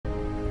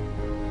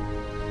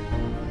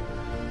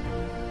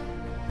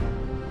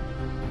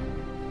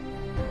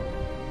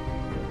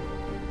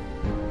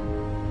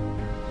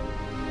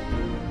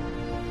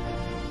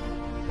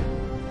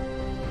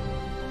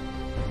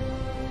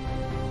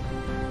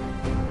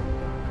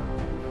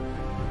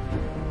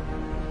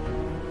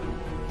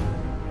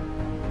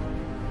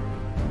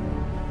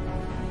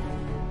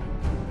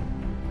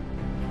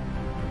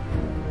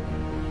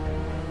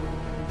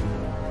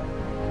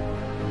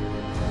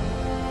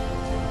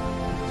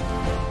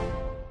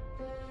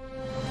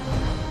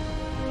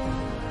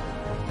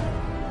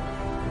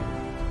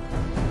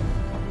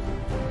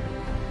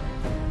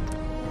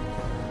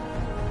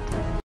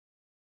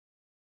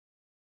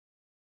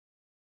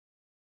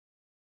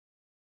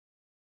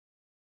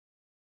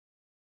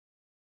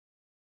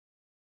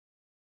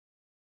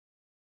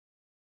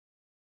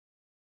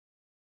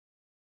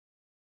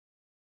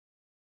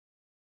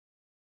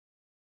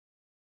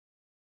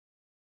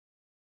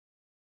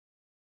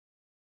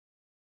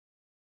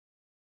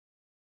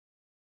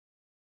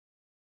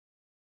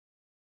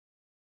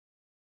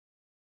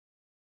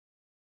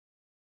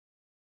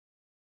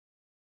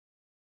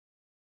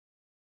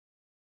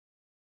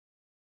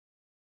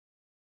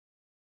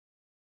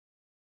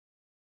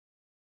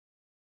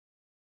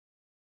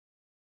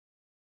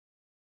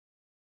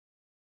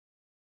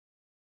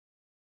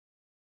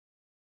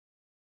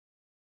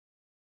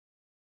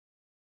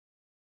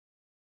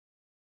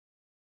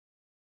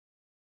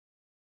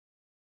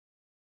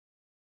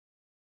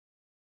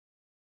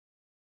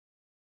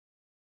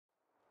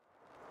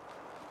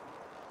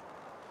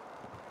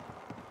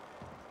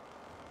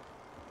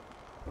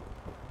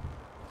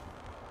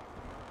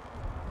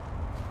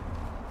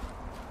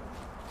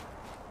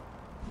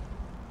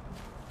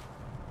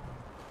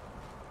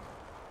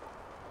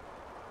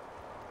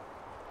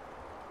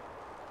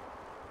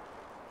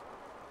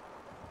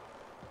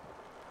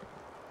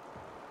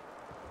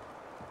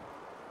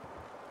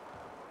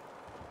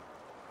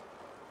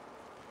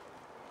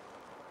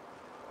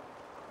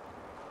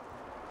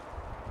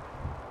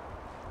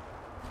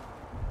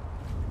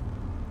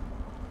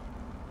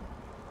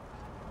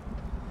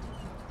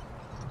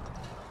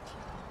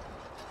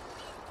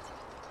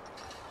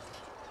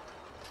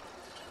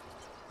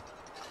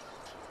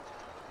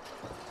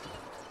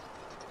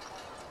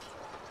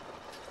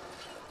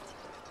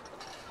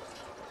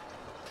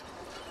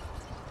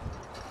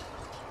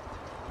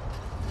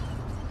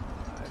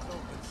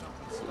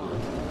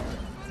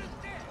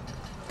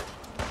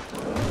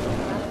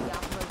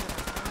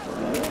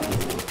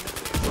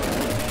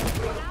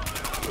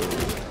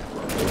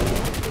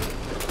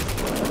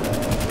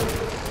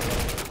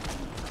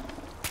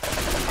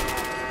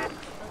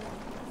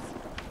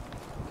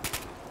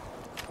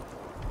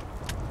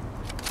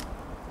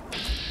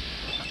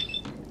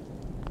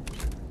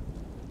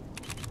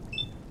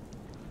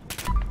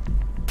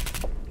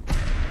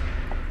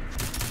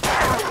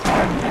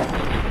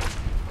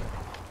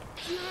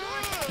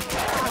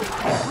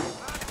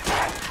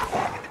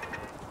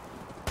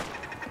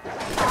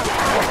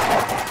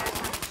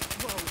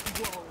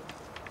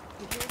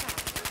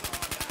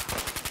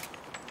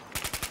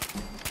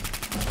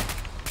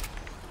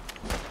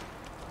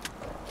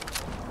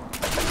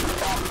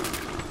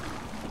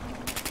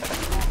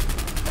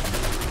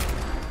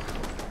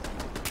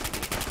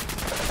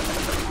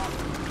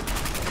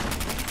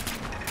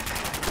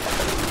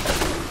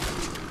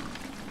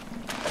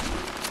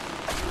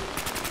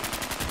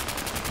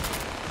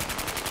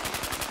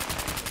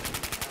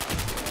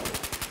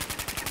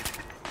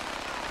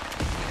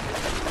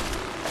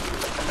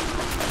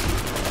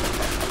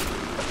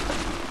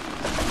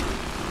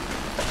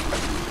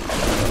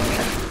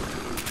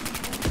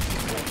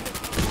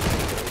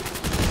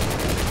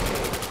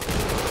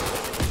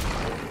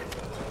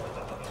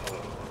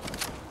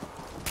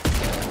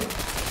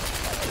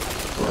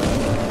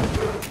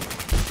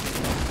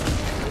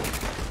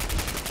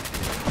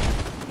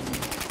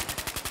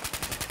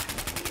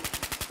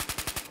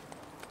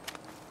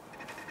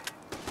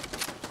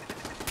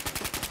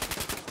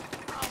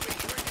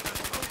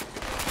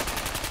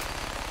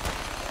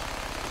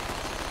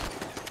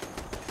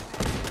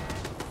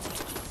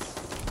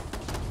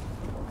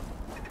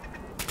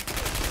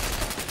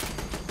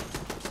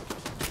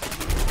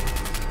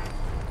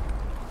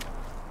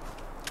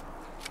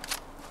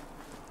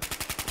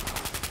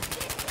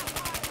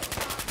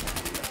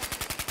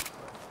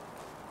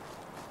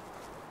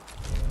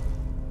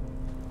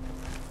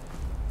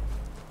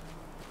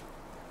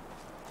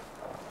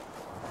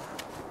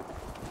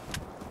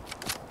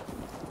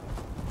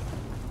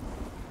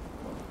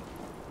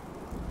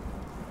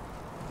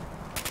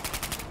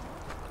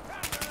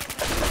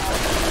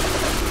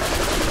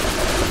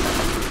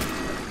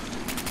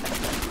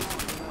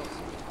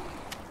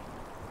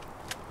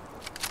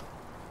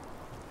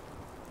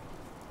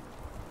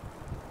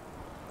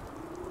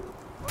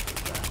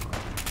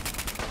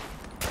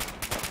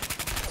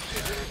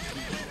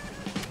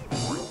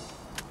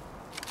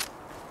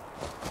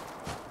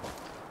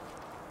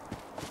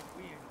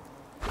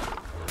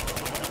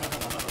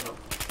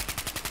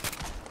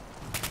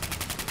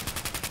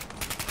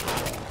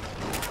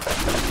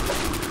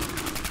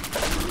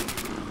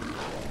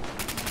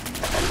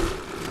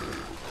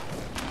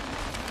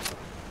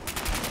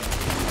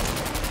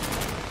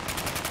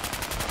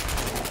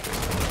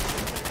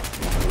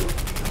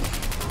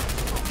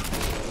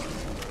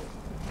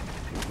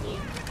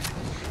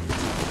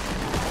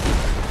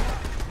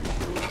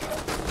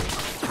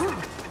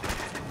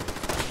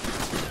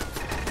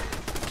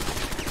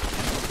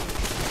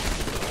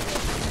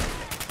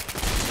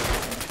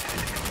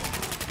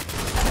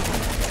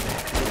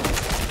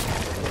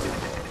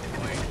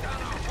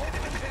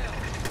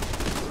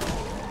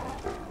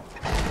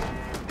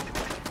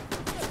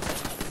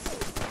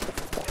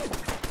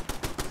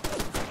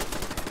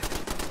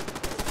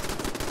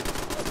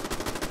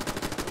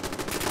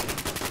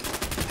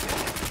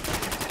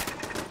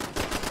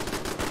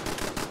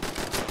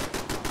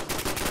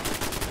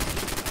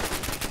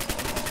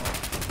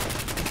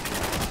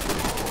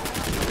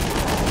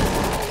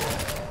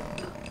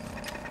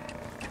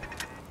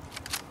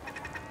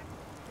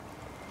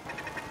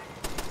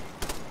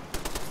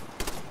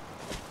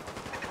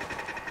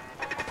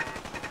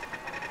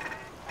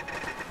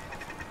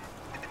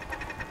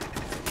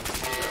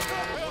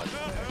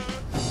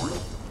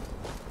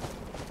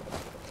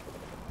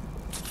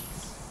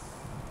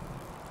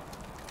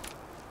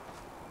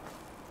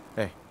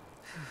Hey.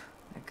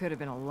 It could have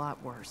been a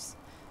lot worse.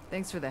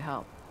 Thanks for the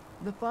help.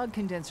 The fog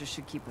condenser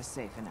should keep us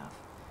safe enough.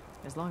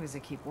 As long as they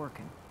keep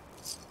working.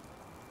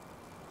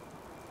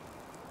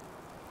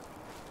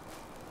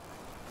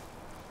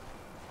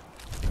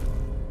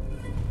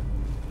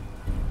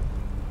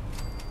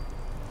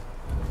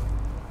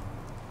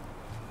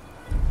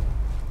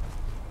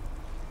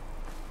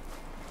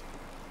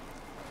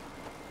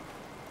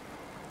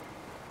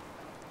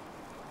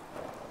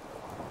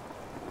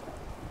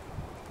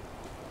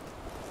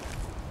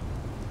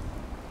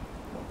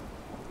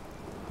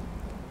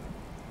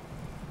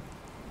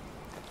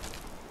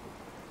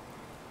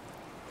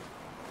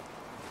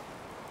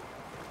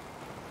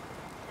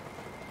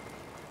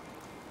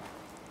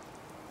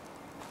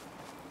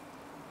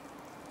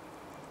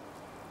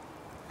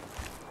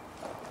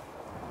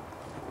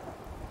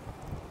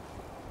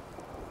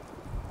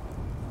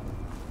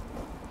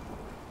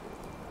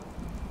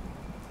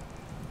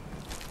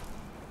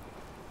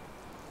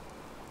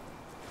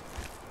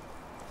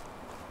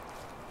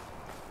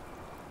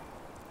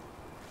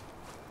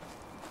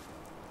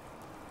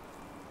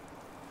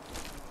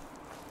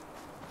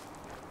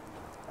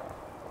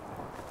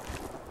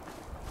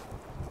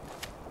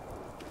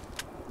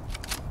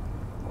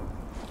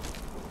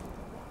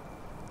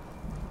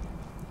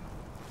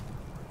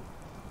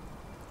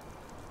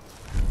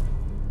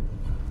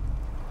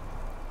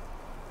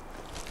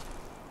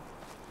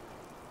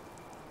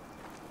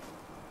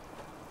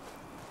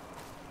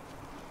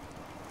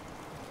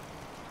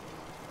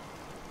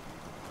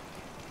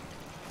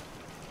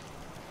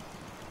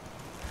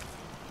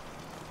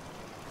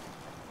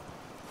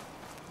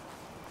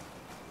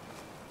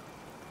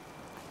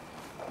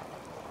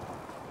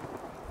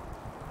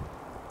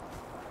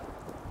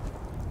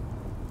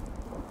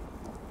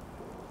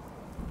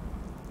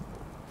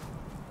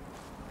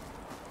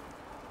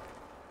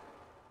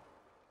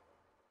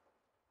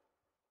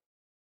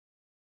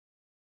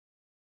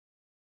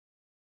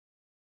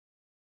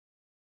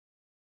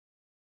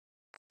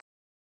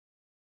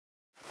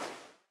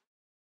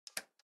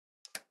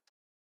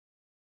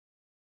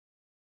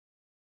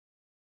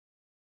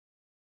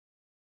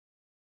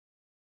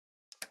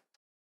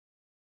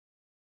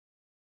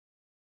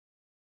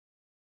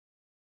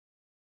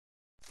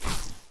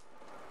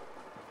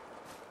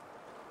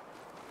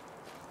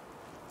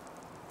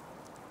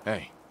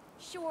 Hey.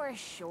 Sure,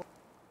 sure.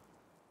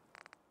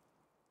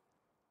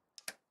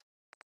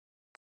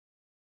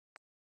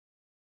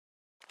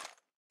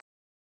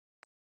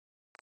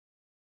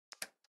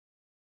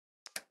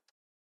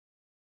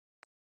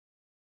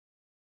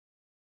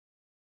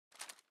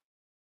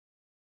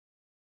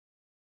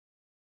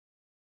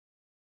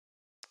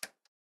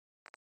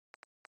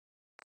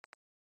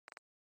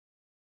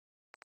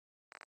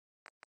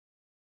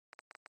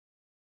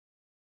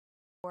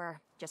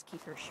 Or just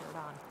keep your shirt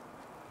on.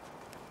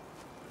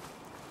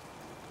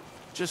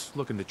 Just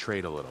looking to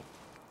trade a little.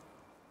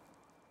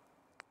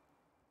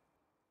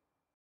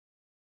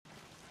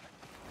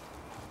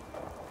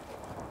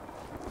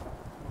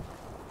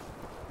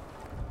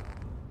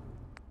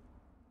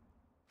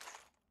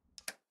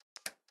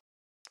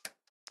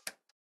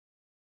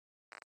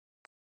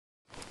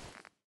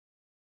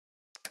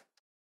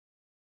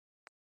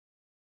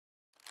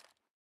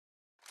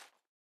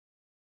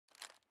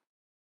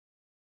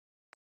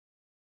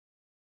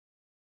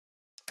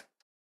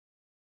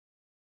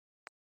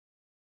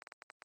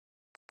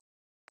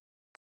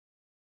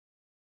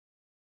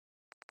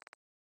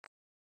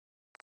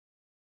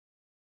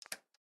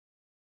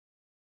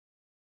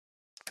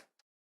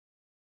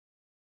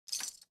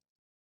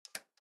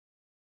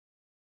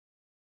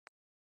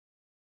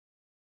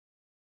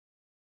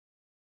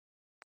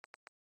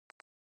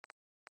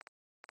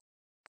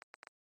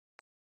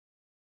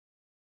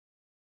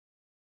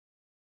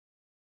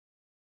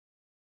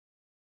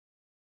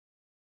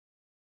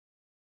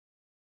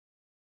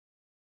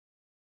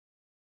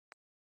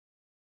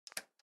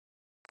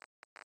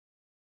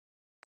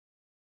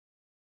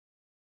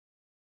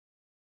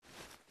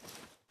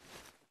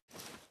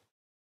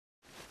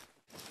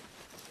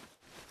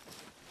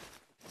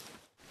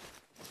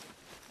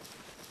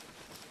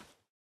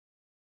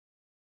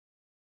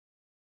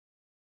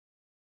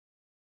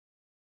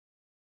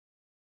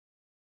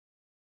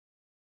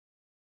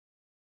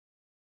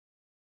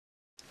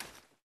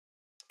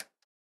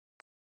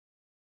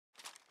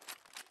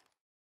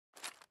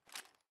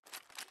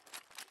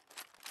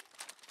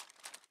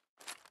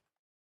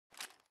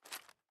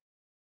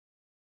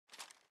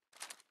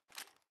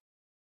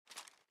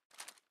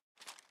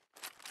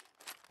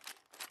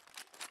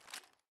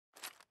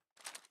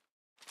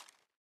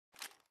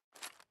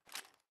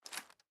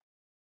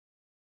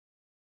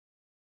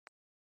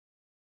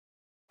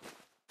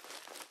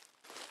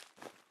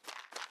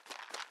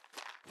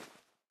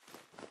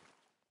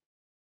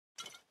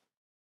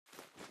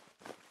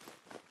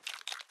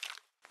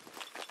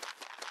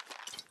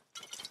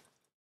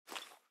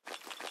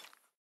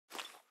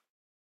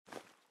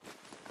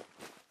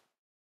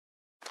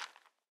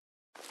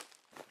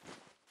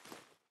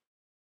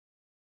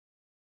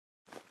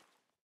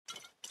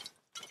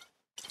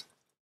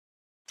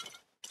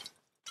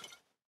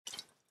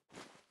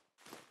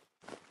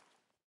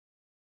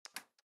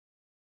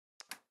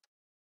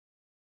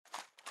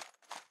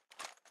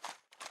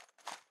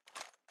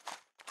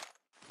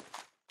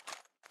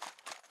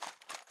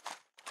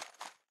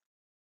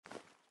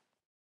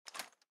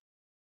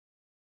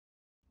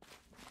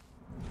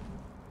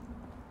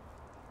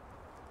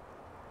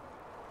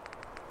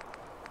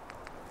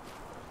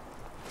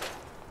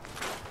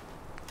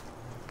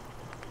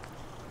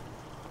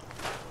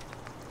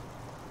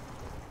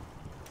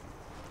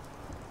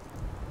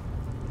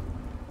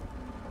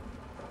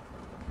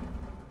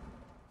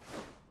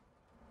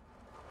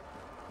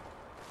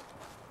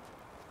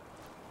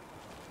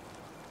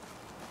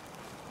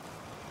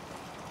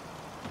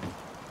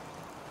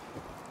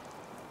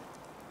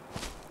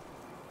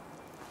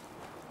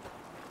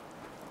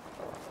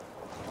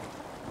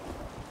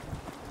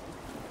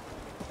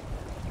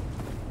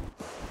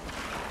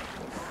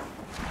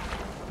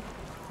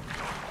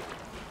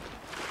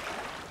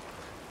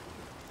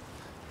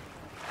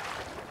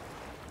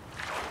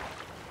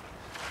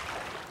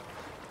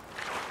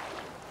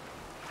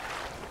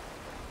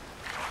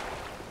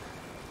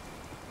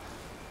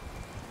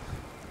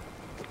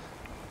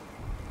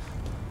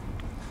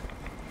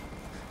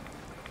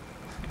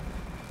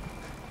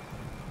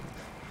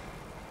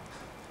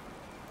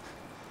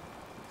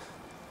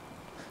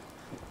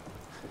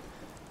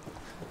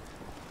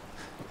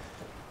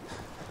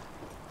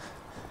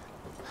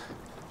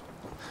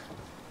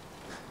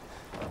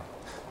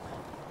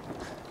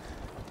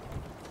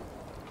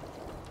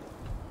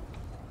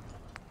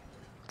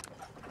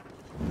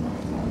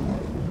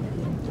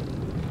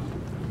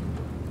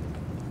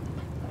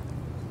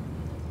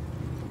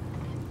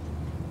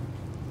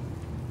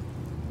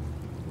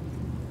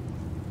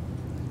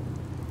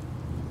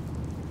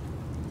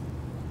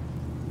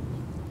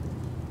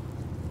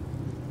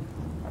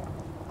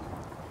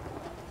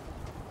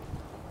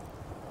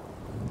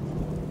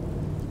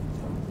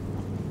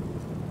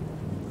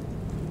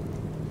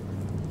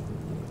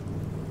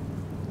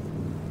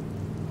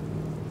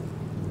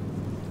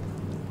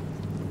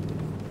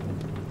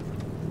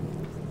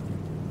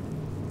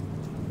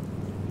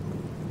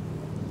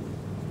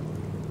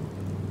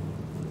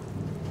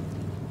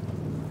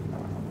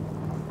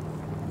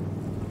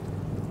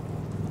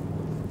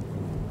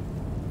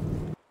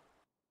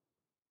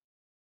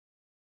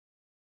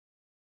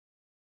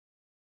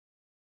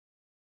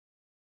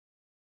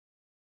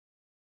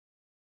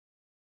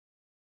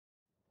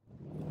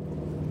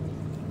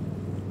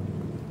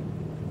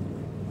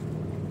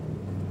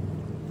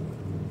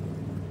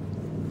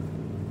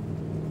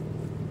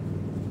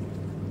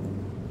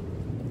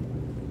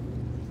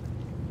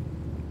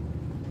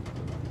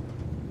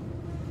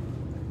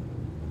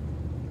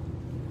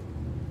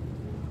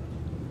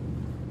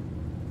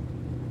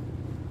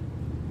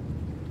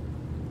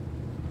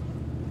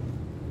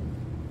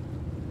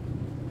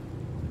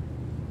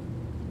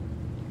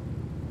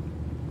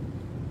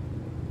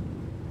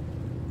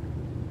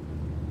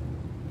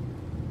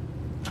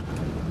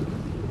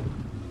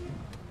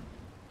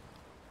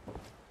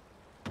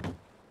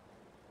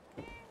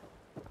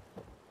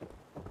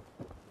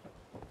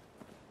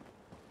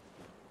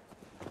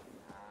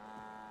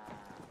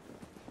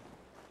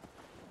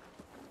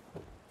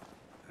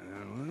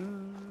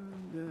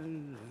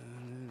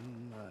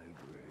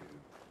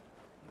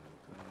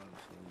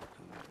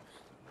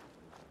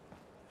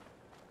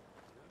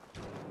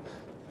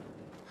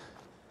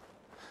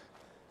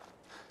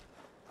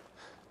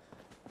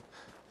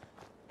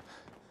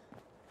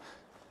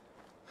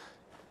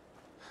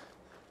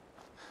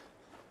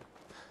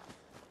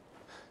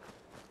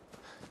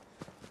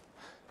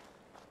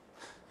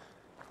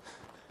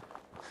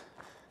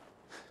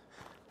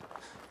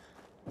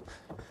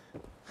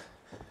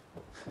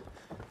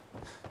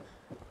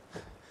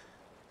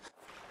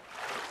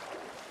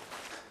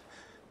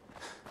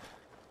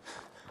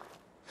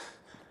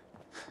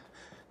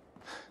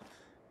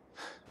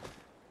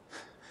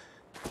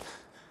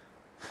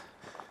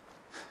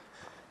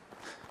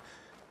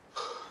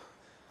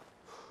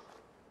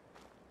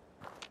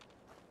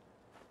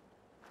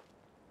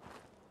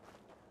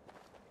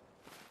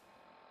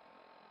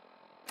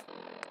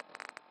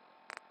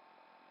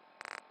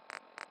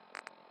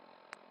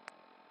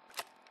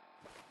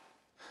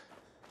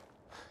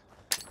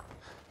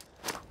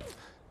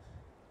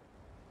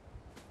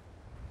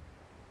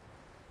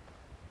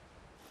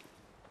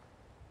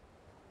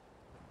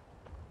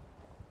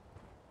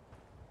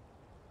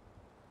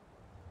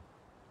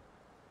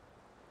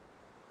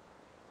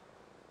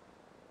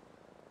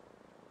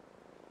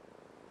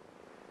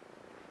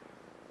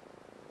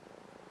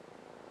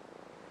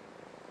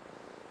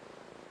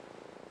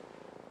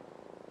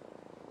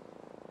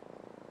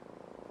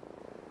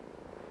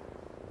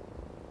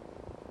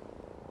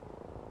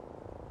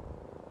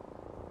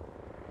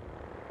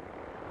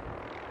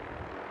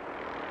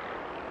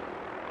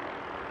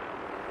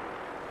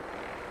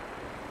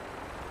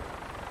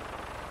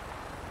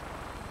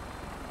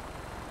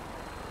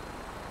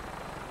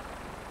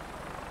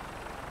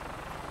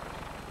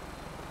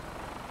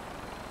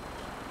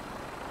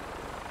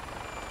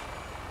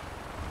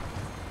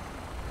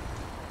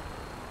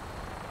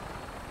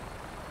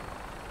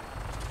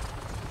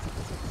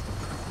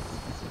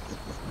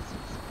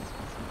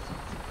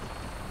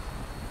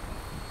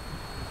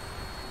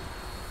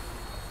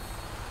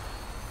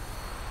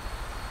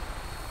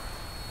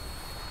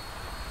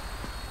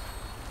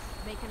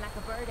 Making like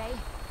a bird, eh?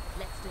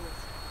 Let's do it.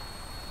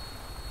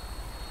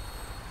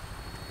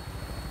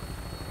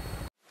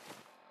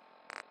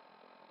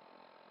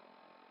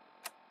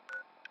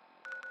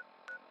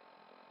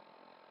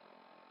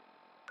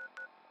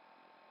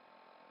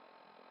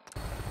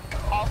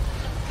 All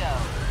systems go.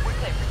 We're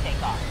clear for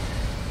takeoff.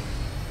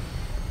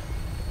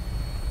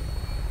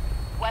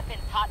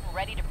 Weapons hot and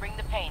ready to bring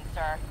the pain,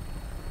 sir.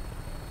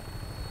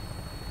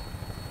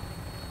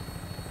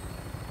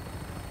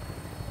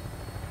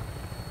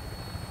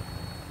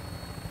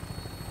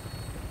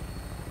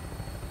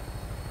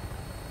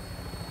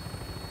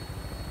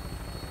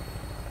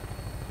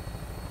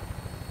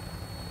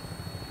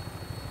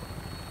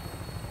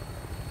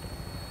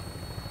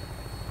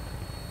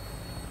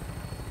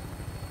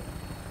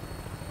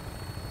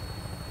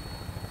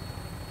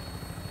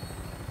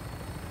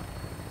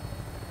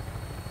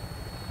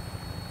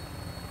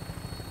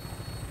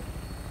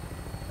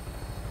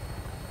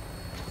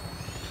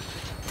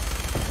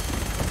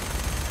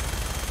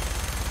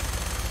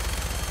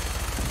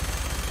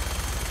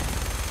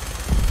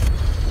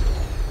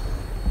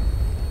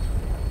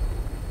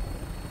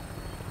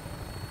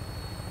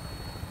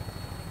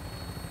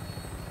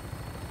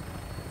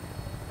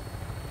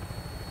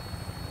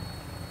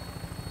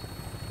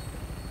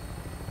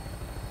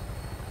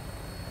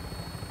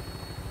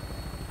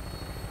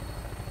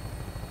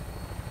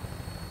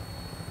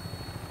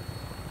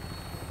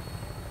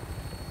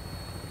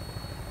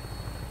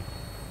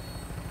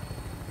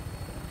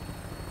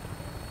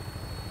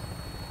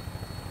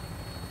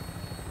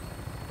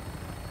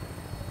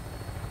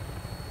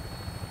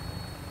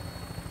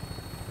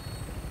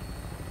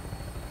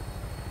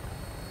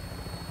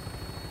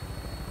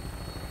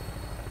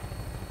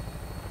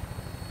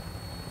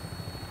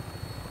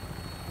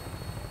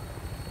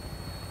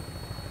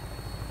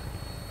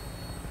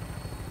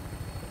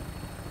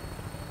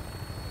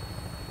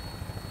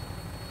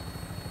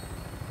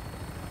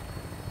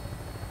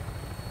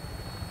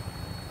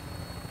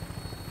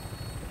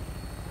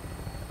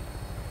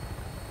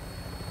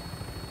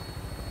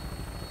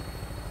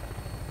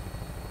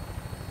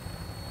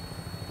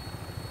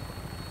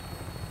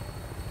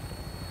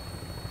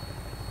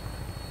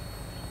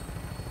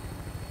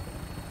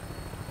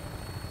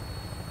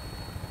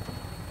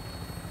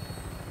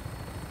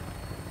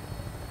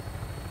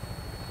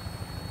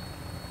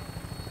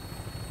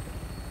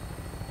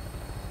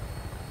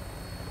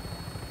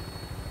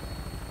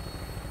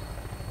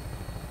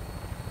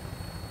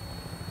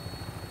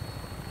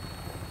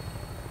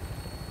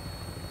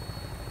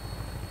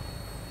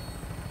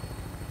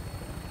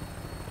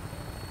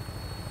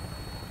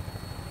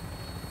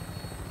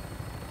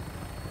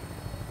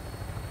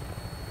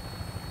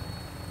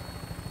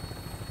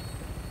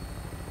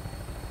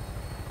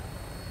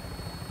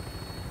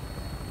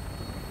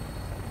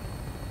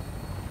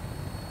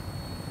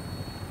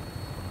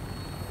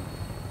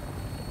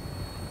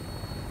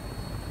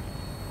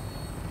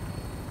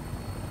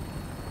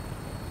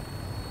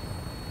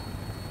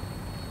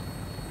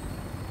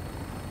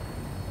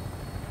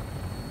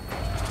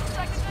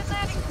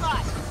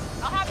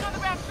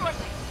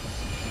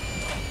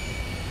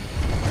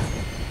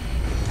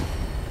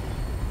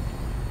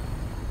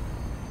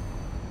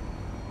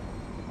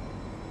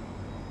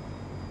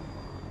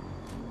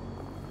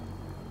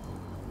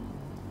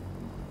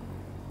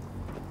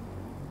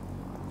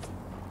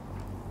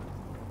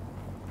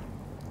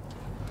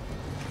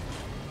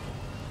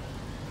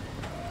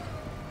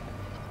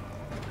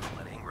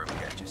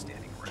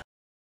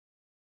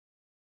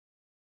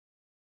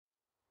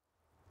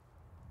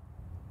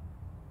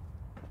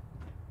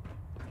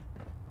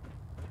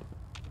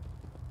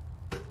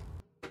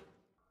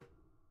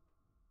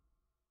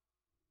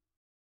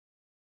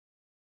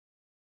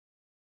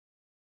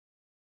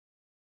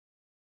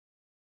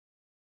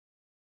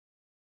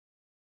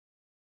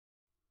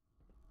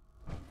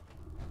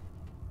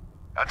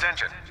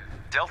 Attention.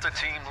 Delta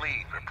Team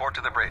Lead, report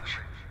to the bridge.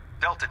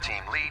 Delta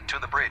Team Lead to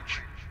the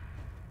bridge.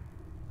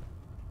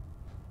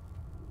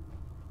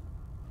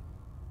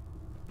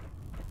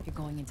 You're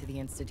going into the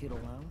Institute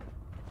alone?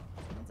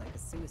 Sounds like a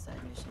suicide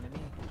mission to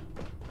me.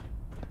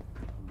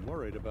 I'm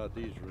worried about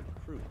these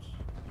recruits.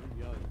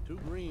 Too young, too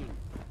green.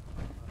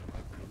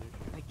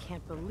 I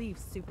can't believe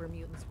super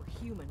mutants were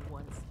human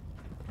once.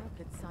 How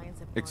could science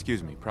have gone Excuse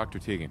so me, wrong? Proctor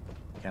Teagan.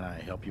 Can I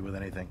help you with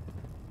anything?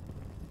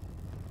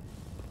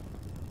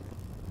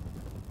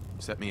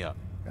 Set me up.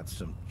 Got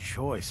some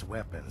choice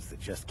weapons that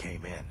just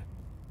came in.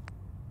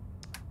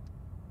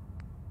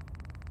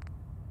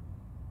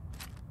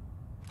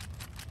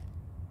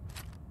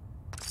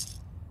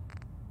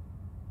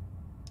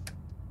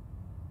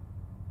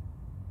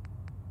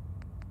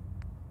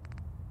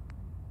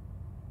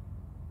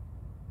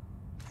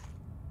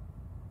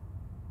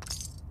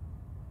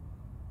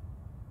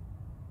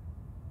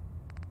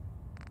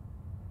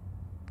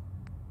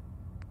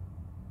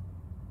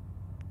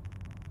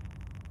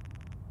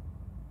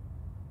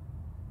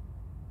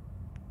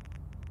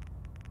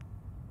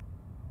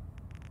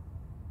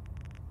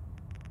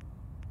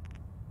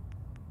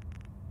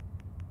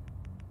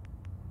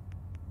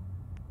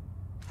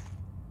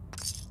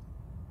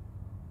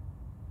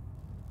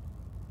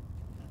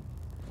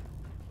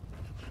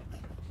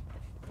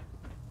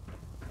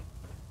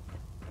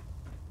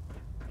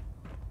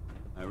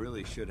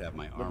 really should have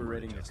my armor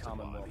Liberating the adjusted while I'm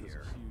Commonwealth is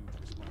here. a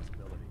huge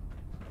responsibility.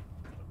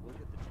 But we'll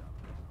get the job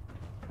done.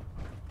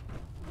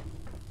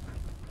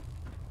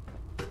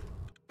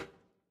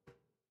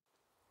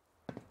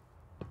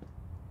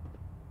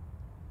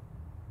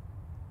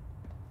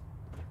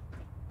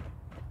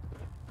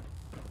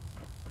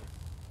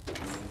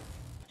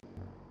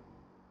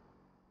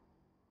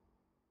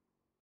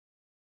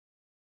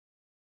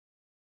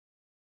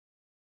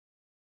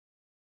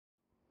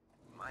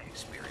 In my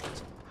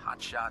experience,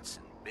 hotshots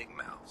and big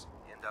mouths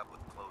end up with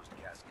closed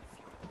casket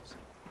funerals.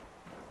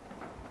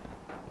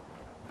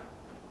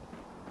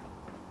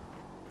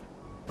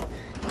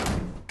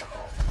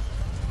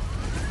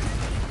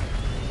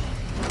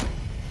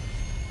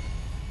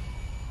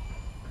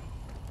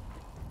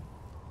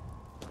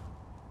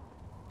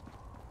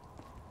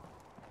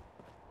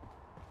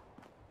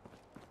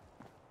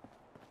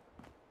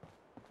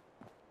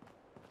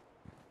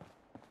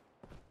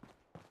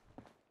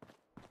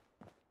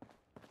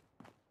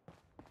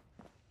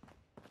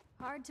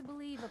 Hard to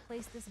believe a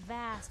place this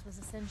vast was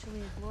essentially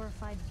a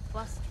glorified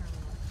bus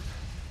terminal.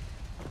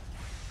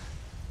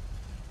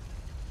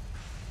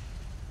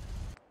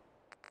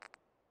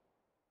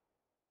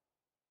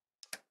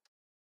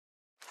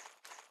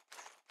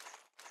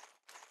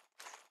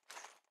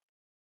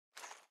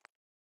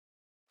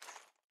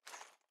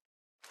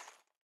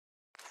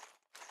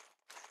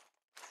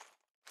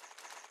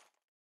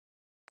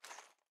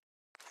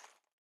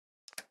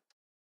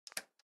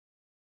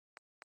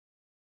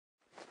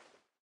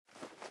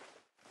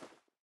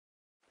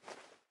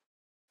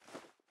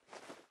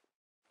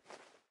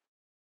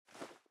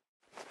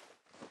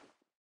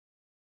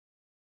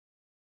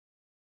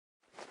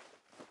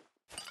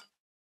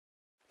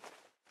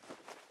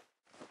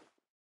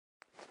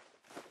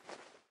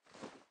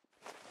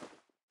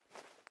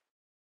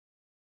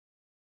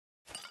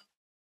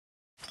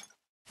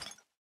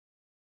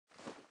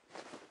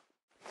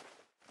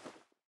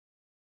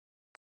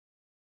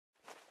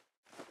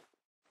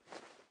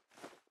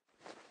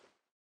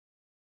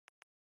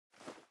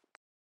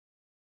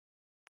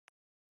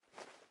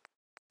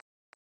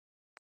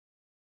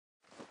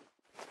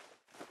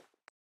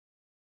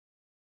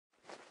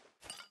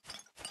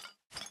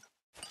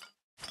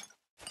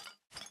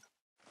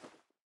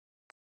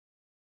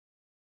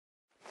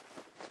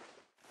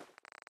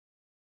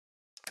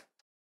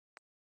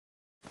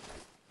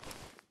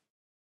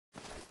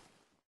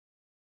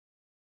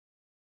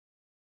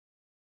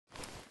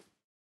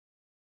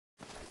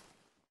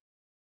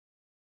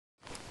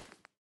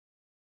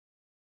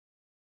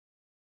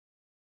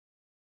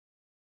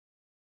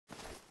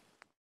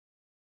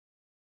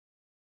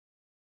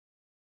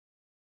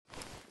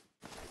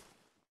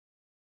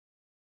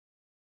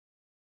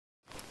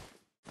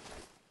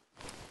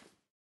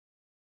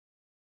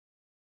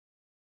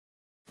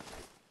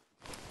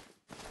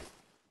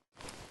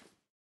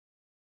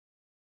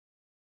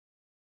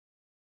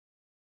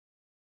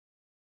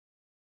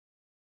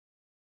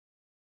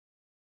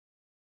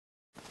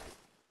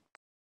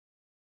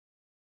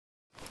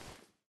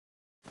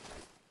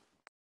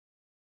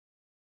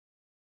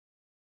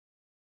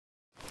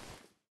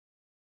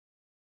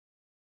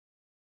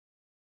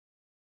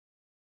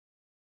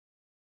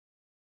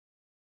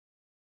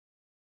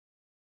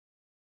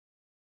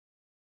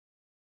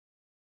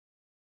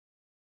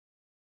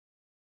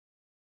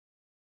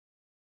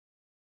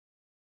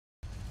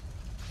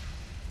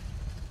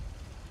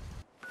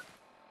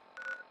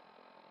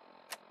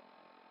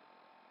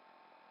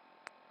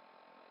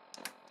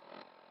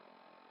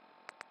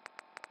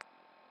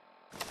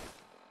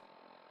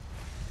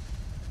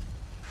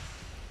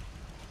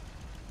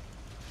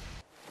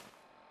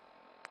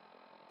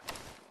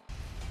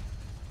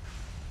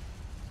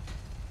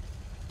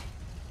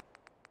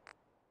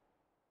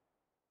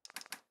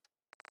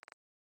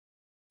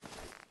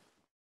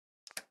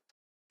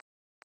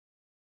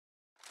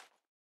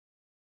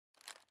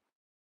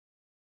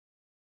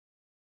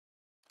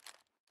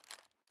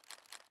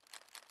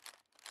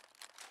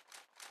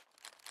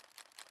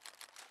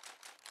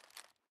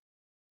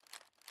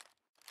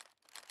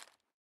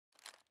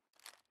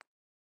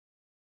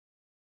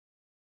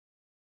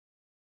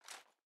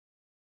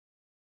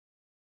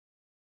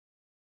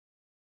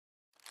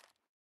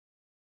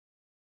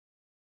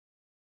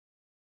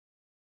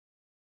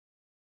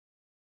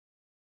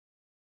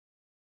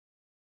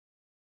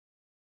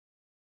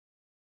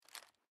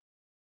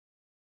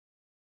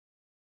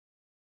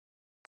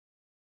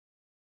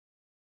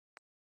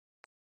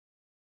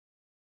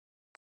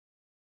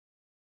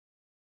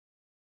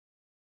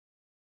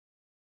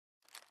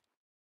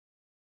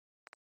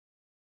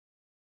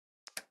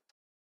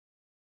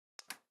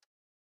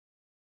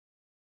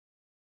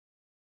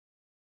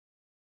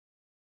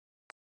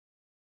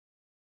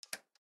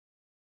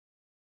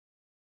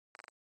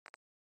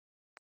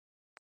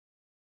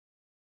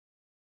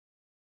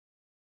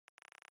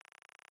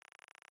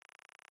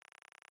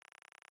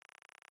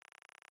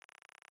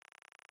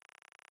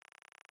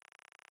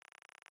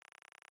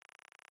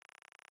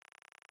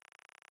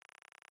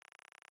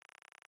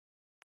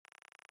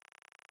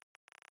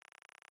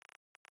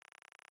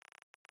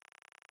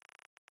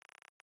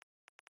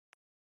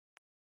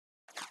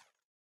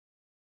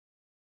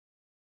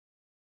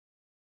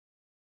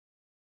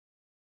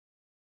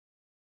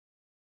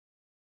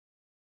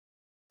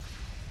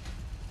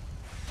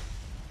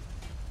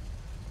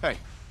 Hey.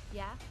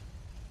 Yeah?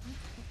 Let's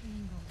put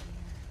Angle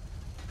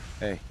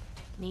here. Hey.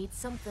 Need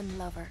something,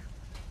 lover.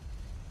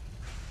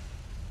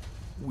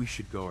 We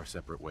should go our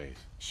separate ways.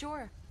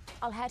 Sure.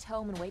 I'll head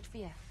home and wait for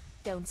you.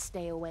 Don't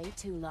stay away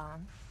too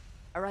long,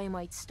 or I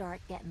might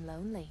start getting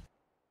lonely.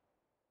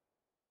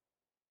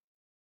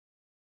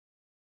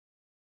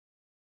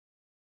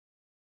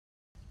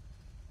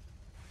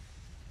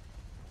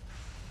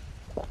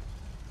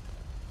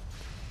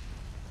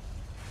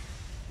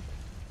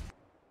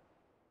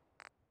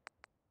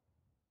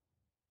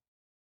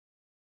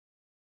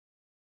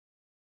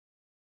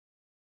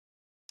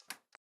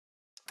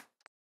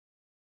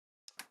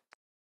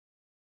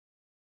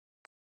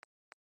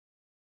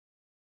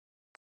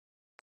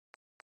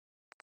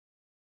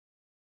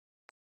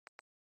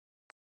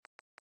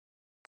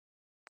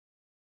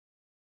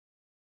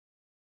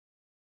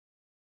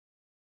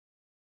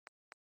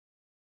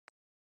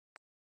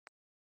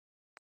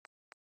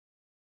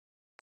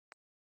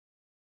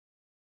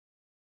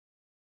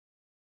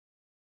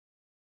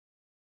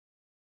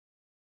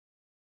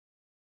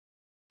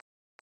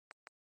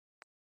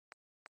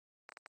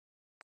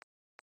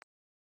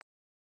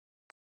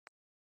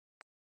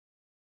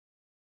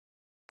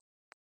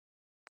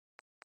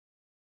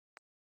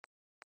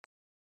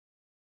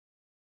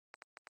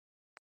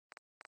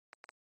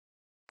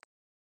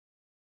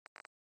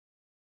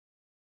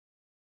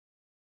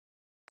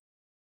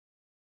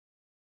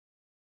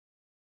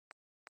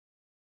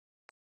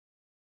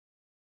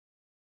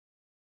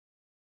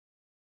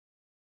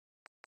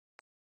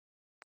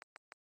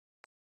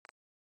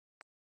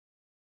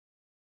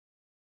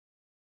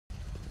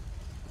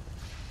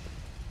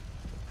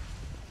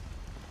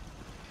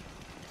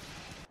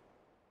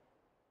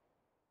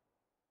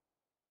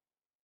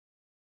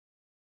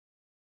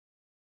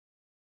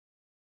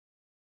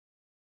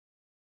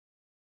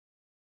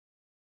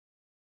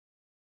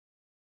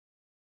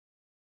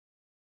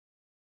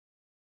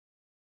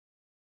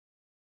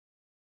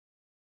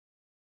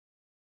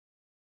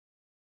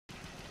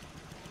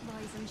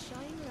 Rise and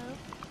shine, love.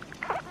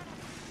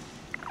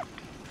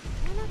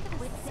 We're not gonna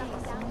Quit stay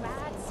sucking down down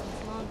rads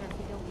much longer if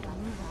we don't get a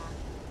move on.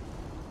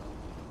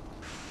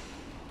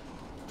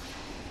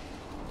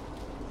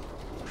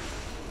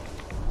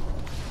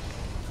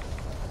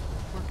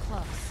 We're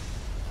close.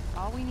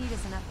 All we need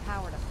is enough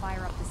power to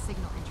fire up the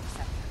signal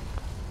interceptor.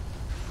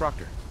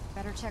 Proctor.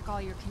 Better check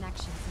all your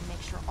connections and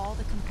make sure all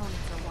the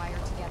components are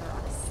wired together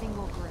on a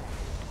single grid.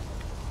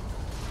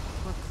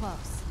 We're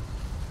close.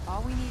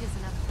 All we need is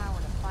enough power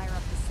to fire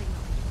up the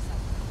signal interceptor.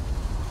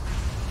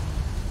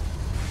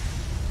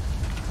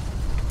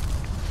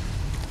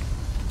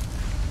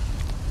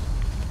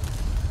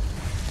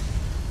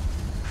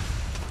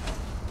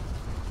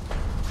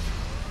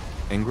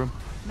 Ingram?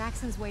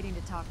 Maxon's waiting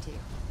to talk to you,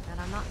 and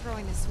I'm not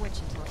throwing the switch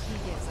until he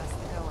gives us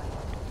the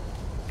go-ahead.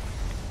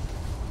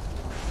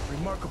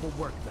 Remarkable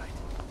work, Knight.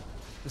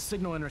 The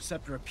signal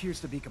interceptor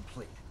appears to be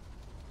complete.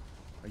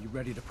 Are you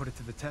ready to put it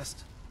to the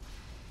test?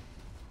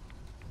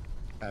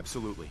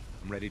 Absolutely.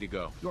 I'm ready to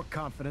go. Your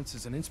confidence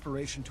is an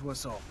inspiration to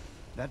us all.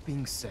 That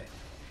being said,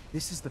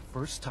 this is the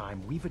first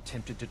time we've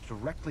attempted to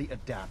directly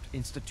adapt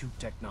Institute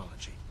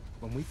technology.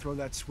 When we throw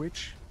that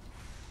switch,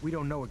 we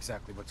don't know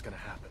exactly what's gonna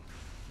happen.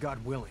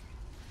 God willing,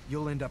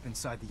 you'll end up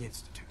inside the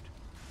Institute,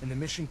 and the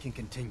mission can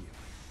continue.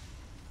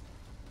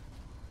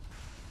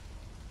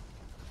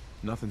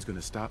 Nothing's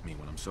gonna stop me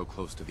when I'm so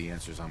close to the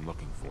answers I'm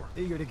looking for.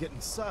 Eager to get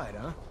inside,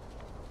 huh?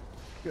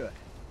 Good.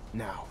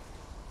 Now,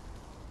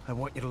 I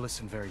want you to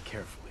listen very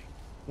carefully.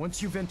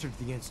 Once you've entered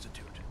the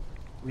Institute,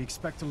 we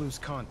expect to lose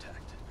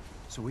contact,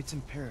 so it's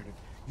imperative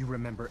you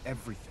remember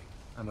everything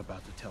I'm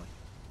about to tell you.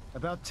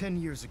 About 10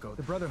 years ago,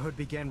 the Brotherhood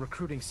began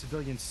recruiting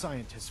civilian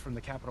scientists from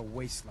the capital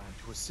wasteland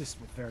to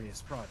assist with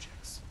various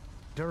projects.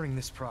 During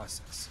this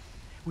process,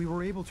 we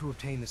were able to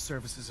obtain the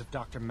services of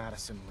Dr.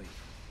 Madison Lee,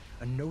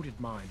 a noted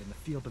mind in the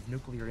field of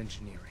nuclear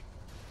engineering.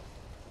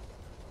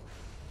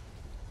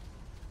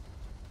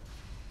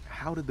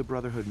 How did the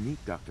Brotherhood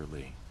meet Dr.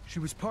 Lee? She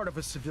was part of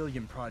a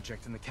civilian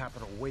project in the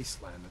capital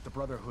wasteland that the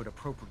Brotherhood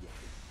appropriated.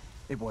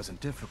 It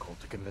wasn't difficult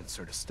to convince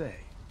her to stay.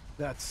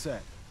 That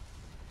said,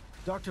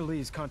 Dr.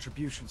 Lee's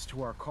contributions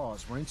to our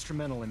cause were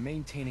instrumental in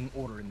maintaining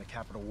order in the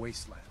capital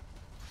wasteland.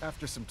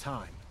 After some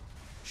time,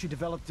 she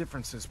developed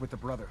differences with the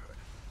Brotherhood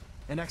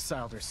and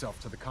exiled herself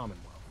to the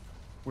Commonwealth.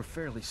 We're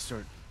fairly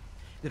certain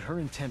that her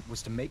intent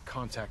was to make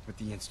contact with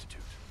the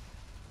Institute.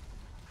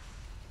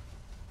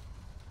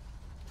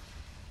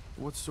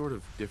 What sort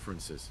of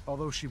differences?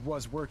 Although she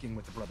was working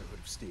with the Brotherhood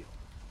of Steel,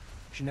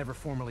 she never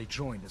formally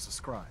joined as a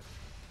scribe.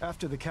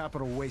 After the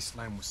capital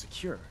wasteland was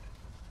secured,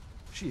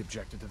 she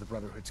objected to the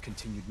Brotherhood's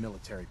continued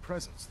military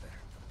presence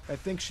there. I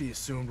think she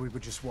assumed we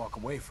would just walk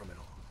away from it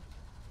all.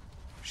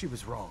 She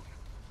was wrong.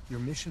 Your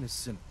mission is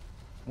simple.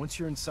 Once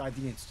you're inside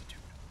the Institute,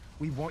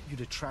 we want you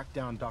to track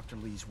down Dr.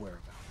 Lee's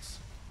whereabouts.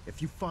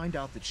 If you find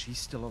out that she's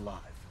still alive,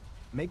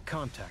 make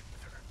contact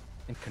with her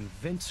and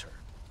convince her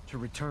to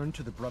return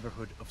to the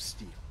Brotherhood of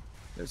Steel.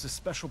 There's a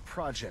special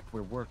project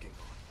we're working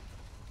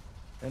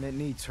on, and it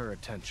needs her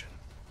attention.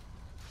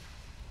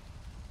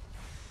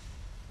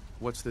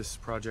 What's this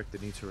project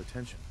that needs her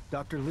attention?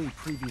 Dr. Lee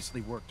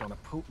previously worked on a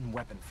potent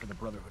weapon for the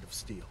Brotherhood of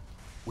Steel.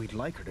 We'd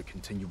like her to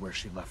continue where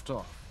she left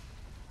off.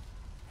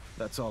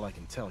 That's all I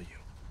can tell you.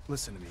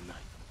 Listen to me, Knight.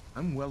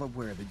 I'm well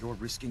aware that you're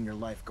risking your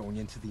life going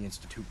into the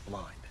Institute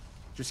blind.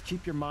 Just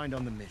keep your mind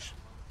on the mission.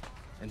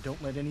 And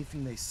don't let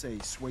anything they say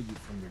sway you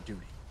from your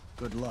duty.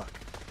 Good luck.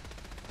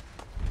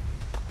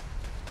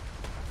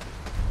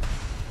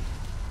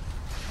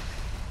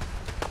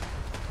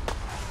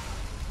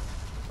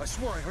 I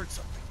swore I heard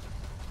something.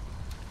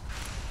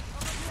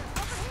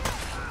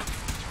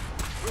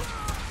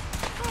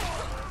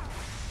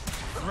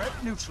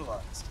 Threat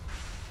neutralized.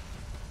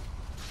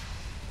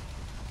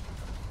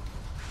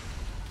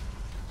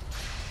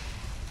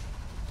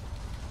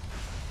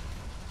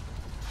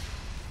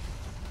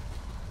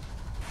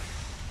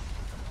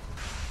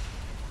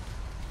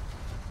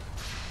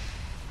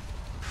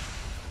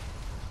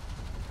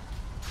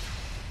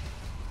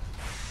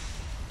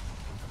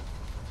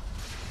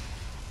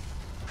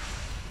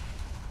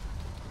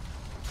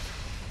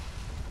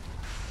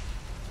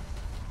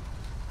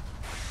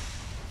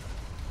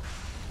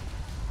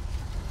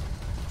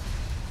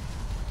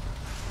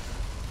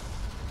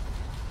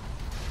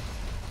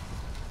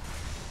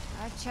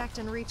 I've checked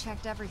and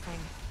rechecked everything.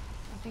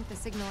 I think the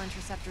signal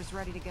interceptor's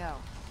ready to go.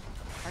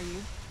 Are you?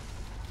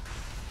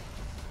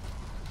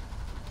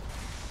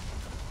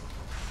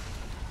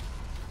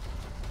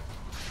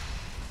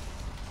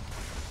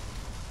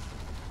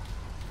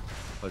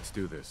 Let's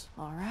do this.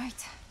 All right.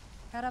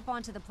 Head up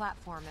onto the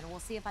platform and we'll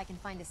see if I can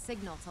find a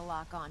signal to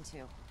lock onto.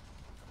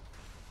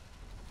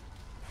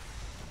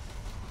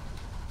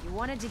 You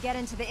wanted to get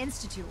into the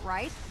Institute,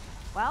 right?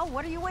 Well,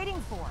 what are you waiting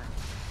for?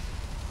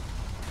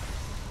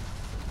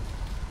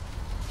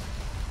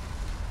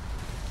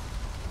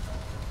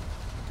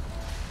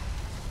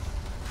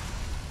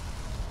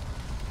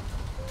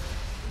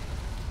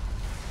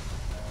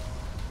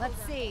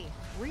 Let's see.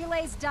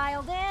 Relays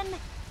dialed in.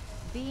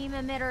 Beam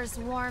emitters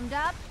warmed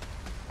up.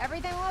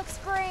 Everything looks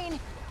green.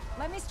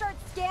 Let me start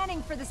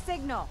scanning for the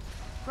signal.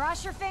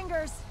 Cross your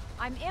fingers.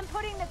 I'm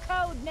inputting the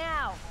code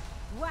now.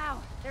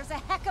 Wow, there's a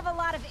heck of a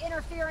lot of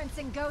interference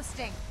and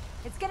ghosting.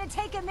 It's gonna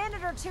take a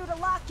minute or two to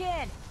lock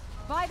in.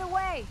 By the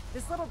way,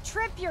 this little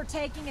trip you're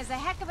taking is a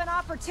heck of an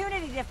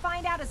opportunity to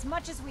find out as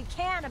much as we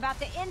can about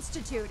the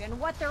Institute and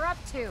what they're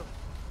up to.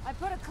 I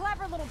put a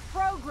clever little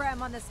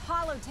program on this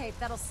holotape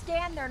that'll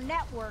scan their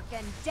network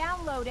and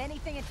download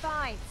anything it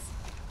finds.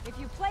 If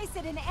you place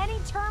it in any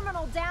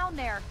terminal down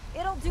there,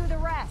 it'll do the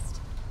rest.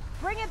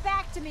 Bring it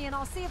back to me and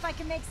I'll see if I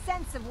can make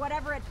sense of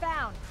whatever it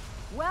found.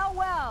 Well,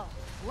 well,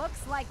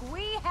 looks like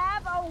we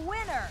have a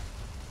winner.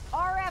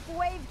 RF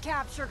wave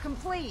capture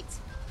complete.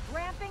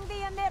 Ramping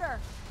the emitter.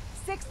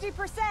 60%,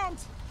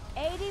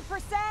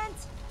 80%.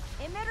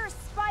 Emitter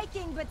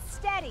spiking but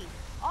steady.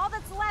 All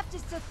that's left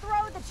is to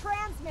throw the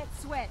transmit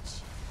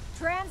switch.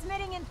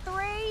 Transmitting in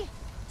 3,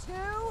 2,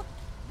 1.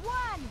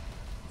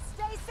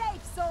 Stay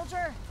safe,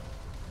 soldier.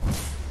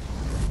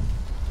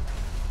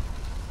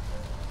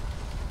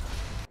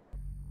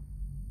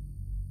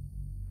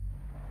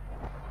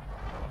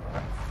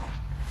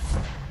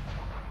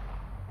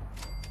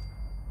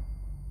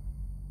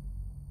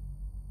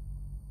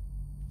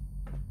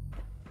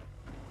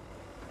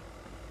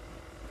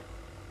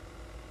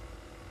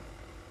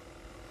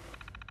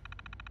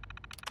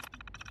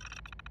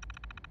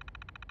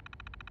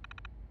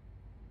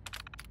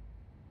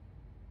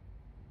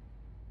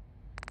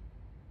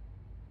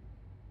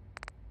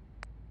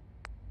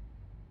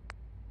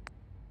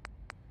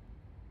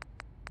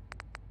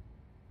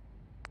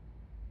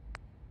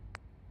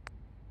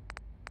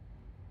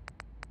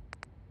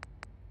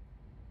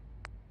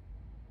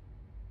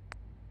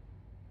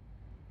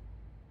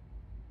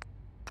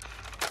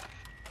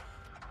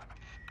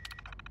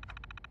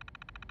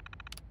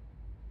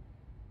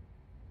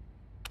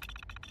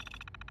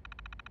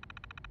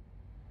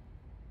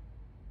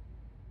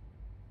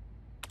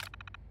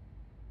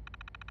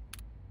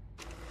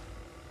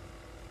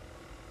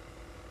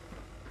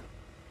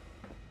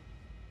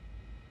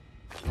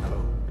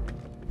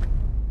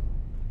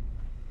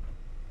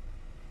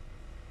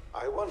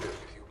 I wondered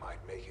if you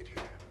might make it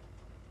here.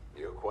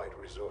 You're quite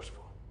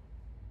resourceful.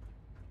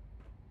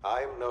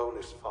 I'm known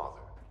as Father.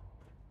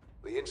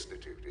 The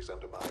Institute is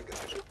under my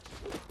guidance.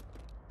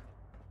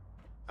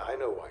 I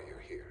know why you're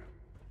here.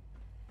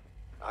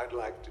 I'd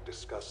like to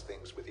discuss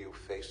things with you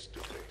face to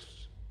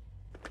face.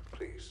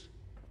 Please,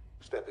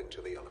 step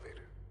into the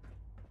elevator.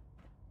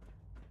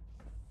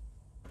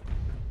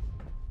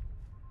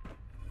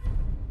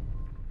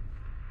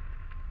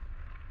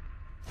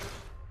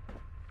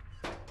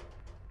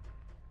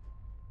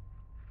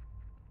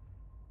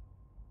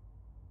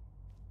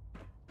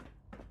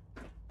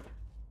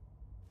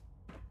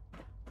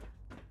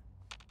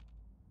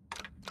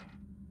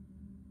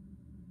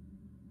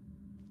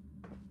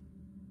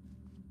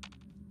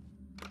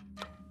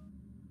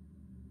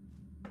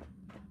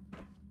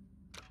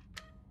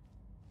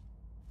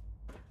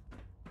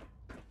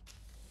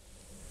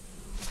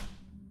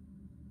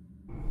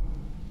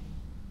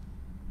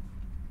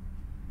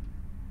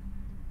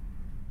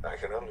 I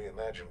can only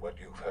imagine what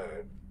you've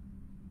heard,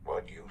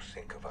 what you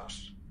think of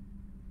us.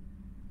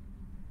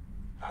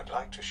 I'd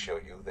like to show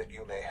you that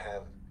you may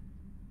have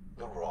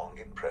the wrong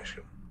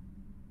impression.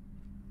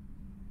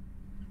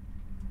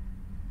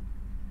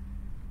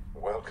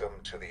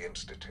 Welcome to the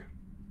Institute.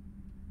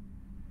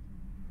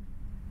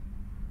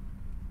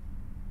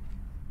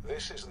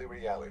 This is the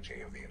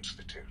reality of the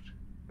Institute.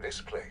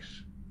 This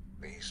place,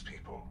 these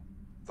people,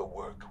 the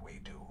work we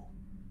do.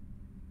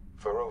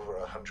 For over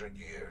 100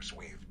 years,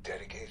 we've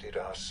dedicated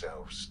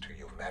ourselves to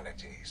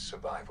humanity's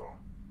survival.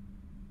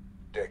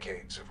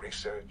 Decades of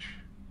research,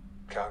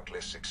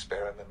 countless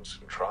experiments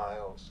and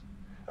trials,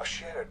 a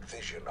shared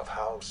vision of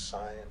how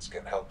science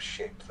can help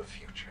shape the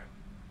future.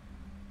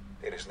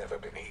 It has never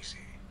been easy,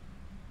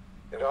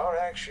 and our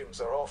actions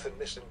are often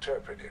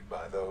misinterpreted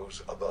by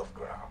those above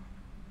ground.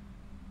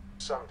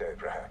 Someday,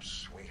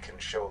 perhaps, we can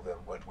show them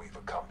what we've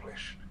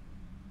accomplished.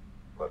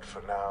 But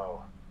for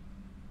now,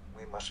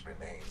 we must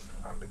remain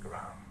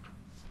underground.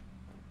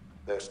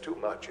 There's too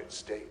much at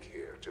stake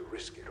here to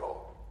risk it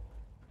all.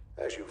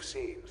 As you've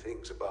seen,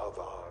 things above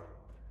are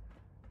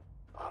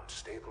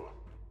unstable.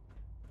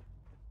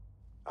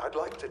 I'd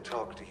like to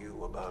talk to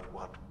you about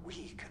what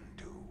we can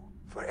do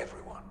for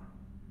everyone.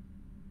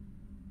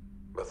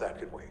 But that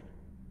can wait.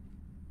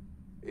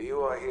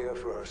 You are here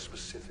for a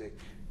specific,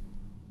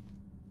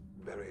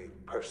 very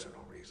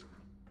personal reason.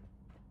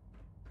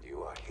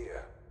 You are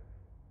here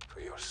for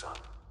your son.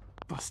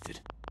 Busted.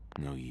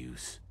 No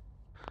use.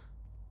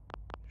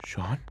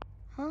 Sean?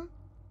 Huh?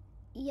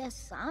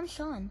 Yes, I'm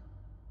Sean.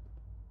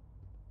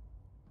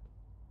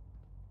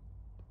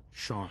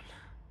 Sean.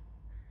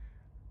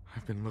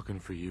 I've been looking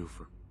for you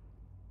for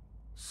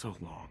so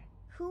long.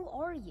 Who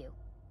are you?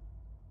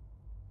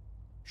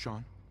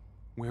 Sean,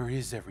 where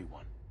is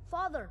everyone?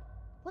 Father,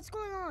 what's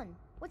going on?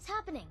 What's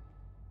happening?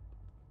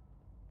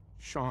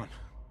 Sean,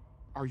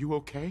 are you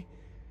okay?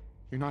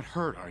 You're not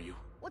hurt, are you?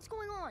 What's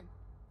going on?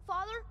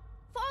 Father?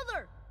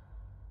 Father!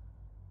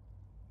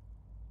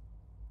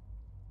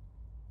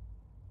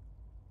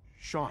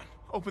 Sean,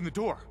 open the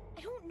door!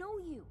 I don't know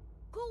you.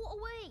 Go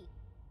away!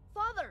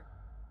 Father!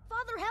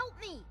 Father, help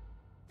me!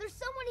 There's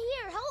someone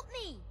here! Help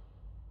me!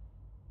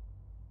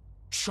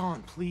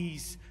 Sean,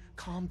 please,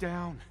 calm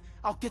down.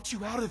 I'll get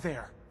you out of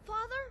there.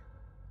 Father?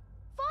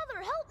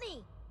 Father, help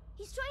me!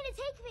 He's trying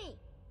to take me!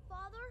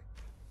 Father?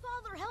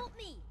 Father, help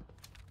me!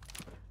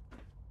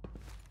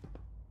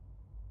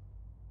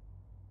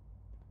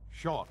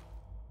 Sean.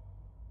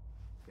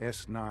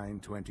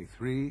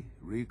 S923,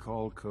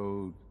 recall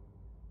code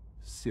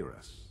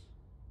Cirrus.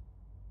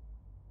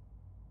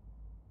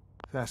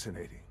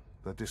 Fascinating,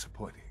 but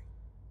disappointing.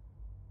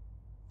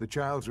 The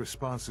child's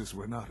responses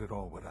were not at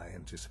all what I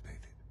anticipated.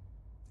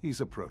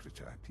 He's a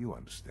prototype, you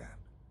understand.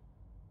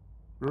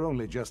 We're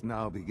only just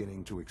now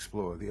beginning to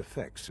explore the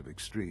effects of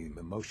extreme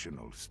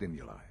emotional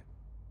stimuli.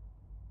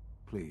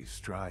 Please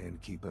try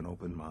and keep an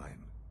open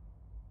mind.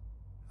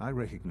 I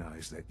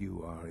recognize that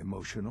you are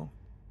emotional,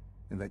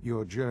 and that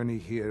your journey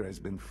here has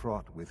been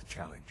fraught with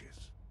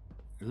challenges.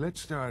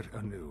 Let's start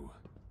anew.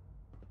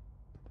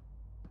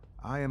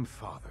 I am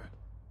Father.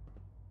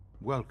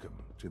 Welcome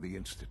to the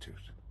Institute.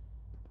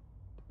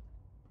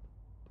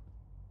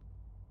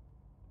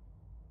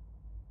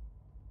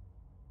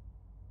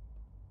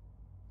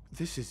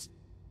 This is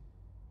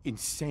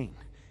insane.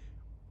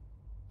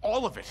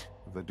 All of it!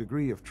 The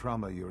degree of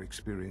trauma you're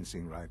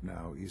experiencing right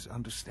now is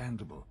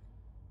understandable.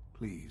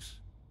 Please,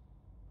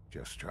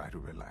 just try to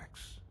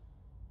relax.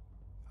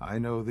 I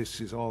know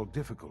this is all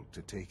difficult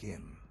to take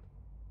in.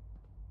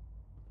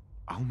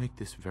 I'll make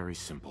this very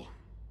simple.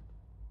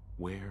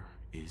 Where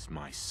is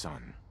my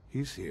son?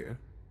 He's here,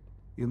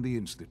 in the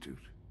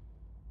Institute.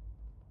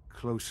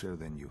 Closer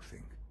than you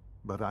think.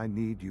 But I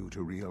need you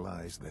to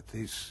realize that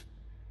this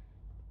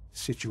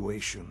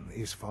situation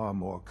is far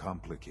more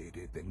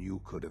complicated than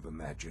you could have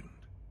imagined.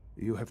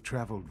 You have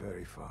traveled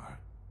very far,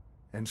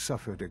 and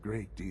suffered a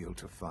great deal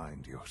to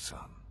find your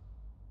son.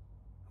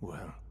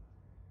 Well,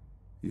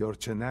 your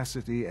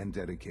tenacity and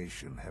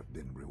dedication have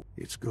been rewarded.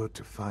 It's good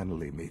to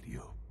finally meet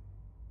you,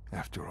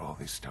 after all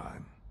this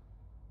time.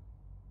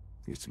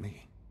 It's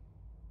me.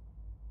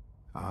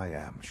 I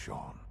am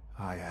Sean.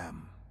 I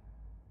am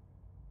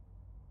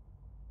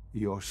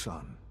your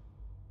son.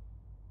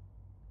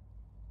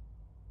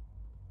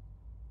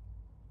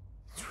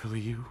 It's really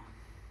you?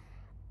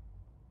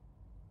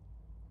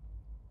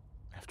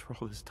 After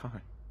all this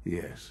time?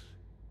 Yes.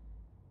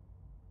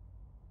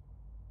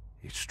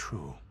 It's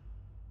true.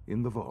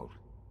 In the vault,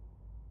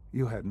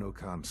 you had no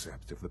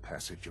concept of the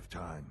passage of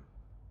time.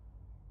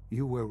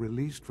 You were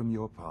released from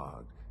your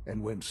pod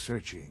and went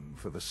searching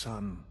for the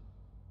son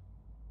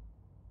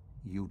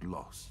you'd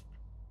lost.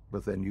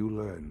 But then you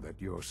learned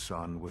that your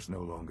son was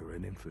no longer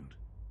an infant,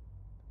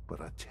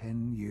 but a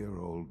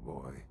 10-year-old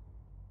boy.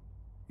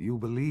 You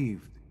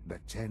believed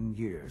that 10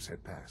 years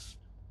had passed.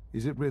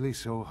 Is it really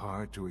so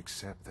hard to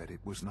accept that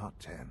it was not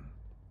 10,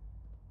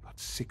 but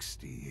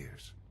 60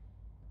 years?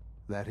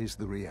 That is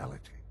the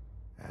reality.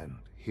 And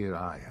here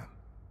I am,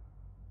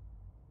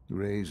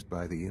 raised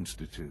by the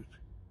Institute,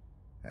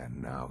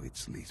 and now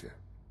its leader.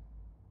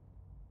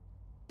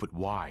 But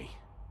why?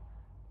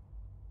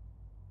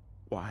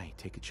 Why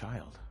take a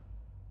child?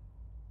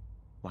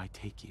 Why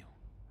take you?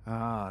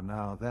 Ah,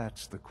 now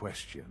that's the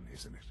question,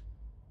 isn't it?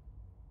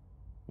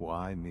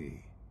 Why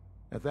me?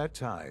 At that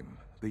time,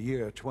 the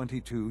year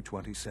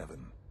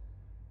 2227,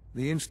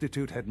 the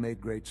Institute had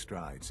made great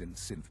strides in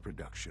synth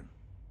production.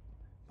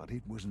 But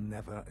it was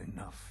never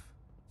enough.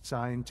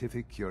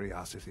 Scientific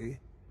curiosity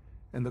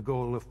and the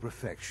goal of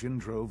perfection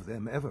drove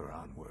them ever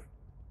onward.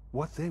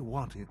 What they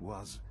wanted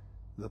was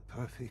the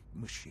perfect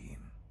machine.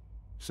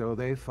 So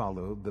they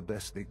followed the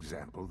best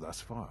example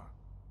thus far.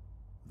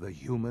 The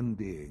human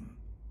being.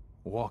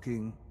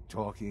 Walking,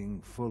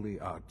 talking, fully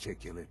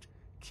articulate,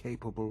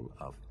 capable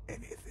of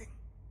anything.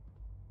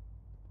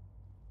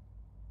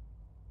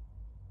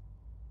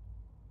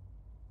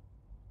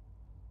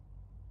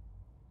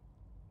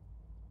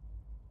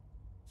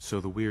 So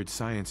the weird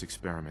science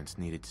experiments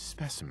needed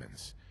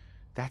specimens.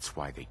 That's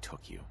why they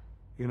took you.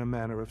 In a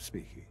manner of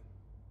speaking.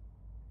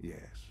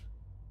 Yes.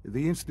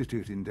 The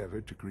Institute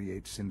endeavored to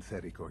create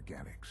synthetic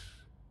organics.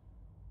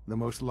 The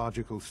most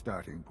logical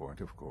starting point,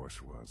 of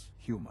course, was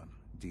human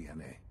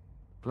DNA.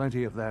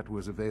 Plenty of that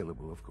was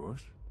available, of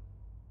course.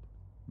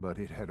 But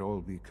it had all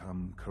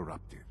become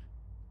corrupted.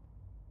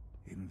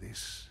 In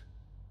this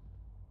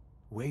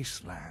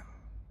wasteland,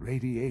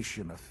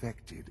 radiation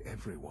affected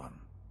everyone.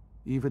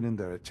 Even in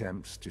their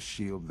attempts to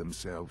shield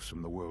themselves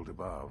from the world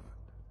above,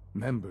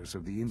 members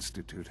of the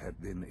Institute had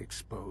been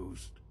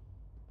exposed.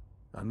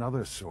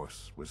 Another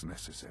source was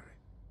necessary.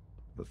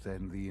 But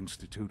then the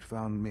Institute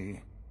found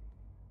me,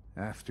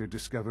 after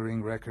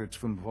discovering records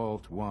from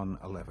Vault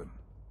 111.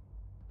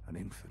 An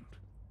infant,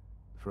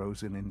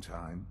 frozen in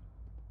time,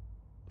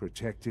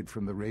 protected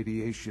from the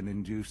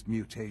radiation-induced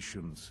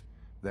mutations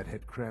that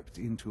had crept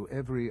into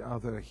every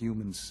other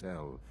human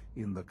cell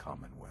in the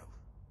Commonwealth.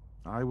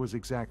 I was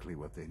exactly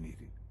what they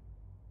needed.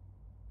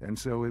 And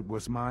so it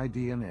was my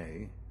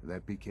DNA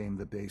that became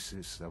the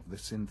basis of the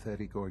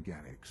synthetic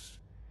organics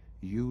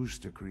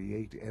used to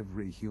create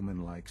every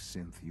human-like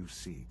synth you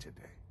see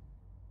today.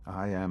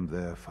 I am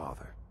their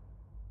father.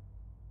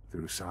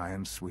 Through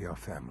science, we are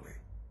family.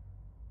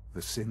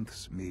 The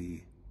synths,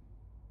 me,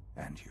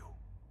 and you.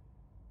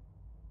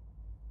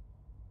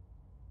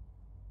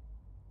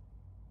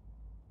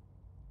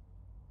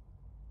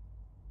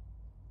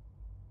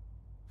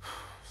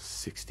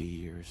 "60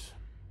 years.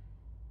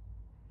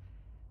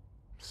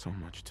 So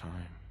much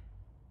time.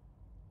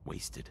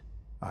 Wasted."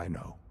 I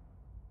know.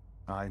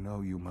 I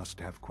know you must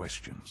have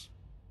questions.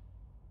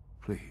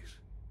 Please.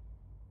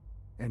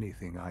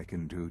 Anything I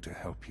can do to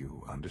help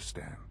you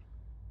understand.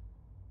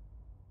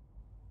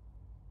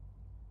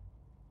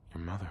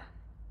 Your mother.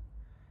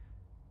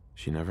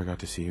 She never got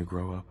to see you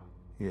grow up?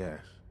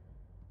 Yes.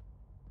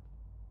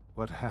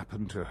 What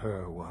happened to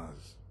her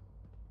was...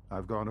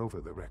 I've gone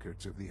over the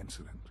records of the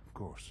incident, of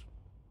course.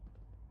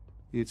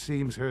 It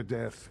seems her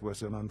death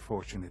was an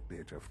unfortunate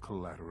bit of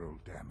collateral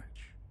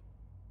damage.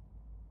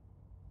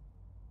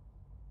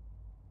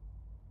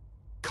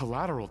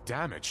 Collateral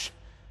damage?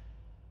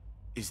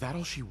 Is that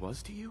all she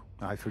was to you?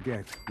 I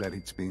forget that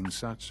it's been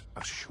such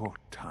a short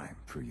time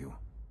for you.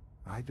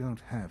 I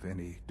don't have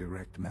any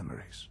direct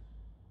memories.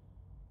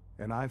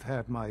 And I've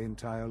had my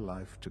entire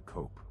life to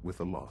cope with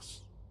the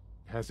loss.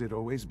 Has it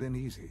always been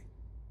easy?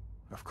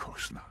 Of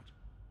course not.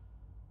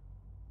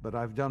 But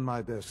I've done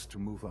my best to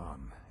move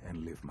on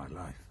and live my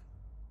life.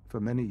 For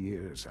many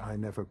years, I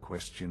never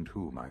questioned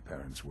who my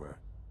parents were.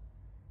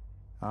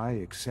 I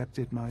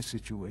accepted my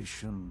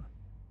situation,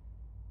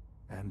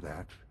 and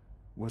that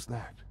was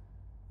that.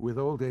 With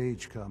old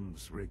age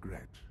comes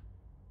regret.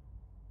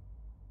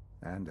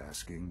 And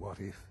asking what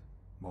if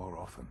more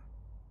often.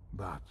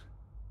 But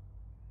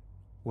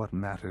what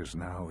matters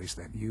now is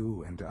that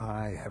you and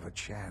I have a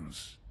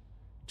chance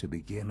to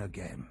begin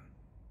again.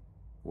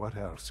 What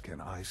else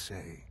can I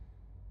say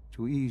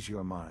to ease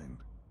your mind?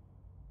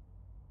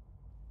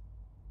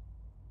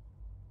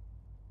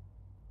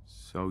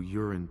 So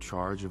you're in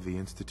charge of the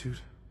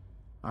Institute?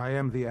 I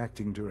am the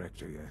acting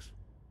director, yes.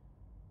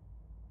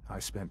 I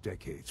spent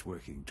decades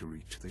working to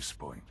reach this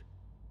point.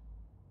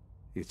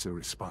 It's a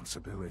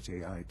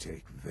responsibility I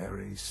take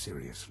very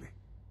seriously.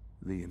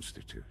 The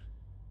Institute.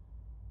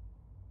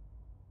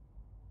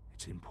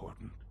 It's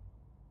important.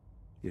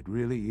 It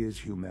really is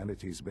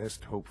humanity's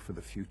best hope for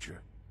the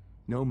future,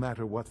 no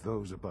matter what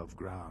those above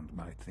ground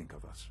might think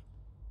of us.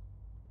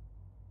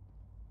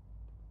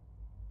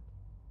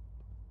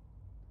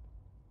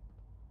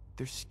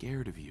 They're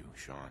scared of you,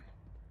 Sean.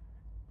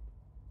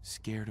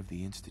 Scared of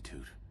the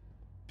Institute.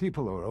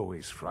 People are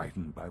always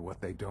frightened by what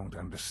they don't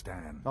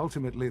understand.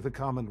 Ultimately, the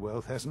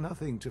Commonwealth has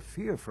nothing to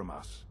fear from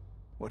us.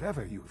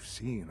 Whatever you've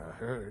seen or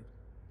heard,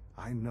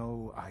 I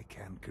know I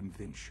can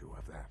convince you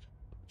of that.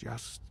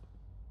 Just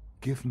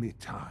give me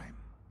time.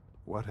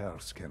 What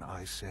else can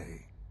I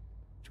say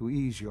to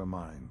ease your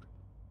mind?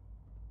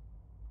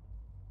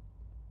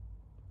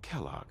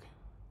 Kellogg.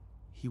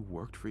 He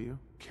worked for you?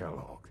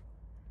 Kellogg.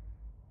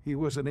 He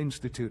was an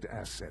Institute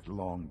asset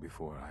long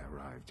before I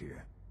arrived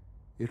here.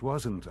 It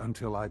wasn't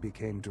until I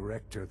became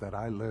director that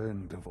I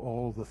learned of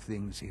all the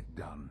things he'd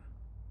done.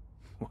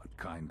 what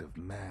kind of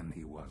man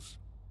he was.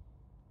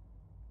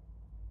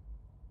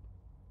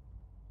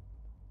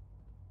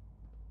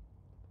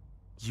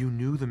 You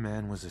knew the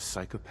man was a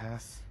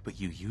psychopath, but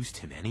you used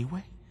him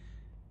anyway?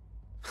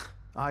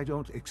 I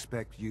don't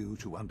expect you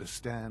to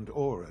understand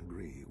or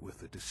agree with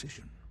the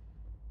decision.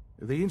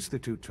 The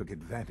Institute took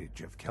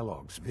advantage of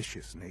Kellogg's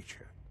vicious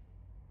nature.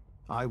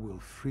 I will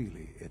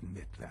freely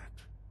admit that.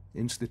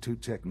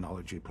 Institute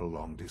technology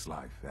prolonged his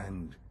life,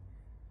 and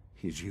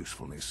his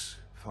usefulness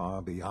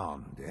far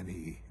beyond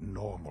any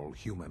normal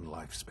human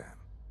lifespan.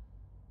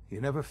 He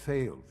never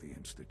failed the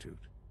Institute,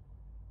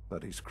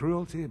 but his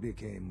cruelty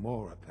became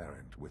more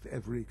apparent with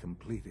every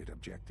completed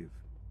objective.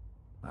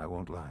 I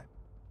won't lie.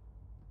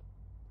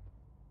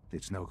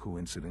 It's no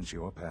coincidence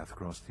your path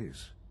crossed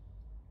his.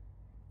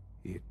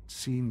 It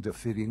seemed a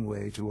fitting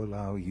way to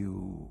allow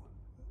you,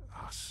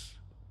 us,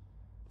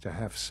 to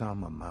have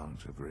some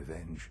amount of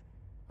revenge.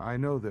 I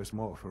know there's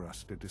more for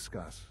us to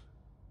discuss,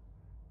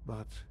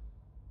 but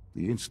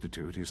the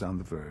Institute is on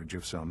the verge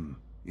of some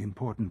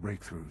important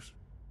breakthroughs.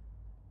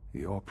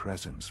 Your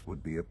presence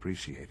would be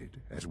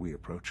appreciated as we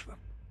approach them.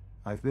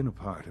 I've been a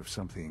part of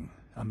something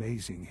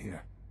amazing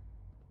here.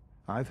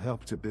 I've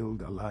helped to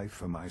build a life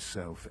for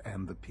myself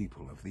and the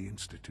people of the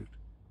Institute.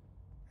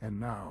 And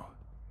now,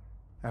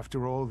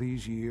 after all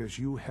these years,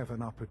 you have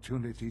an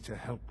opportunity to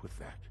help with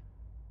that.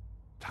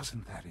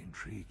 Doesn't that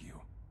intrigue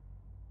you?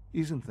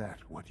 Isn't that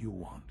what you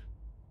want?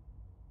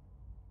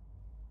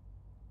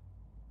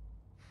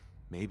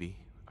 Maybe.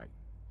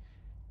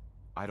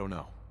 I don't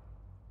know.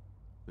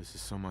 This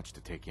is so much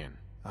to take in.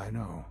 I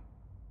know.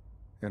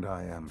 And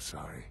I am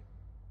sorry.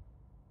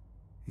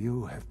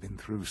 You have been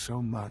through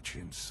so much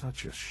in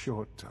such a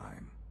short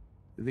time.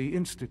 The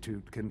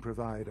Institute can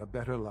provide a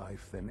better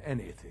life than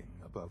anything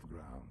above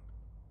ground.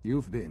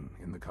 You've been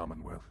in the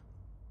Commonwealth.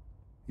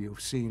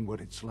 You've seen what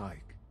it's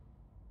like.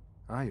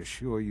 I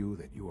assure you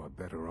that you are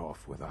better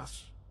off with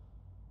us.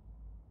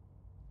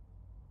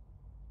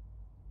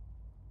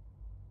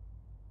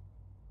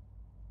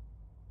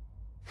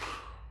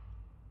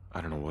 I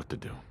don't know what to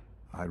do.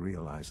 I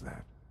realize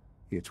that.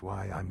 It's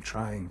why I'm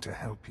trying to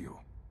help you.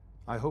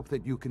 I hope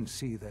that you can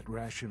see that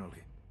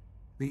rationally.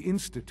 The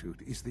Institute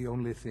is the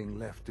only thing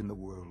left in the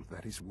world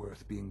that is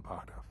worth being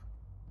part of.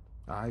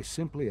 I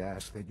simply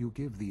ask that you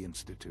give the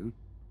Institute,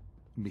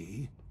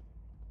 me,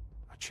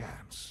 a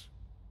chance.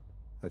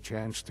 A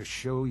chance to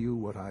show you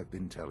what I've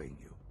been telling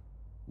you.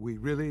 We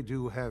really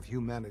do have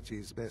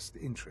humanity's best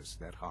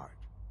interest at heart.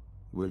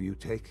 Will you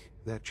take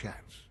that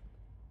chance?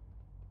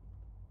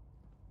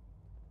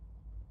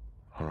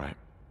 All right.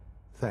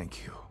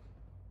 Thank you.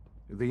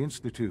 The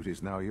Institute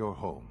is now your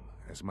home,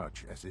 as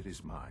much as it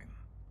is mine.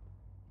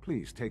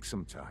 Please take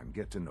some time,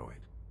 get to know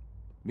it.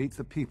 Meet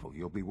the people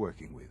you'll be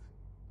working with.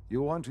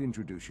 You'll want to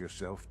introduce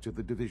yourself to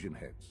the division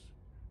heads.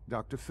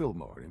 Dr.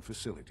 Fillmore in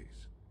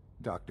Facilities,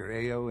 Dr.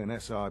 Ao in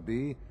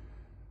SRB,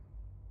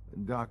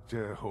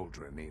 Dr.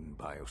 Holdren in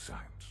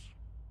Bioscience,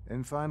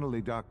 and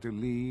finally Dr.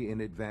 Lee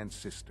in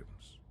Advanced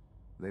Systems.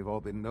 They've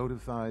all been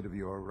notified of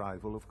your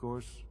arrival, of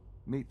course.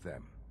 Meet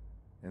them,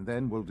 and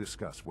then we'll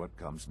discuss what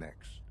comes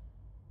next.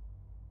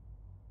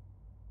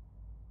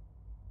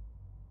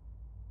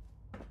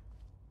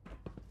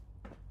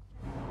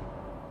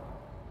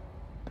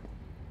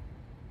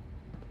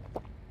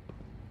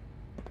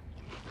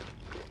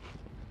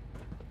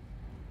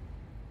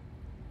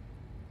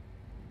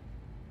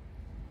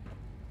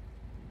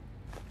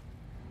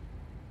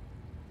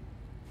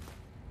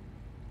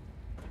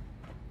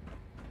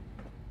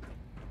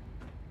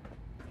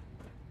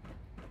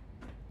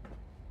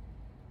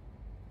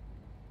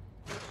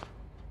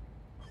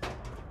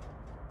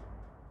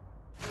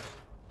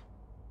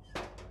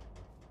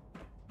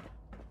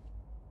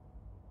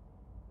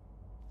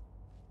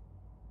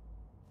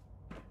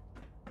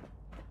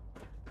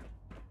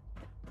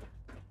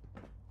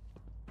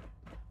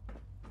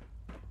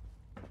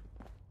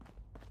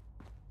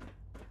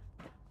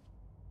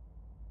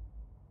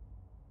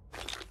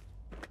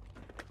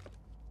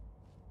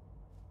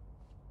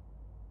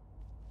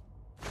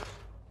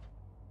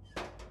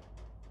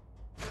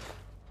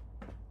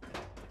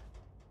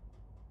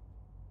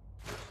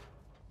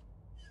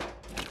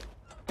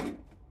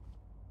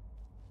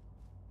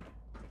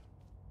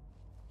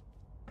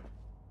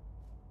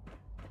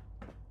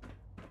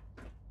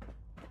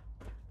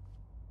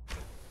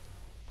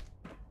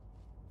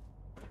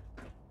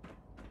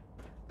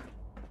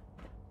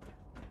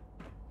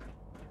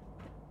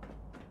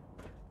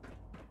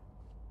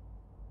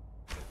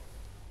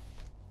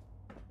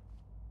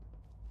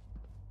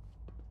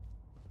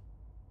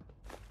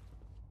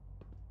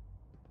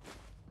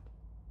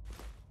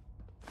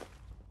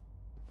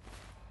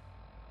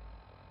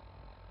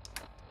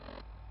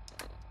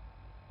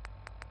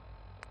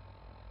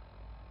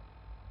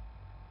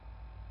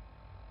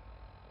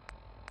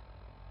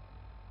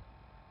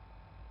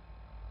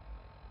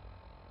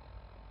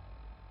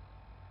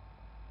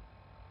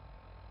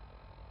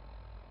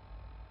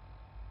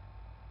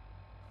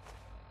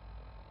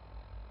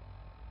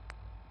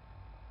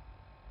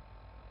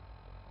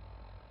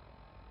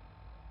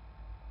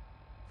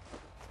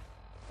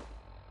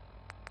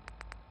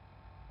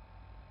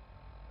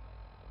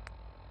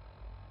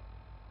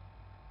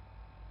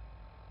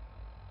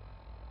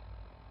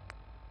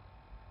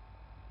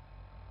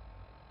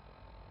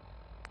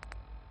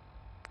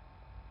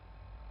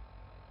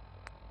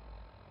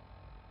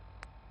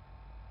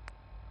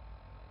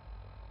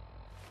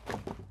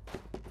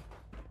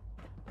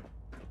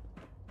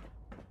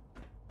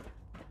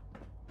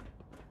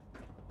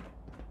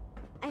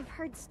 I've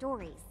heard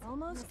stories.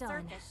 Almost The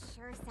done. surface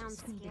sure sounds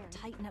Just need scary. to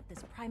tighten up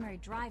this primary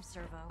drive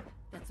servo.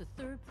 That's the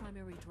third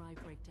primary drive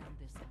breakdown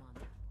this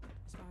month.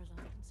 As far as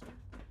I'm concerned.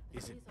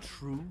 Is it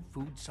true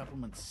Food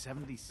Supplement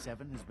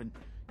 77 has been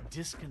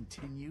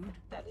discontinued?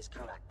 That is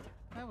correct.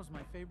 That was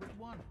my favorite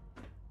one.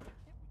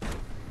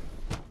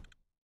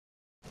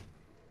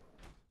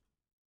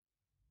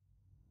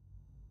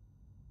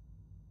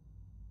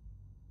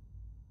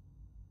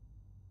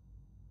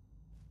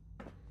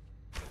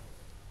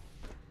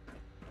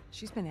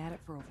 She's been at it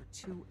for over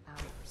 2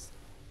 hours.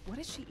 What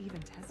is she even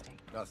testing?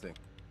 Nothing.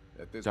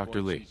 At this Dr.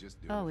 point, Lee. she's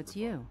just doing Oh, it it's for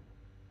you.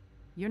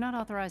 You're not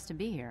authorized to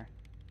be here.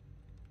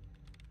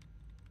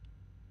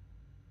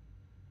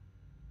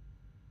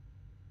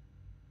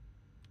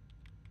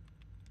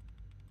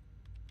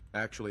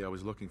 Actually, I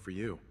was looking for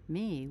you.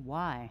 Me?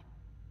 Why?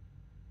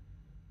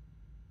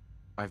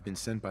 I've been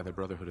sent by the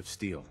Brotherhood of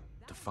Steel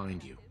to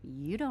find you.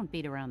 You don't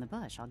beat around the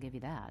bush, I'll give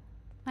you that.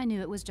 I knew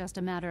it was just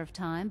a matter of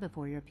time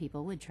before your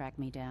people would track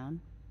me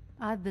down.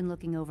 I've been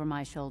looking over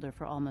my shoulder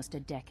for almost a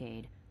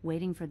decade,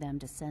 waiting for them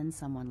to send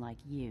someone like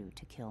you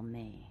to kill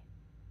me.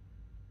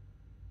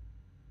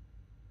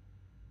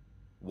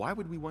 Why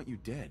would we want you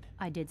dead?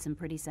 I did some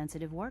pretty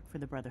sensitive work for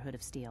the Brotherhood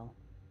of Steel.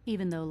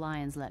 Even though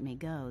Lyons let me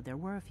go, there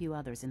were a few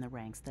others in the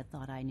ranks that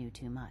thought I knew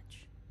too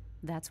much.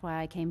 That's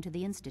why I came to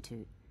the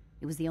Institute.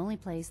 It was the only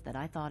place that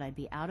I thought I'd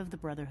be out of the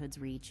Brotherhood's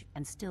reach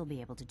and still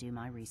be able to do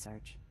my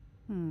research.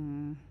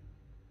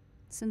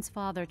 Since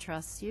Father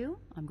trusts you,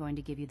 I'm going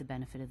to give you the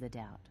benefit of the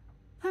doubt.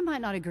 I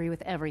might not agree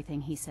with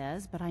everything he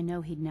says, but I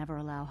know he'd never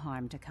allow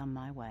harm to come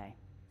my way.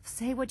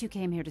 Say what you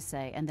came here to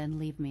say, and then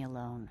leave me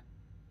alone.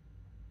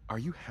 Are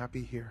you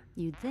happy here?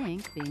 You'd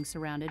think being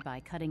surrounded by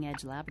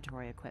cutting-edge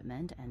laboratory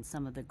equipment and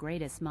some of the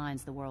greatest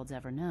minds the world's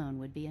ever known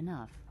would be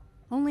enough.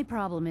 Only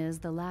problem is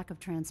the lack of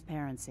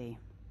transparency.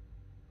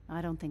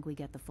 I don't think we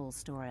get the full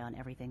story on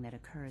everything that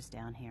occurs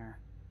down here.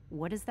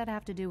 What does that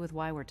have to do with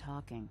why we're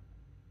talking?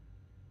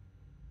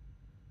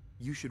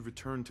 You should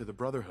return to the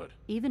Brotherhood.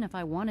 Even if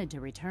I wanted to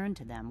return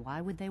to them,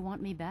 why would they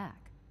want me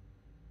back?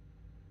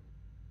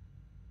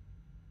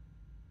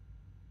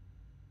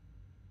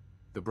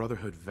 The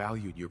Brotherhood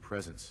valued your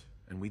presence,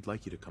 and we'd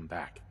like you to come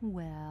back.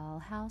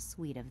 Well, how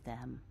sweet of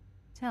them.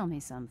 Tell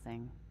me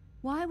something.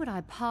 Why would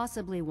I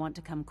possibly want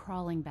to come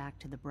crawling back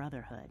to the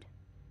Brotherhood?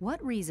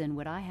 What reason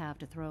would I have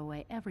to throw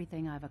away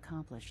everything I've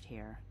accomplished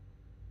here?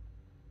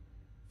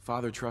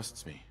 Father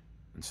trusts me,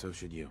 and so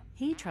should you.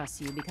 He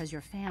trusts you because you're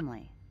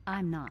family.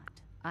 I'm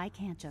not. I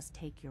can't just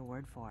take your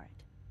word for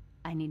it.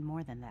 I need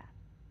more than that.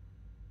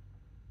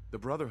 The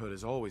Brotherhood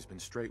has always been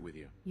straight with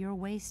you. You're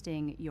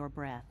wasting your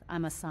breath.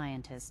 I'm a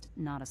scientist,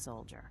 not a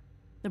soldier.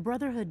 The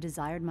Brotherhood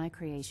desired my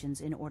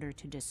creations in order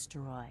to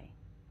destroy,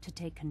 to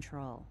take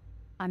control.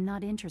 I'm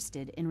not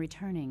interested in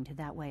returning to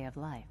that way of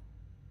life.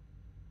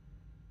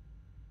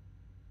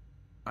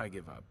 I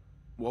give up.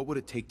 What would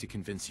it take to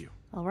convince you?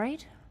 All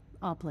right,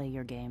 I'll play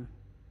your game.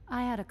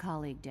 I had a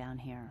colleague down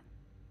here,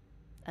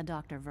 a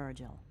Dr.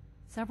 Virgil.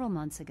 Several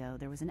months ago,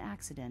 there was an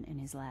accident in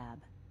his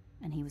lab,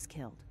 and he was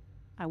killed.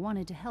 I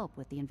wanted to help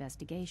with the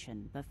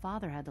investigation, but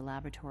Father had the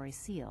laboratory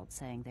sealed,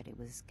 saying that it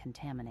was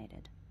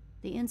contaminated.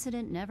 The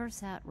incident never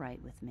sat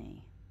right with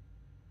me.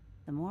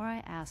 The more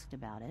I asked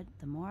about it,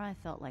 the more I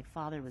felt like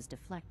Father was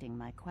deflecting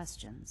my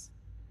questions.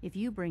 If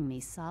you bring me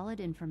solid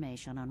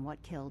information on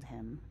what killed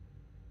him,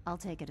 I'll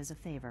take it as a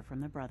favor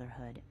from the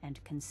Brotherhood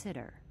and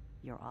consider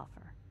your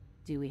offer.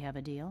 Do we have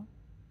a deal?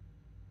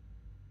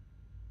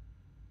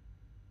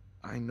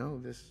 I know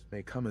this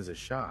may come as a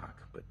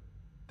shock, but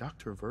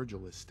Dr.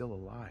 Virgil is still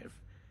alive.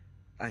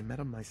 I met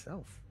him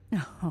myself.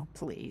 Oh,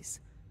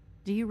 please.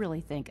 Do you really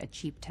think a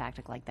cheap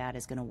tactic like that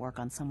is going to work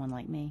on someone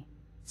like me?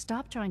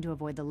 Stop trying to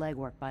avoid the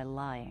legwork by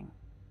lying.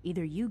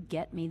 Either you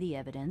get me the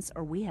evidence,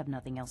 or we have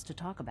nothing else to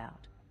talk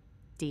about.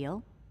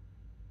 Deal?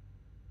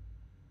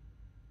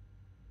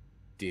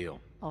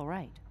 Deal. All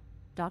right.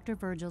 Dr.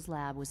 Virgil's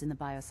lab was in the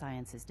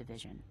Biosciences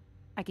Division.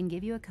 I can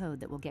give you a code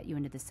that will get you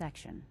into the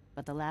section,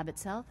 but the lab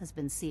itself has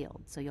been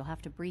sealed, so you'll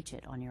have to breach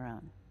it on your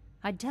own.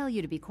 I'd tell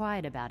you to be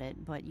quiet about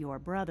it, but your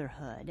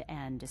Brotherhood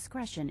and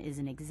discretion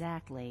isn't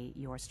exactly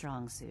your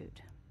strong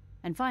suit.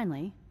 And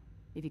finally,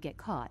 if you get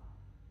caught,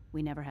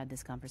 we never had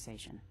this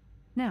conversation.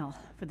 Now,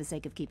 for the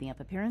sake of keeping up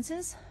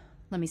appearances,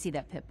 let me see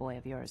that Pip-Boy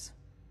of yours.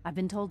 I've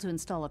been told to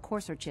install a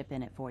Courser chip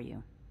in it for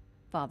you.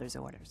 Father's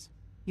orders.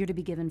 You're to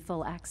be given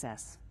full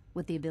access,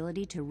 with the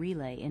ability to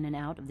relay in and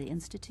out of the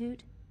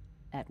Institute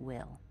at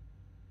will.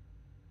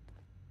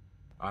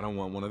 I don't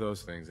want one of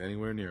those things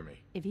anywhere near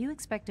me. If you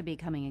expect to be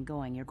coming and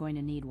going, you're going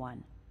to need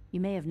one. You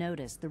may have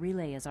noticed the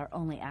relay is our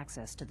only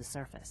access to the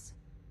surface.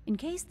 In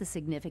case the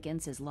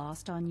significance is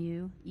lost on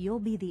you, you'll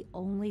be the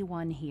only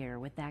one here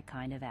with that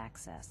kind of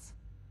access.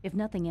 If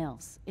nothing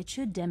else, it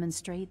should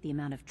demonstrate the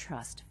amount of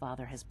trust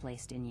Father has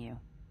placed in you.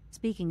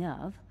 Speaking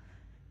of,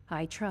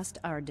 I trust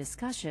our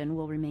discussion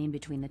will remain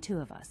between the two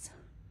of us.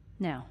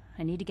 Now,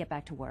 I need to get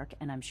back to work,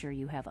 and I'm sure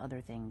you have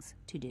other things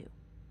to do.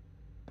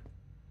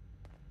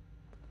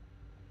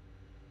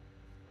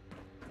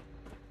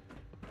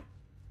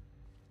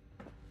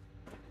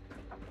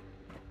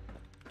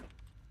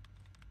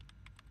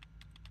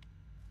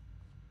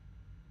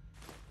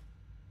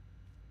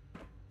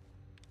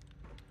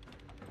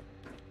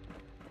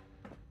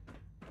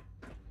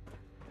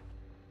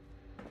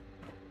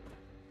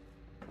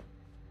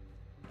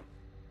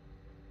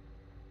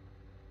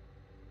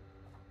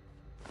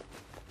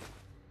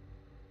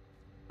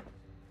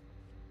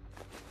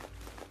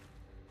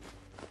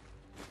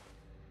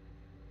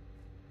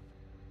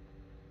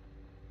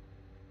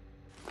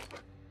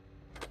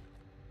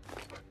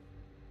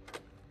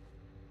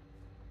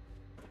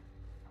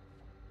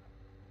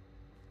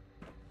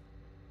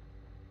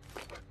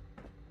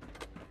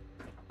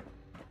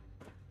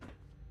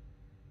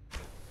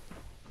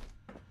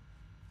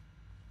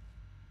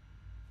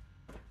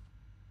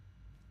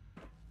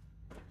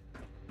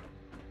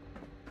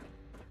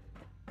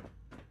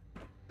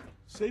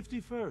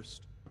 Safety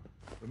first.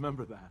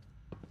 Remember that.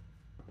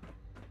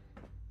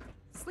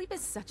 Sleep is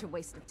such a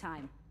waste of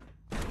time.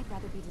 I'd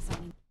rather be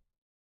designing.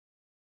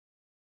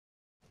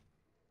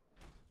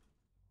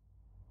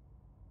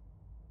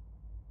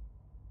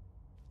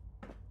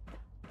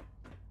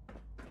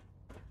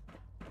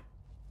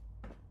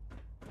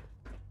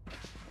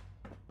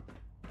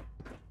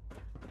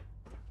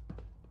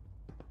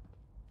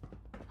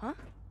 Huh?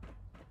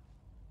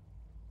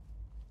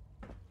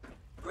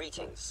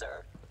 Greetings,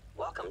 sir.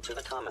 Welcome to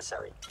the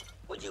commissary.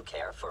 Would you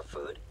care for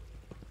food?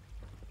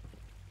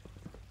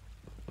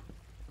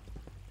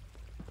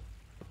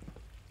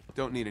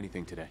 Don't need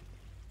anything today.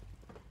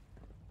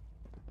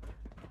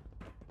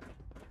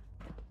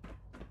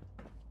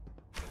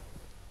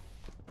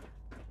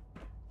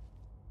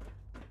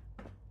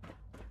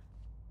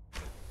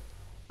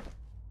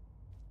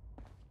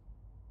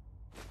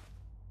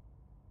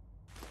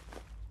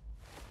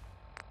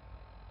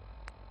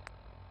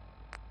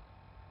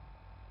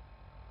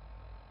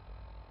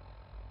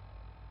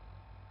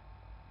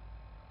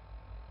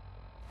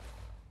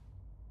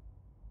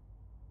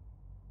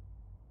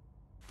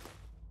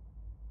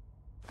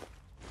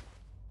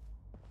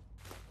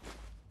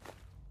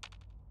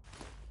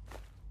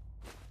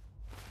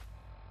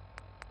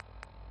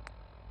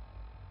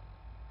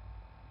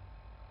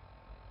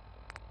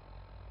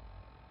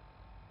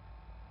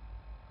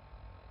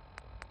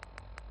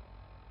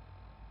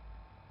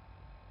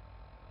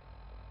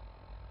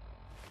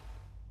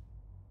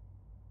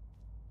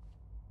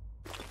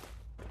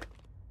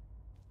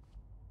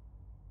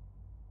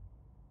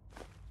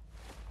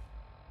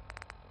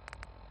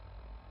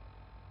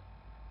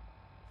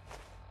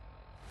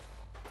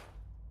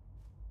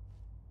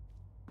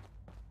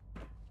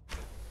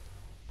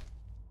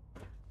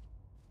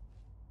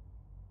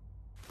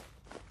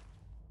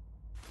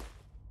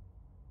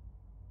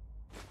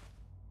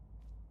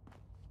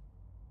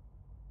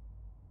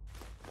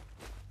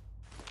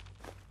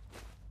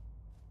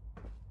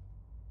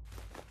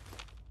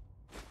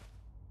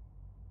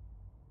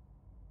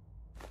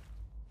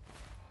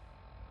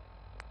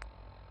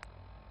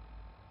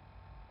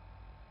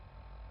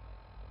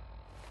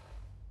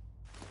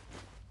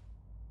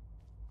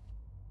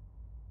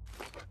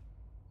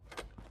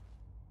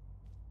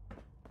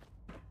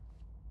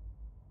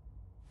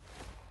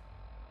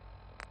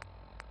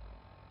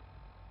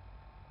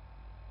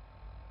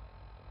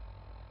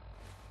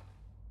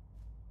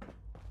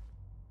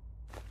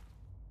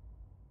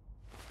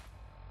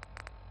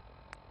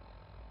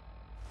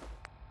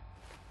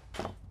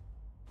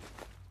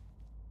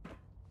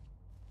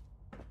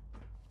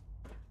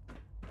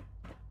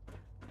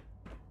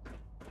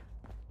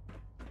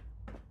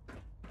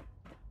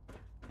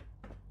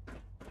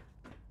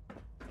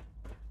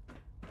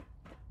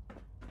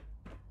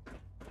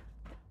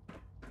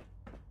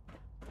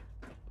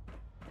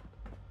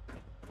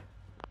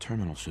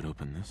 Terminal should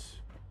open this.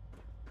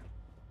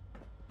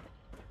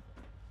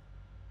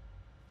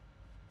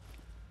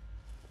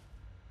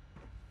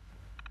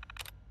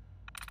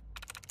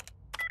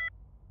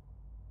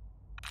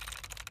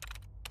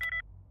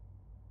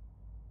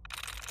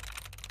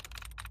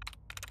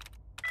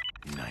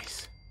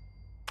 Nice.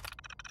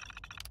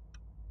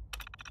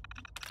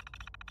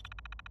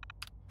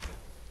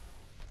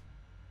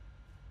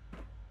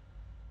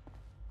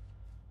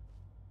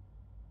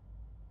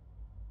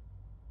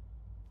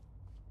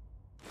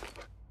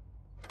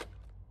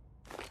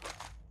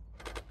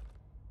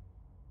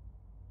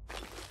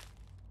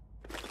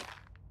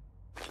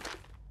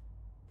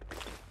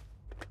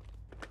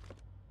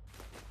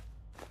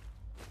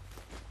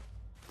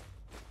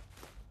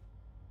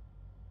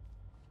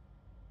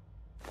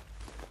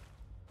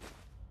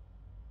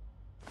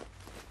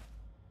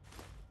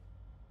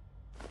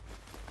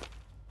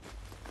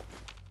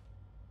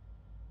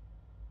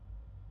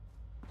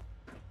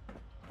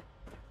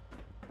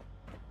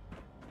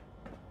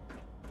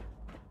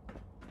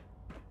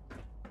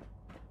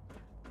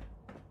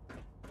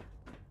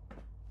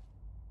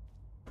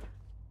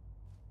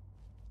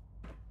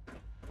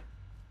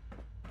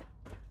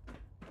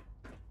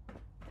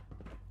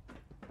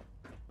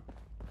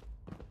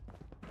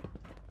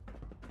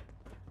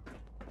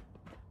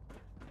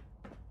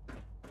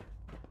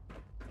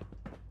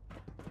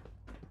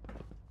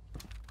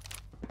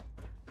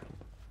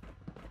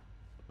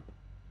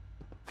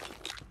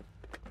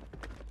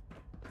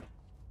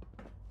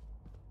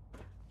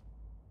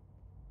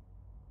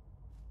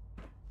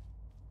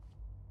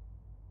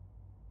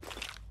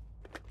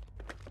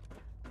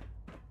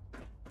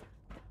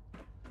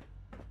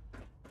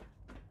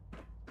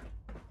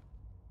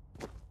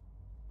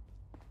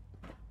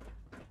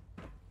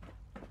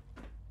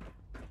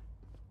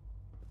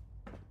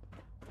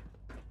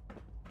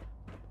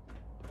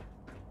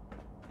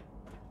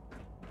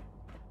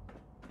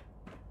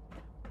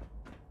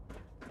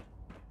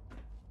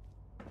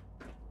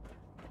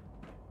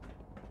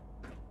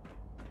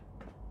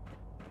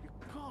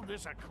 Call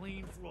this a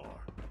clean floor?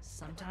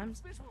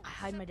 Sometimes I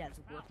hide my dad's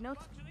work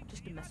notes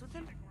just to mess with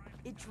him.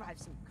 It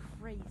drives him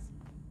crazy.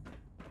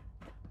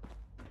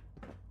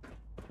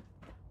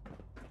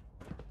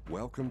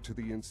 Welcome to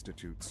the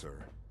Institute,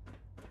 sir.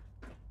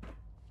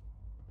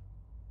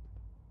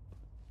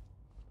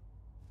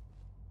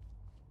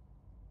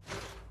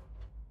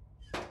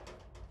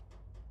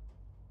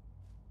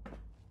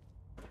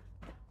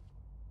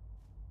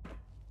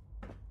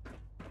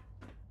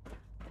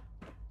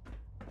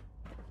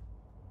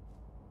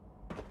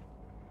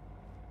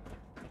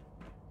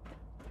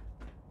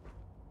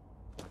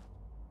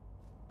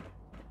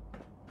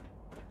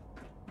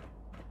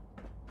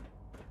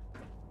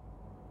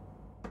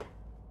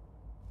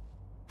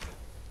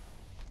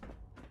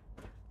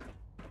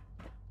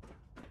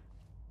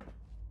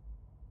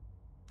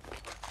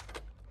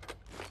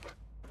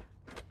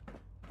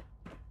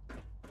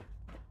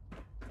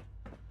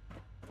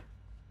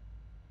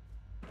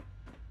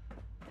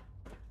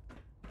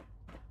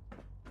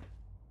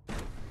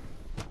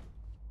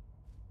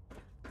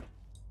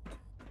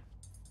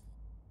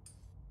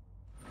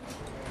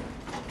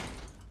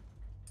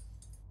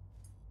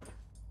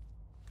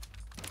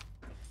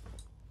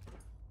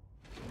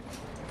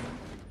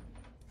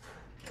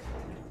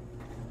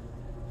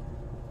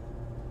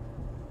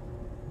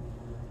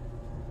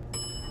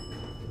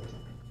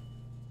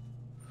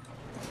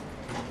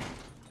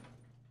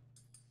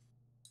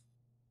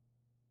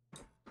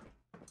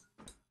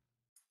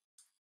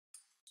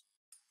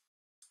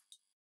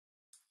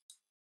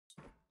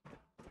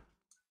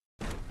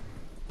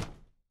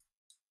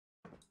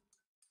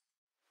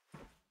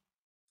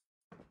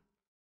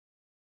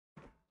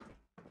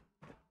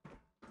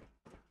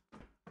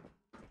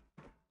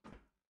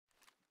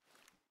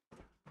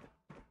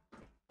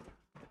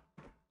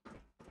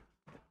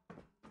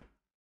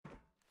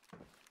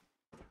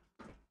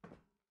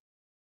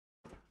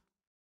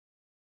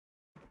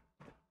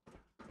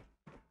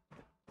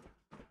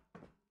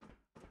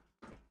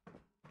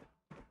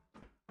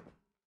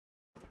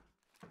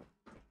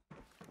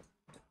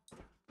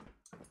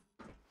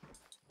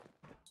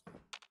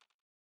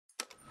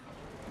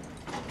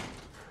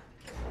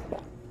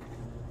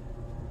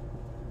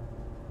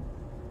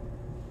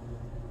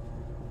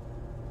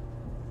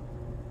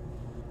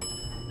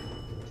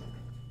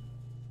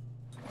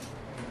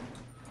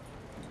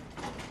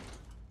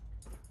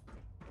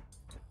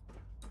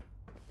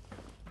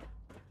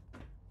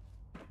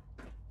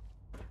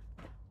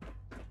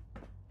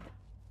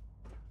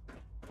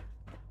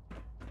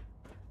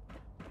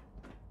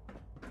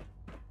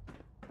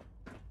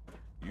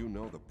 You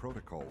know the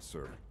protocol,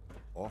 sir.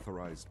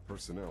 Authorized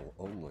personnel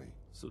only.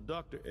 So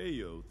Dr.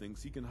 Ayo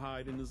thinks he can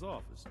hide in his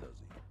office, does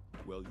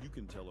he? Well, you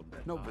can tell him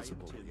that No I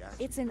visible intend- reaction.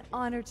 It's an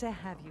honor to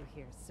have you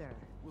here, sir.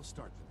 We'll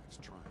start the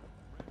next trial.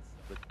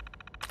 The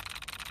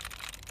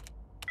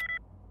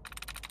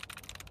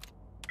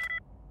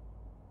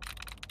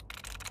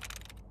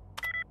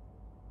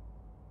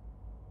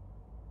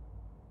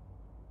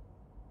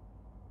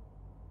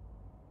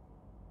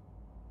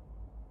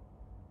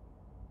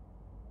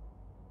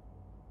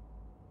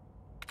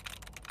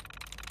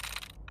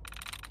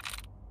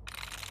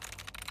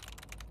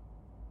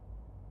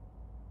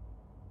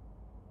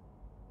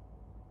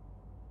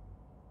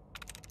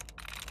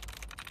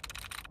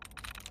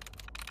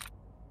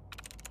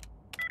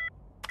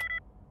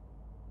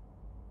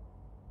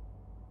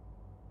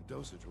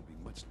dosage will be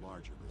much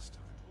larger this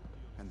time,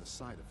 and the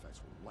side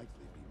effects will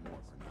likely be more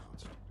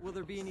pronounced. Will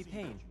there be any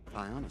pain?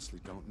 I honestly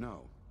don't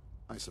know.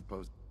 I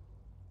suppose...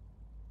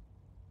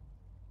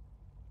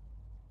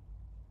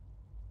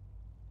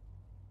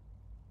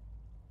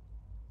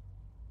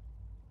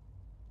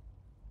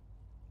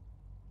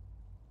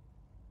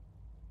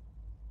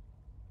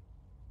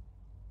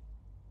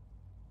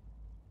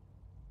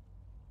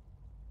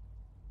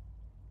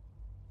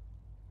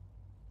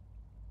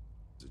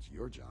 It's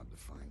your job to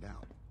find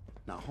out.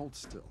 Now hold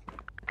still.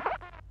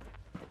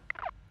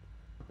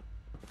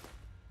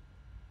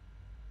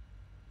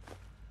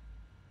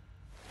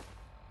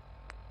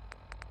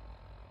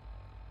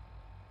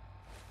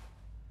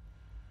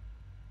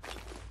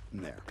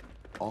 There.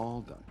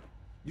 All done.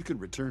 You can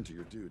return to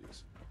your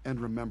duties. And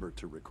remember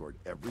to record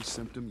every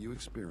symptom you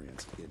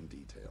experience in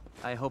detail.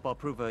 I hope I'll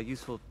prove a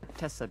useful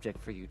test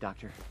subject for you,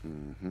 Doctor.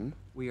 Mm-hmm.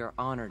 We are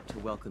honored to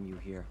welcome you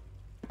here.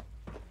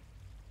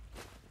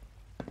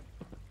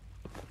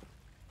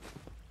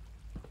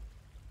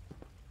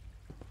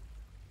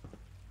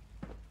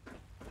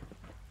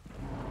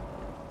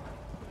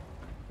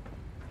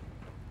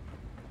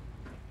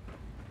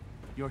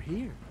 You're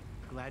here.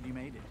 Glad you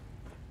made it.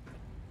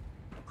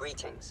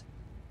 Greetings.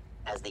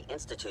 As the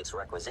Institute's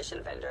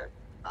requisition vendor,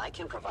 I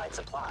can provide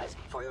supplies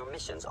for your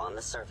missions on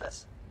the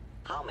surface.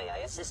 How may I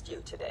assist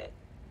you today?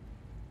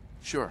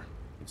 Sure.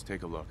 Let's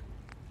take a look.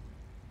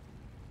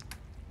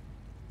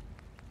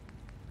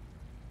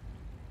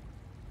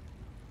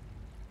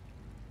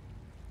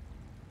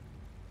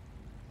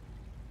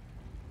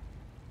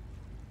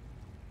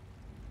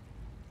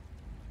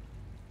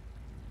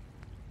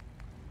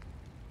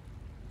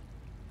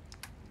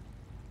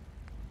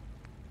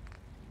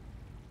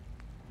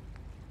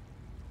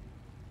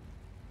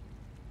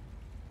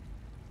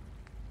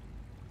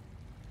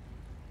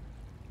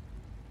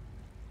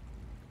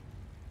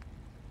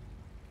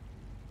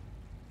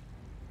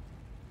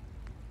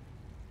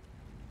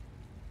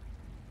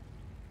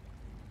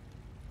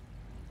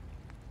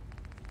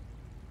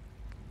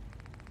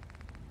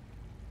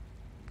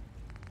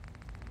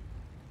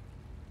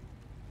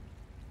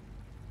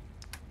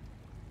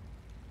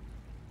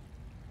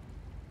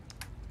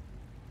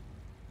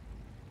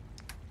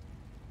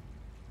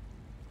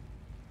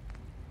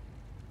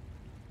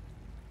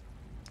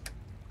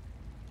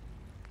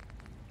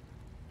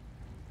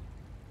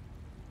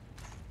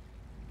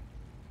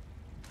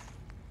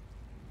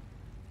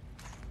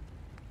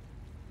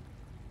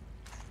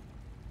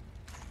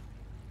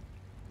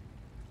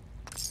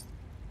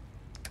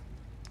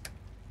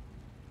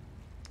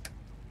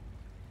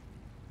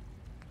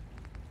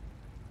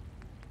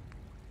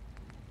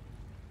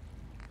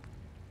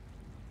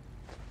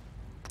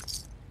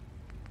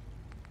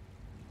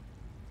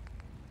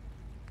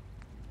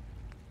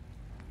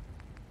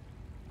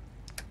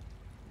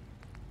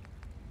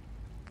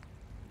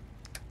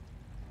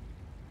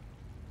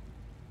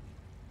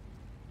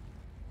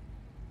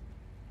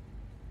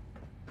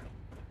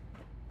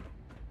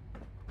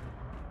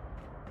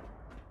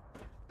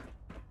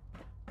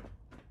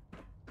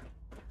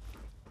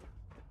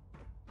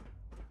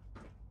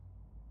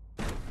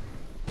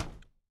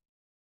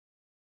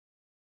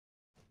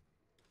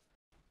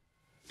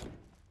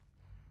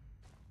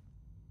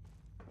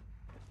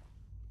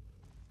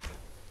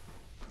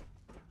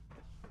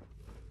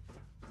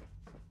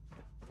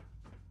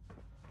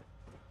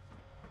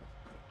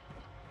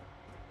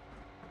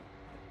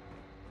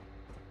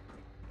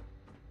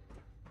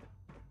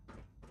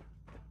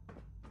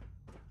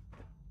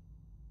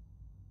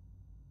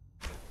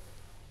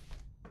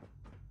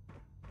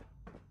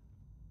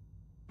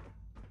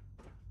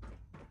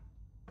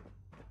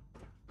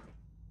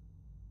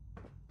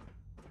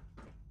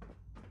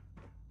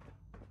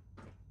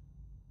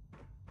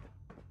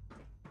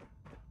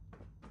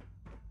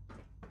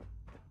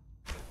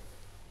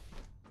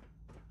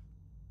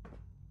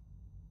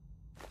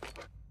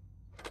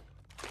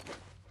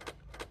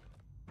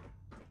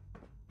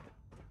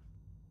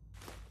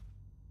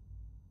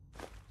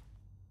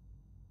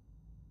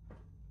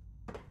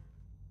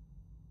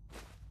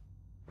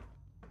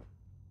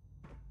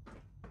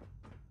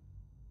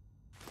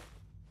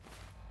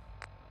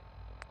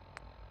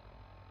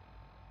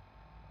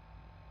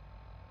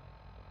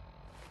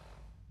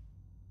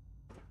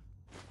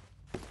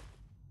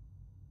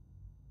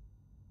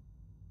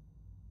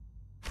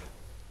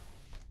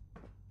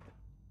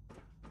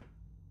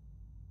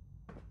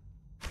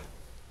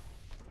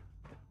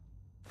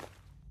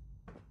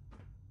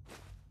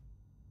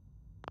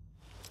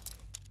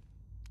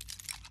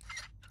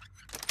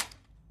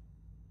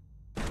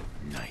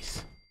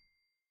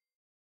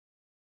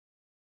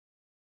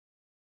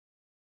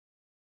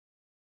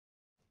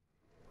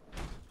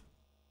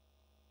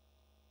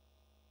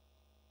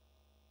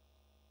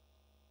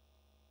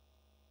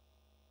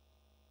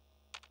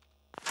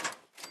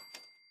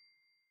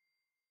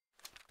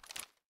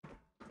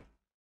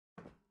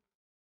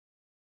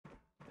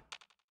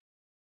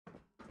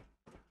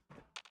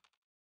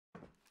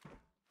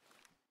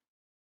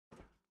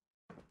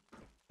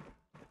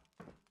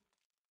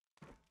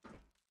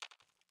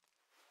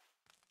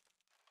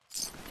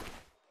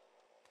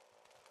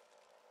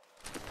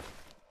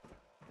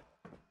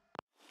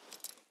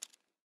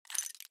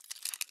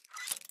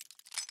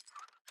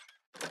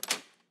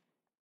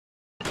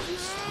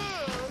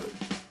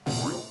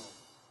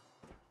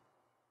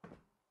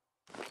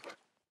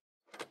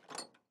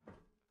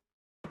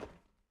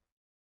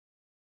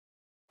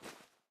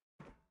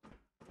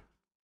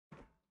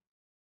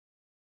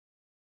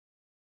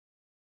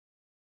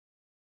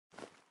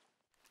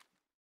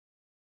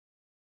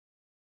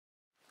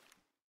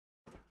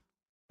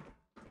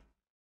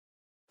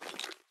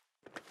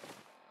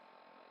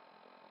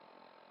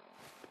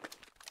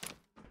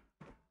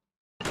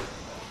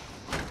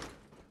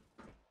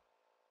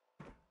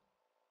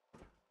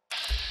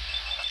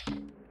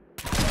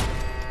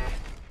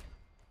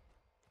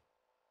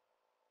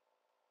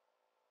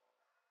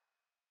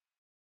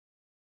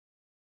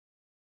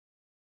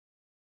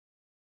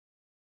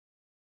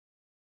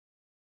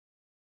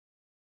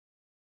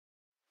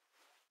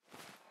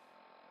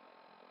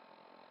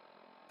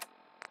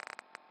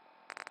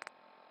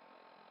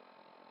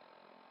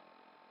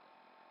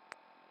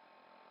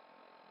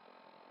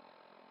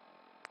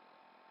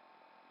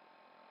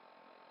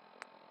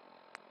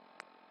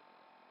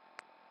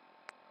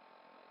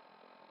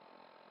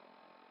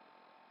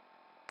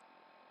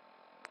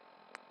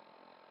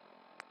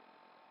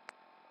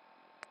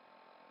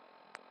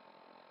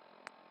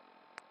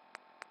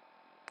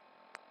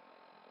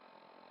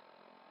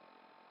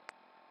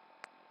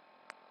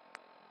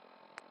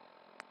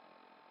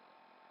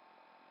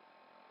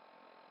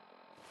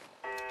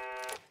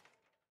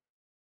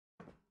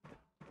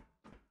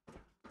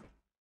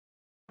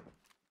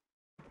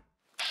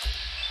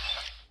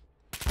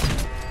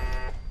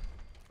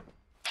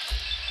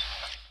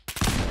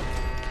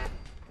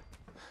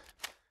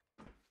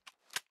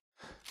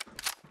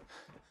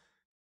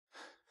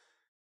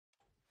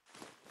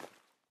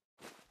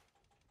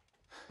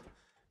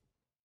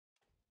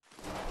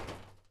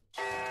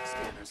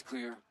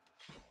 Clear.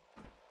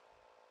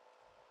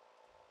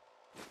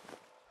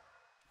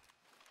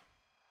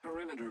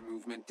 Perimeter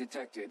movement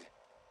detected.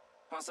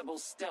 Possible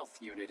stealth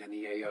unit in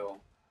the AO.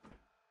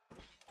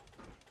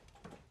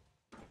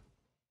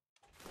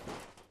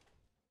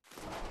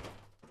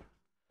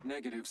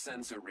 Negative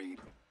sensor read.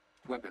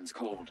 Weapons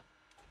cold.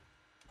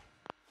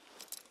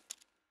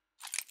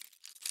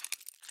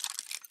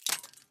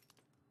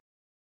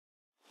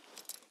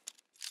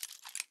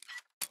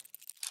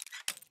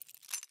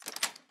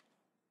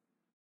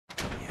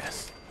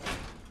 Yes.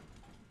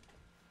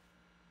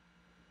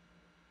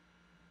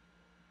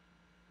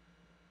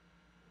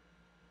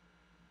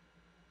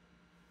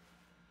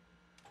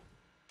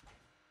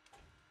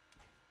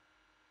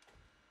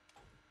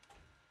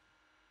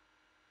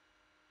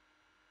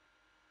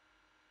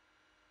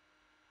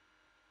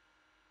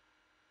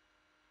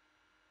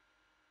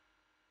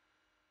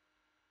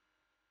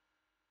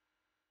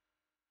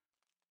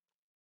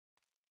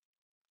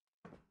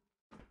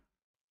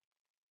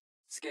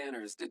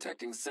 Scanners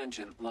detecting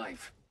sentient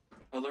life.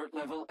 Alert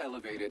level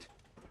elevated.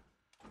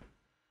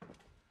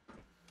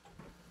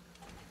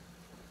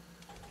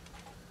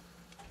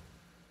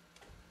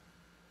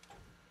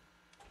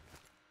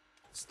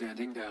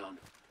 Standing down.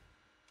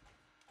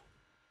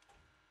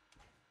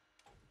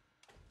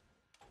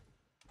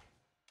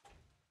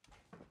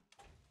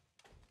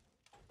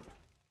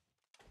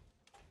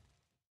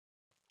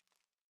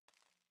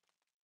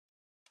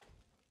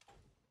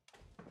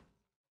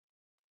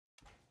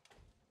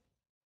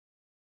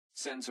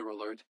 Sensor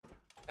alert.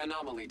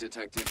 Anomaly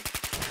detected.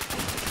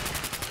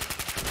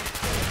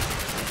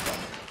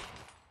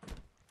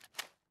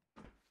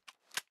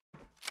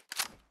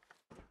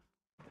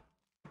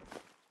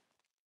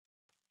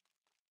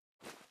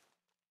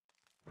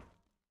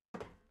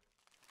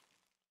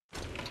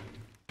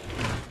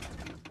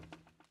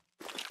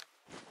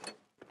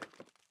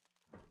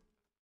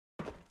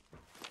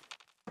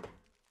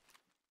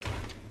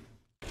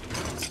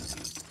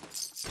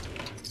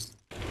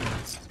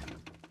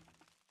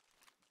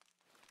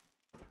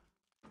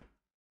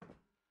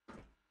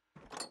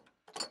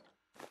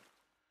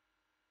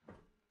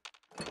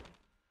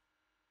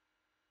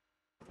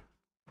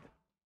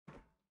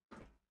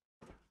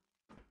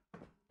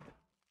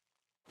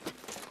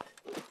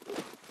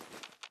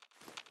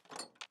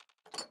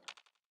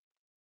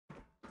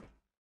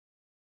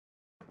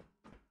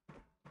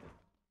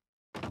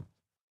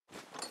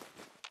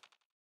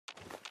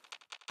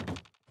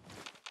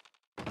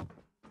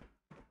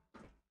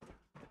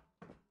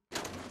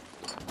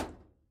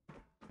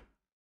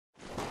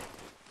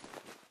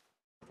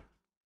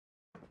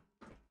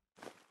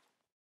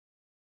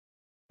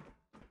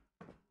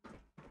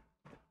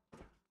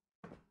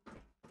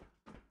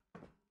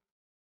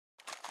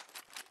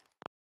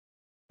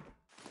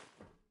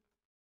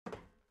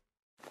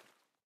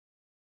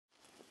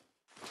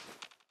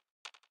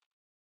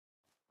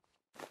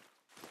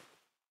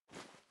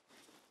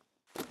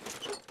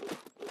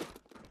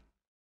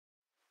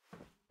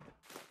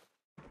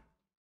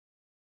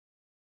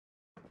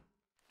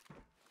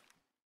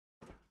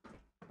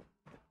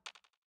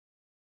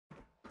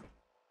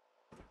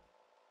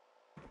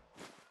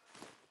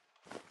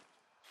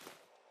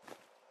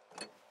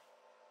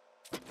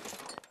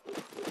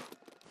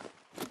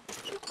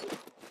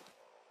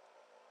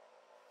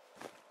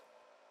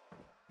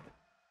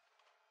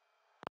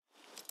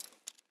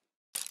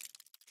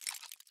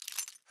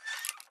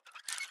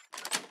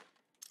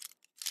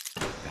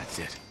 That's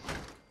it.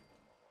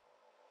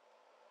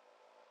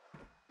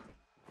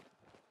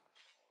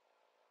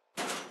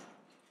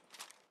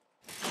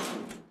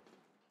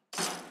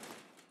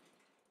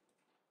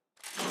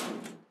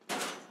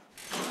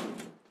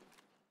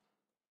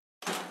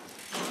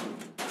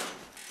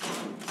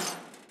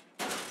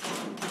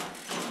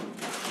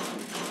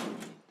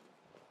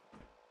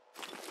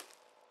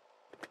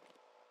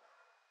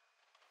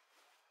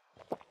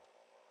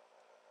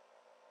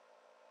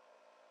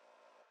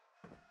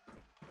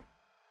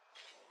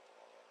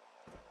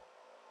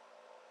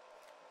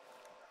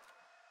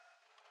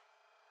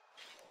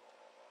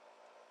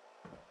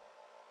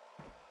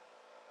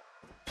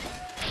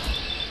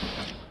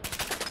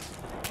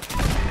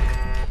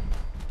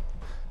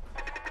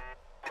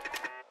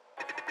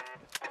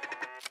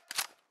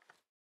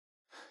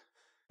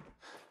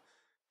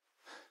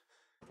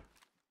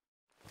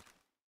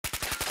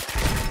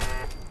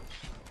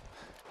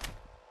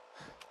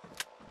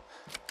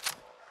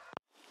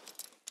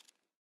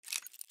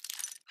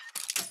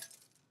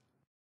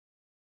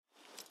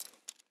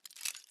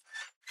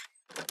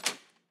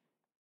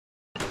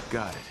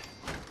 Got it.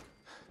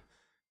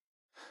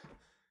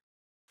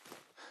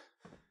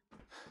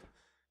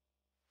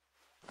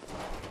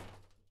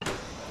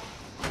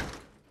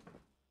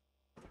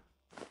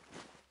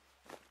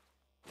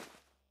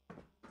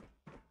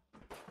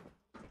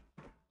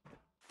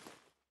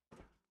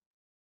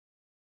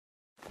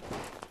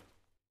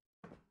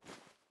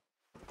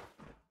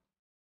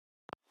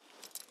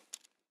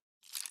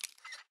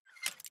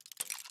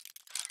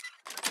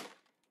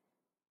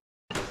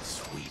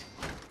 Sweet.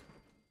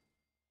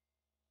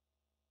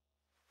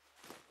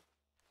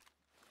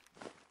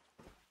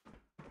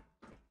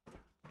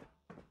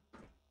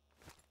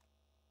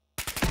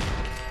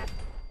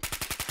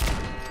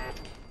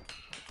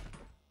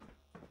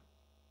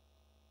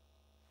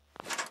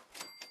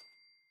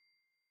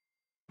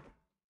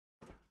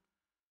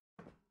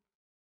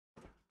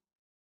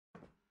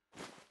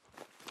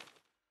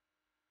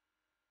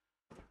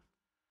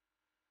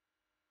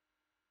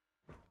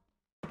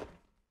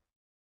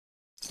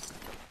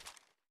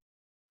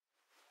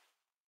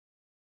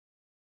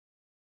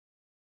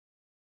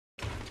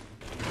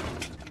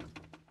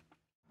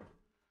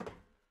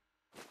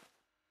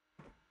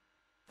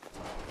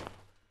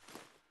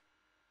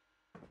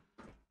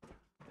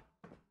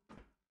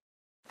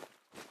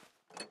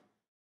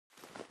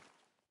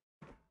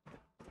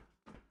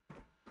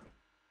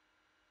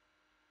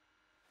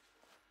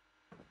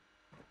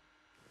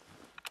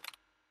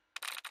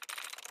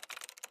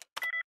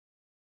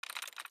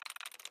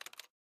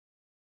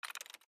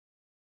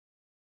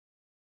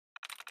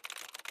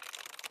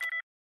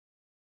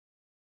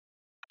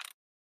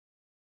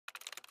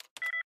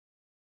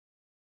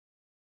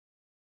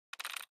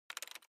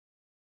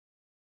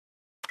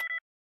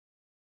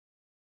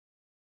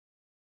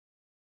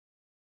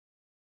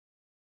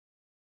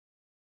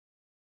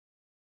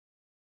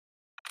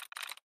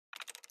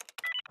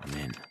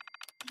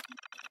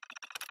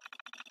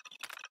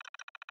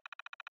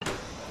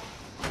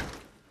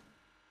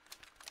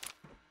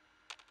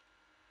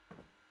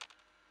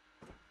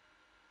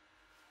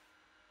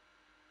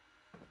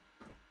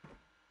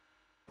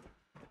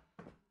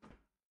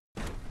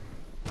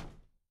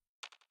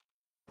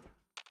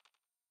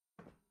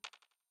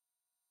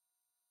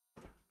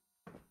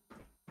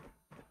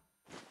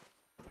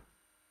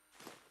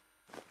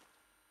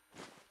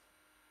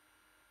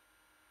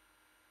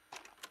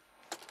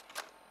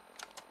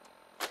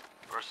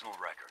 personal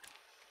record,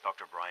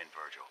 Dr. Brian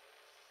Virgil.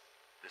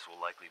 This will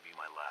likely be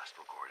my last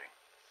recording.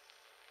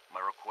 My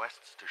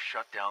requests to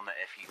shut down the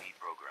FEV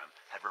program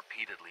have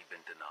repeatedly been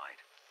denied.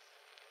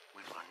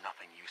 We've learned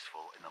nothing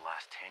useful in the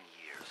last 10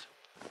 years.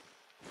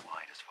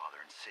 Why does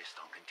Father insist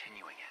on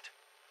continuing it?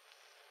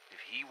 If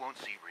he won't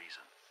see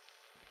reason,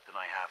 then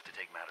I have to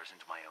take matters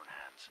into my own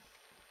hands.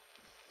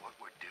 What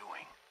we're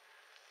doing,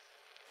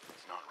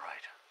 it's not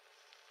right.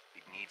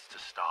 It needs to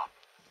stop.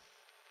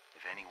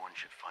 If anyone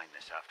should find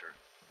this after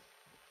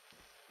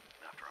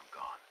I'm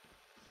gone,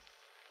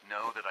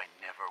 know that I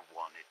never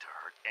wanted to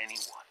hurt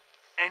anyone.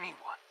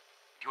 Anyone!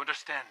 Do you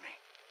understand me?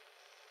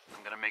 I'm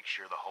gonna make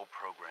sure the whole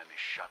program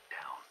is shut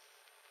down.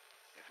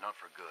 If not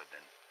for good,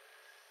 then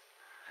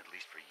at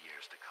least for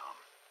years to come.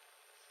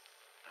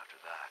 After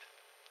that,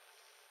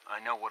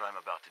 I know what I'm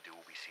about to do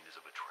will be seen as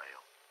a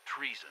betrayal.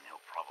 Treason,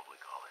 he'll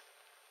probably call it.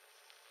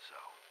 So,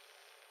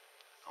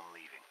 I'm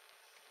leaving.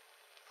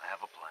 I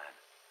have a plan,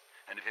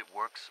 and if it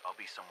works, I'll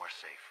be somewhere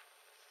safe.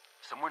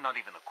 Somewhere not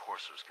even the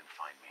coursers can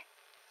find me.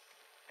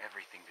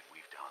 Everything that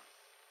we've done,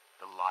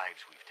 the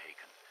lives we've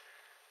taken.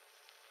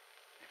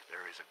 If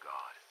there is a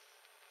God,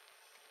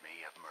 may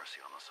he have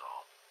mercy on us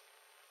all.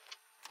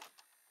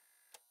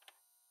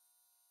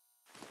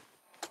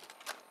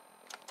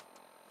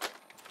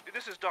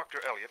 This is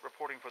Dr. Elliot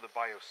reporting for the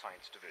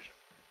Bioscience Division.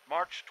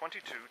 March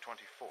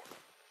 22-24.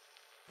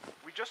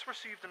 We just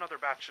received another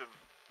batch of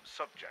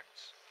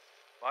subjects,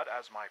 but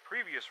as my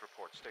previous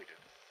report stated,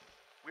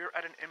 we're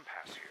at an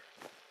impasse here.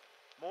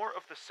 More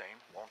of the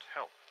same won't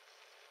help.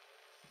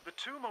 The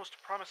two most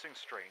promising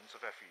strains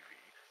of FEV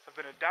have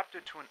been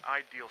adapted to an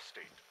ideal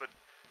state, but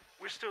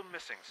we're still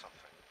missing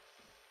something.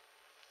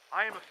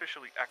 I am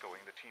officially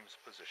echoing the team's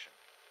position.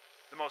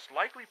 The most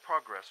likely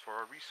progress for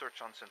our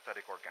research on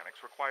synthetic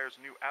organics requires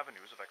new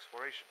avenues of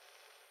exploration.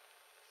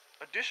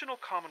 Additional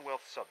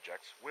Commonwealth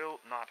subjects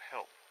will not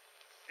help.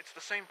 It's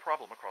the same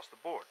problem across the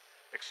board: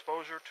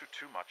 exposure to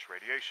too much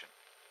radiation.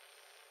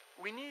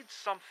 We need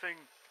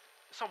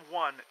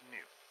someone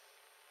new.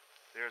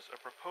 There's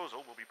a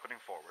proposal we'll be putting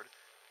forward.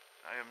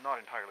 I am not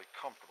entirely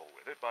comfortable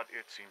with it, but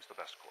it seems the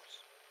best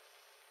course.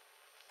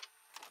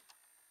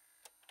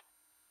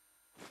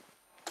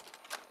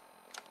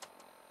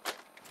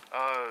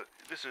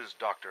 This is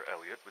Dr.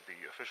 Elliot with the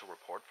official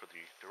report for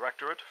the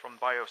Directorate from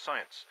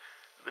Bioscience.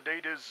 The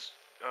date is,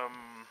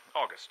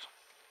 August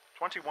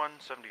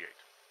 2178.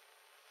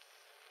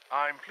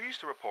 I'm pleased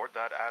to report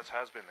that, as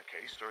has been the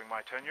case during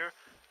my tenure,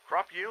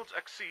 crop yields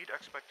exceed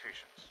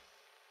expectations.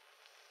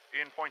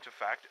 In point of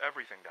fact,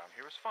 everything down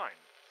here is fine,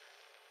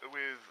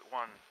 with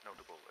one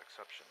notable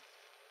exception.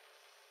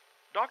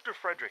 Dr.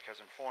 Frederick has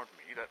informed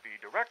me that the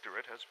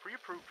Directorate has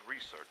pre-approved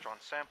research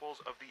on samples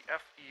of the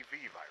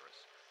FEV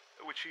virus,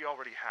 which he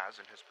already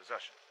has in his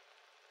possession.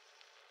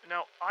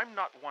 Now, I'm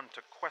not one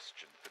to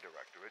question the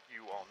Directorate,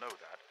 you all know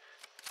that.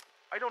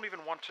 I don't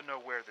even want to know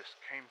where this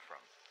came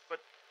from, but,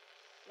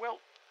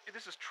 well,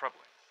 this is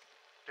troubling.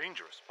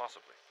 Dangerous,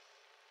 possibly.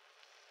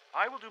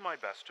 I will do my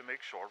best to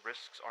make sure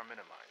risks are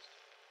minimized,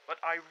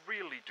 but I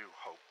really do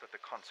hope that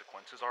the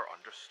consequences are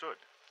understood.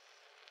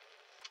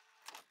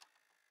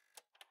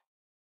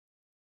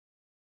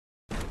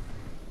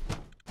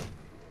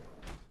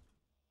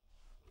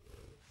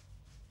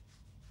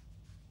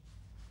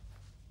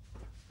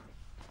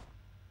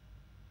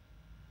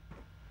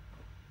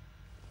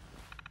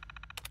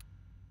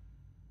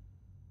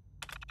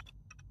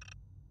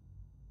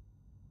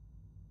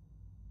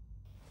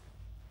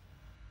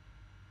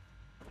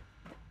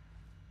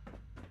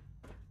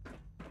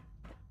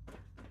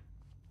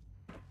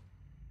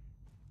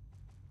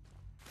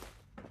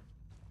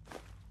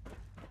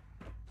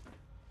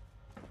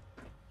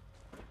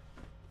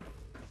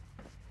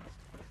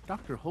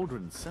 Dr.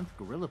 Holdren's synth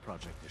gorilla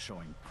project is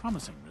showing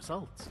promising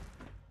results.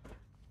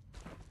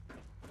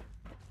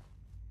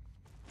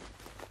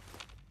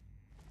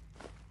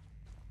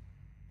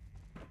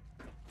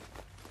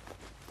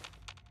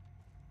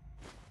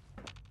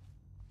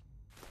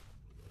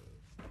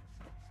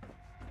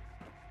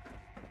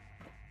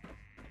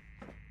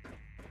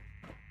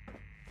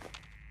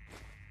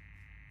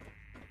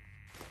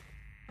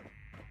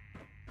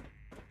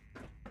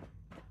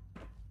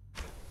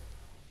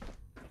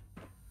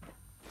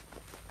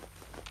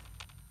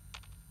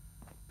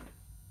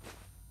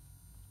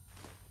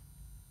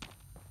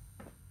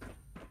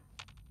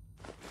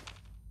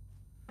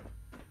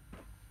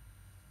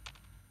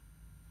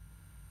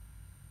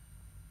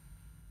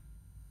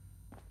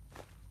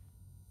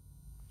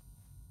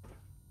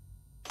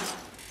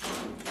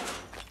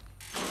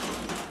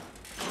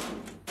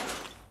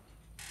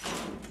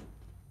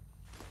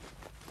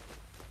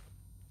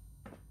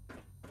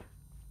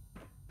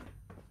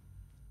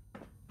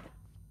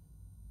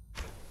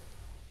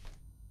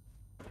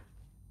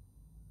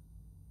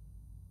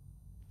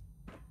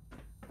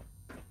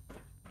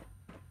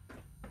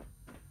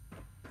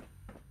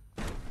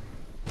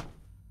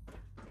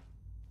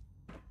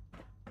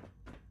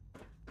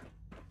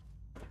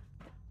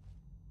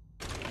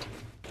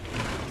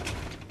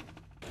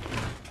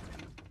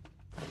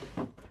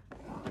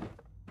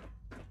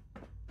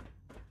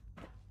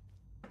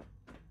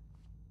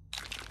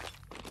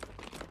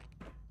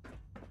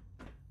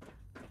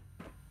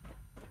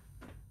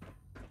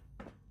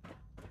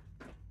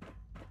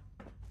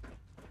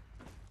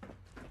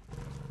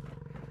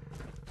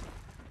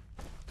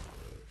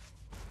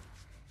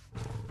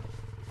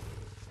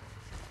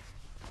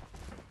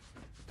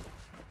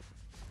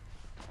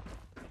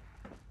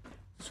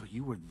 So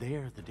you were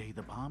there the day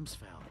the bombs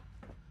fell.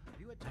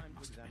 Have you had time to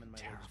examine my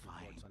latest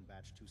terrifying. reports on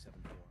batch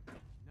 274?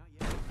 Not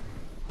yet.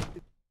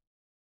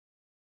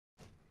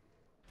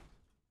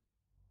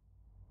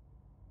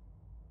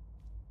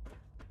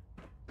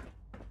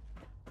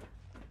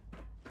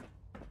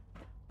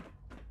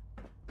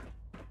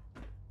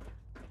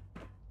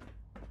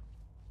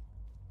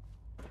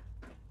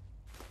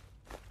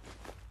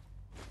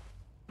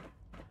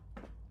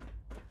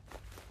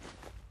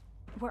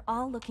 We're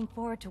all looking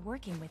forward to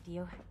working with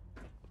you.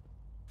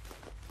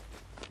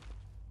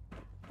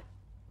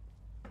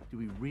 Do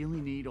we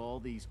really need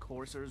all these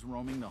coursers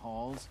roaming the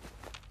halls?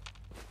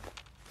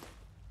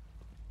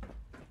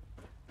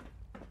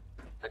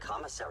 The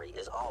commissary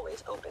is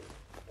always open.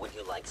 Would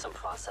you like some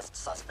processed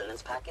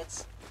sustenance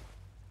packets?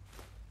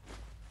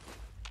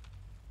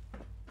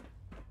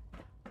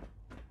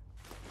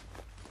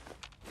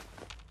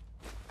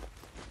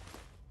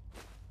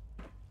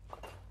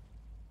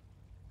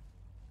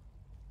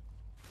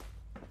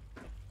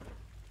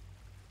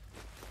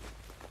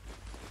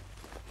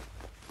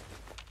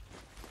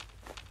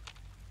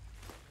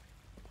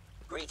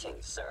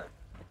 Greetings, sir.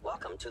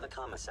 Welcome to the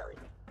commissary.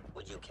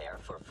 Would you care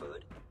for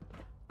food?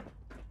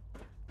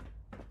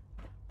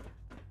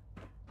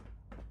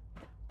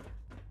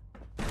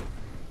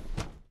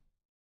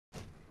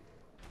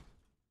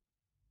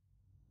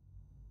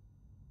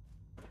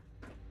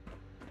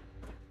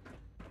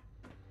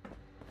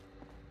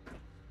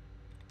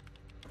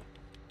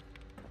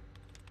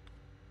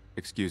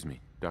 Excuse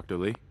me, Dr.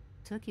 Lee?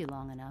 Took you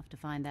long enough to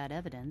find that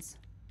evidence.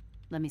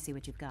 Let me see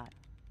what you've got.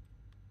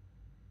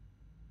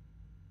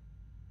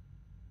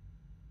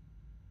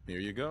 Here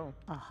you go.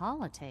 A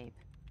holotape?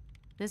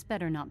 This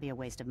better not be a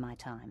waste of my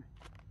time.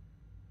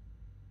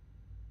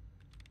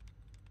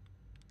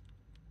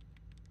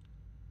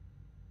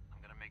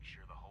 I'm gonna make sure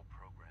the whole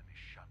program is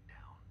shut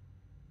down.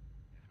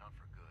 If not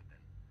for good,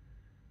 then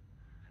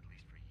at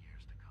least for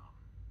years to come.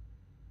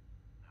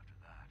 After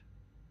that,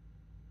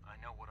 I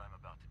know what I'm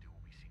about to do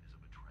will be seen as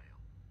a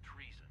betrayal.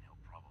 Treason, he'll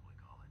probably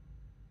call it.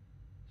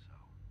 So,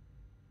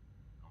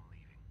 I'm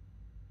leaving.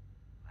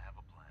 I have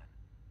a plan.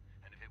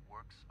 And if it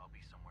works, I'll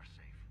be somewhere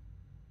safe.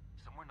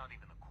 Somewhere not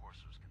even the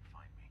coursers can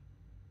find me.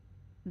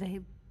 They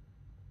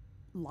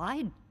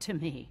lied to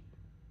me.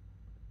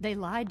 They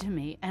lied to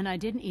me, and I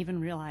didn't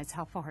even realize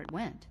how far it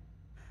went.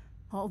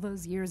 All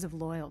those years of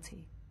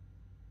loyalty.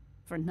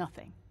 For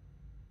nothing.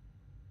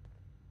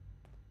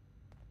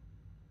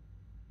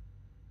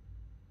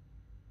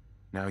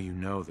 Now you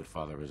know that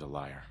Father is a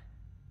liar.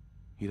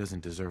 He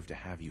doesn't deserve to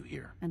have you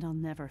here. And I'll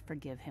never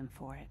forgive him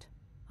for it.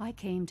 I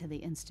came to the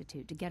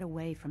Institute to get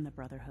away from the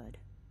Brotherhood.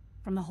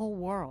 From the whole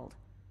world.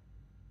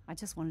 I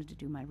just wanted to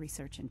do my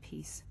research in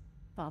peace.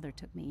 Father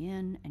took me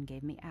in and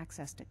gave me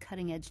access to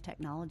cutting-edge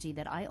technology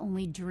that I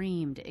only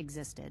dreamed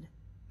existed.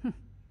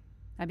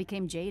 I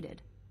became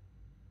jaded.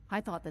 I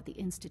thought that the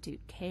Institute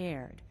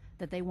cared,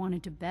 that they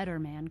wanted to better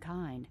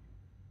mankind.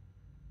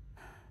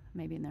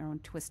 Maybe in their own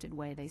twisted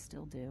way they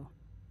still do.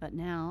 But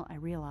now I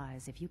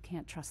realize if you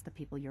can't trust the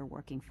people you're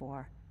working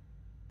for,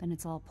 then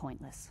it's all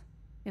pointless.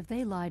 If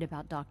they lied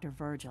about Dr.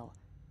 Virgil,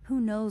 who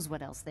knows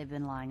what else they've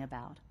been lying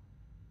about?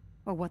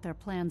 Or what their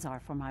plans are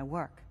for my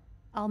work.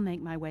 I'll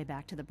make my way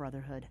back to the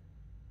Brotherhood.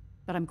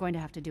 But I'm going to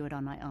have to do it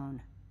on my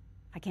own.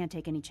 I can't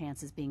take any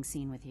chances being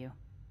seen with you.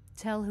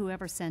 Tell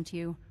whoever sent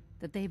you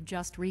that they've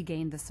just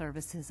regained the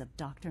services of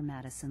Dr.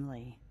 Madison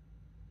Lee.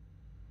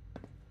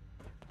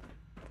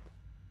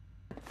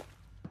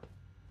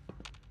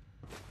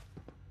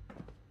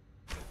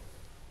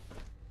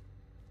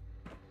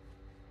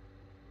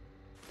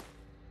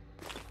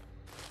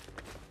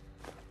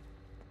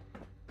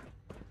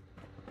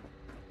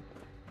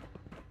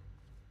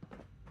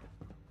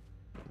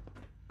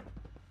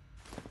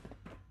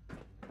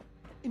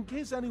 In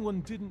case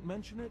anyone didn't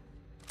mention it,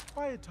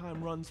 quiet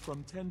time runs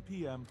from 10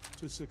 p.m.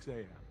 to 6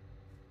 a.m.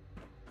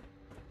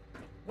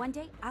 One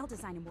day, I'll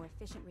design a more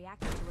efficient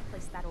reactor to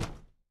replace that old...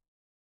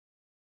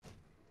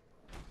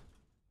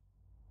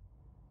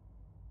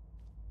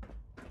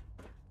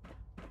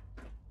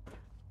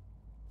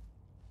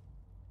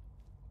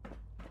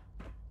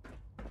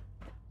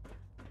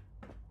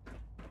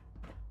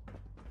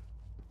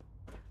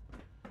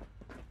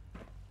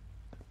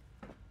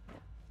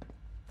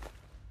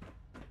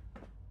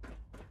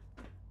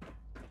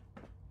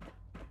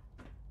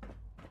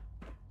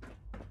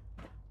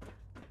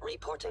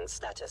 Reporting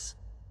status.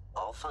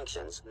 All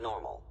functions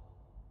normal.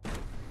 I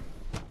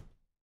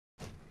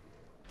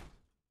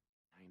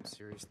am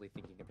seriously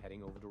thinking of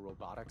heading over to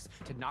robotics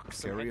to knock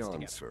some Carry heads on,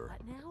 together. sir.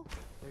 What now?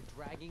 They're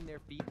dragging their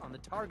feet on the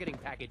targeting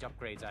package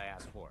upgrades I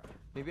asked for.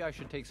 Maybe I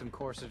should take some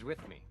courses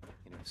with me.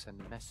 You know, send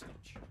a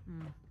message.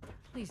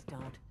 Please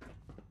don't.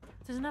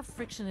 There's enough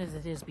friction as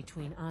it is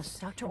between us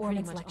Dr. and pretty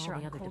Orman's much lecture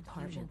all the on other cold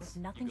fusion departments. was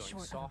nothing You going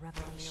short of soft a on me,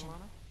 revelation.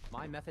 Alana?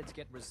 My methods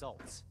get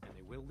results, and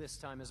they will this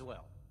time as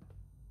well.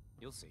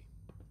 You'll see.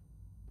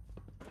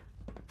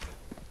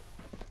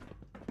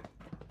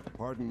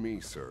 Pardon me,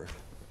 sir.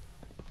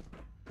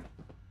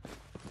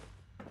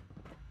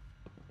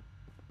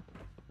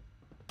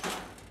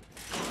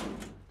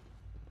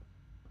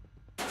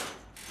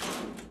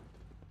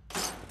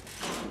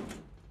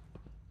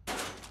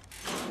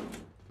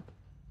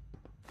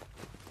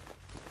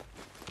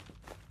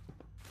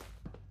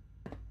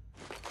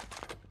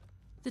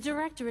 The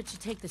Directorate should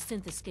take the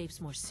synth escapes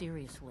more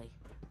seriously.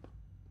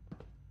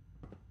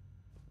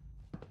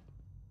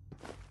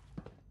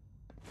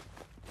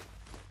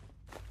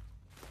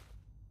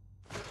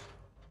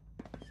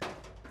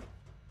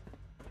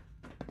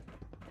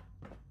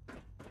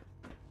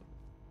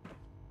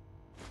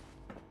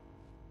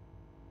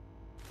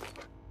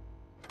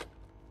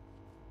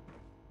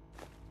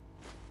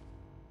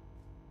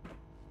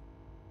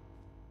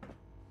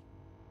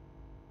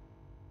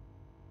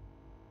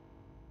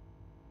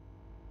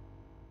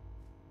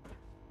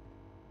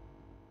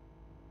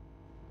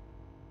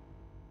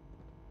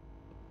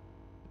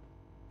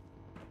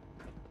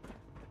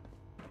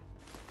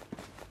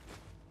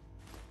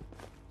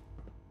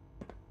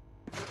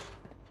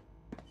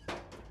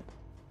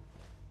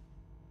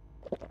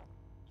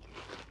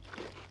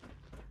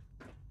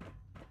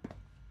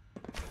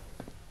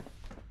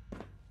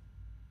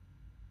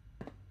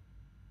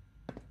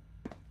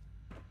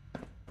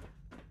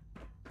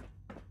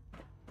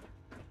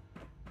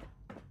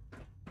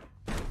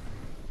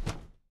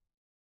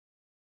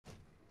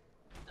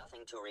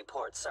 Nothing to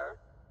report, sir.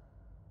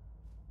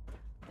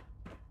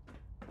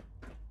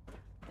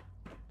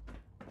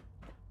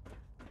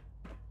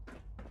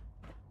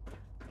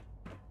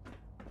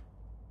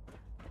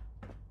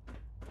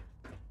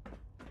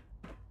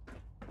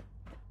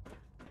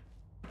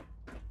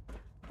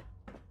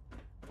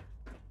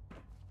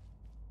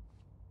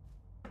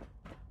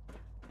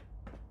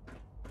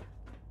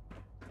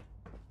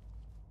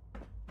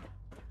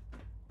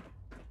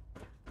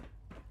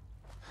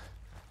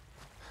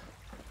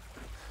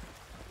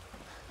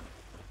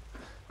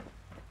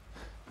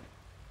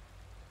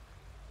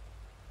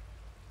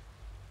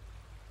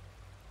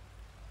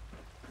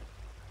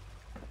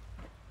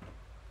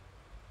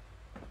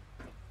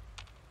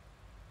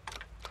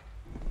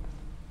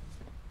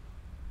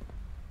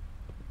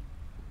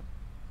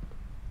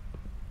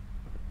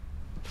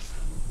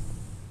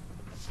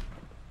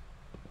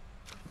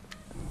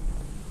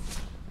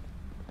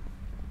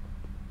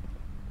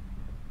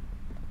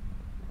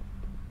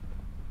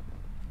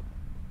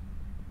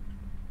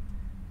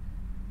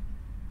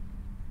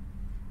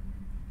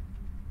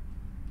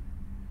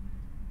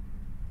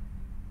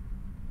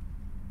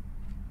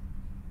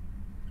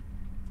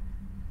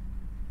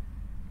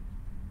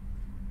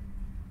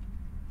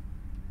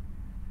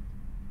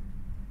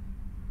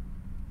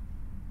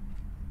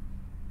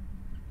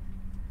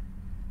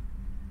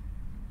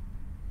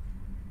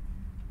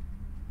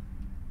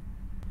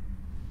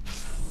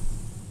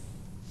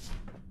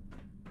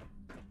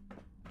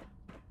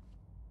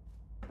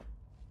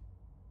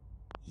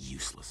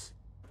 Useless.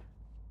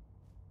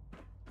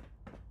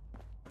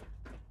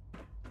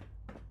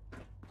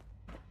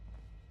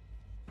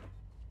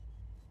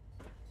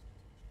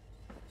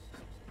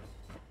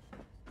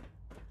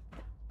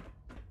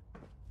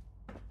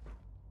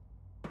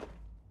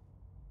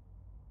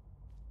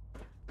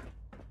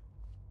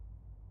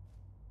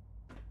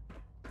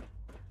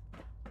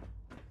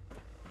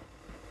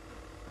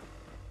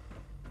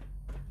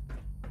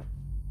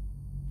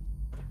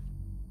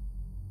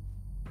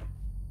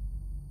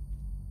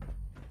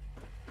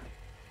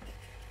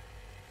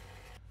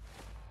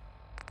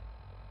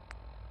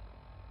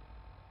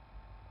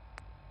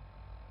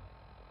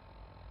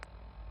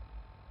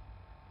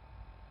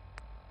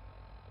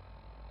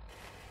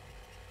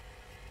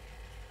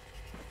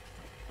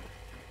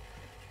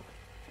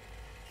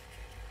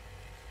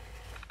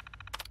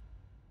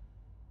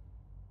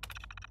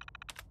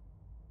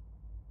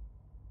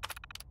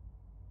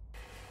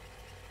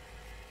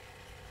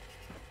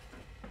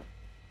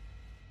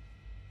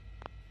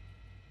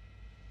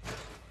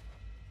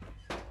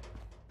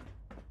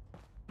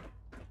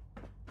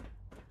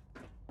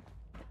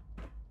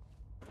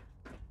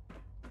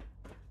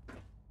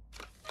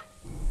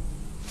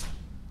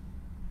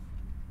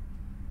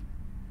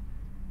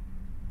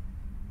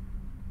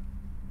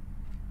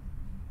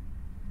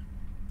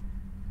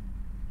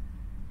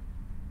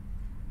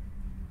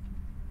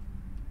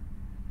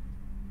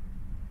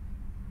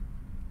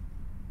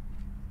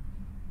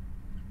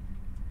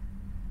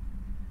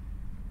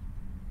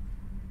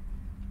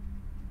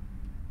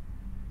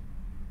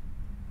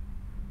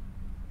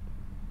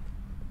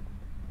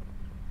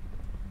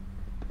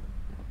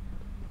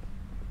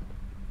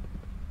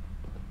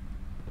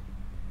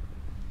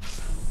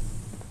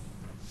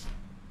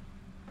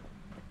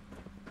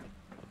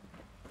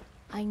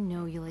 I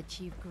know you'll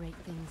achieve great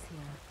things here.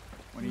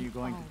 When are you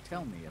going all to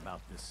tell me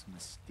about this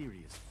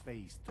mysterious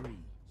Phase 3?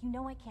 You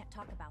know I can't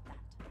talk about that.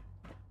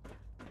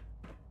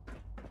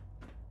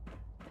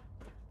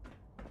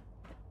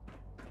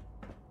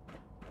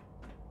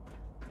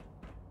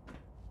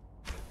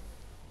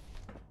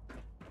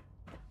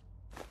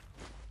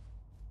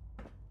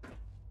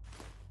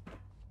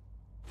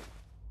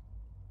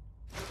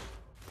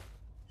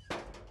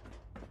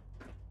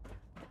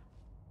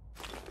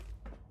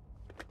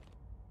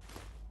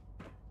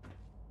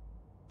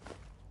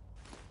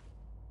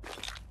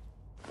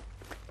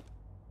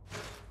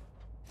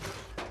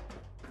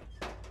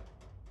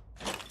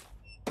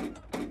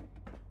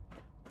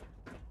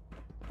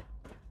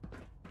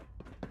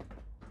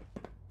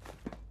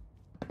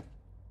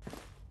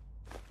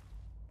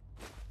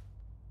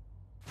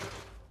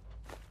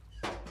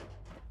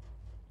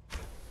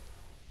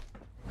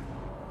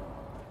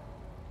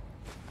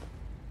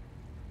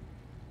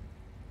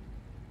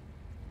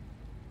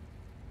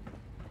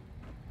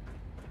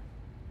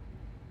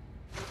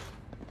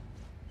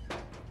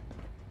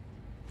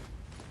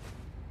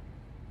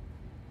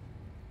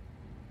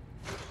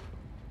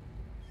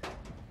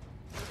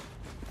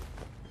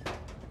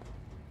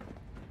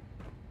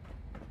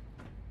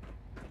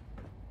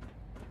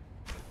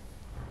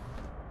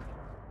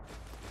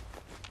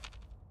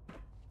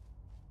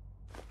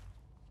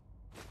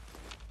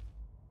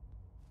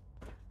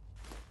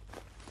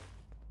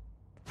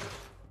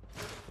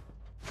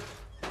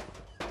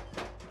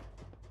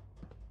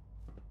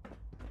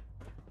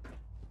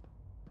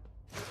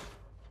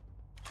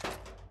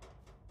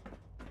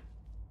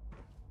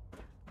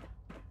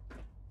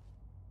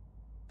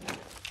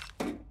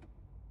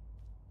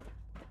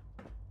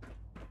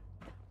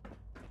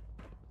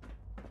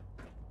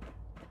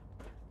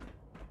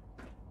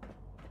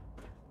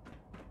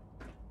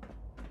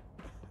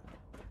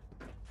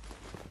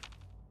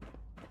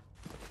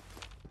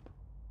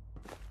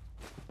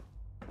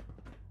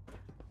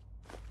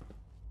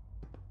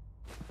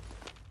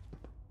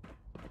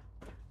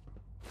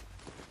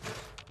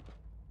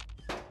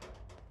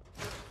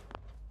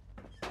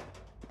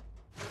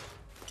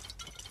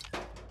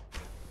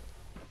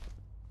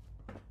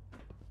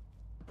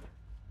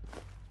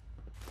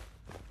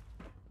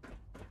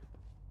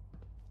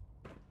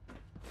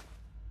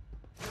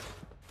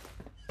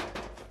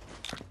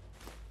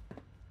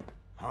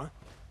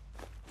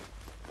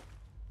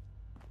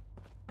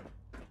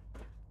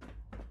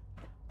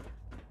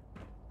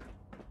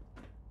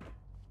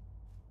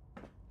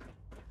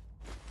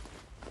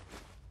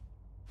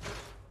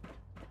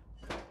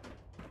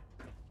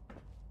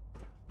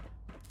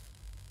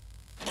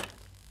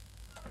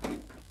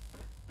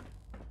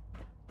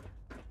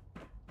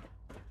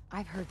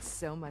 I've heard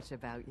so much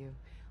about you.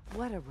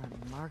 What a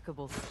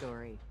remarkable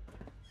story.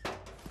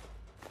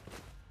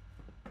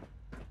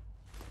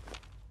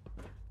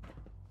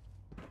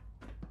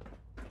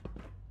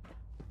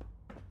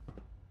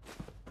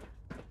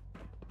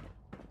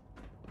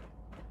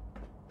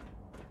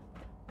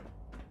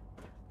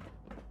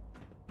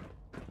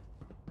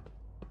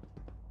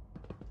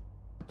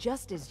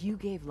 Just as you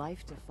gave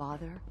life to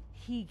Father,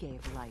 he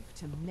gave life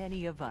to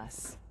many of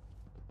us.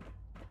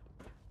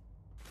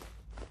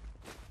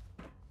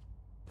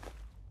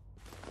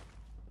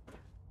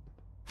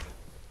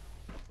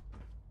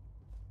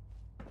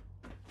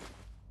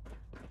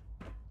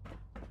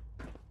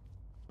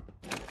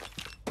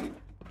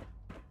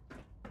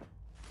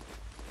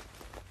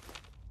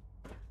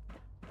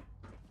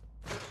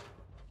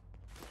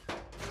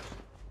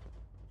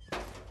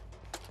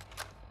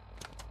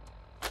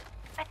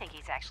 I think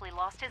he's actually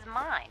lost his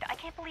mind. I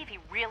can't believe he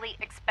really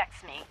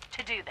expects me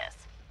to do this.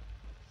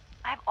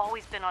 I've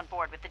always been on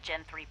board with the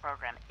Gen 3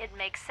 program. It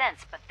makes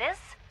sense, but this?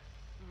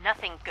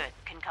 Nothing good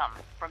can come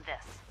from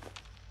this.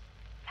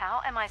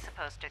 How am I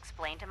supposed to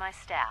explain to my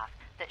staff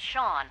that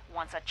Sean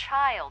wants a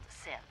child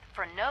synth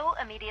for no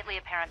immediately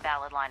apparent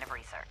valid line of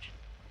research?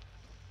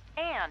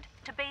 And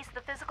to base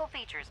the physical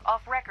features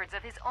off records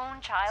of his own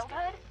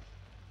childhood?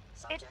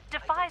 It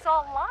defies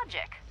all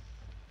logic.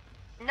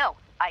 No,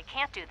 I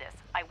can't do this.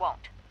 I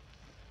won't.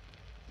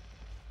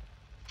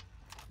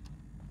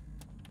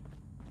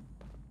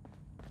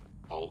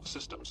 All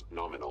systems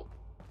nominal.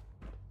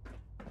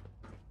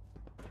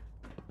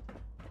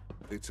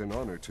 It's an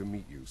honor to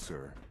meet you,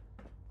 sir.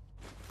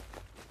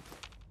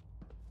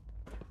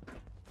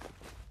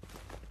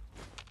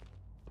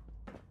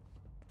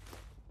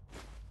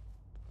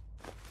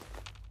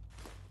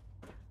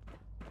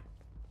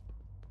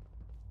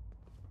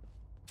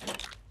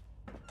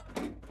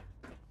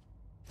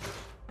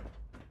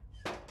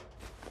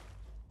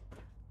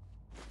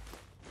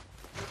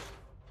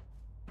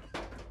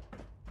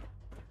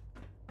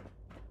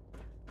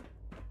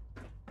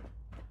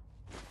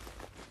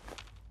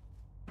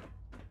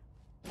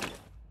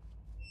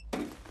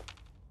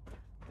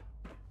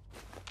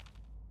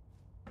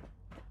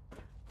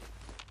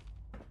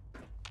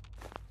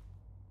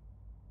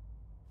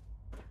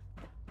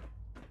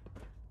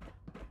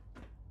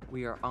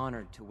 We are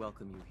honored to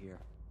welcome you here.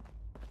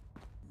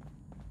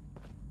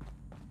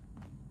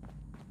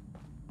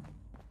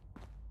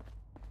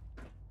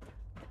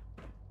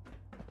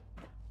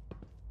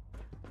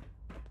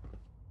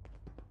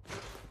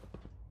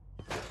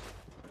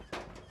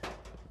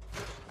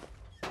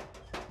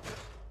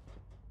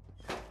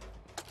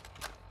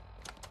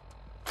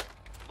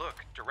 Look,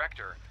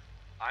 Director,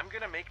 I'm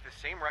gonna make the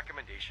same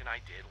recommendation I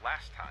did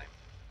last time.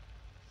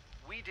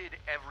 We did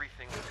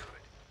everything we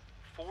could.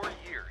 4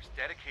 years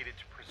dedicated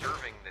to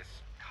preserving this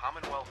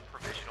Commonwealth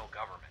provisional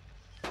government.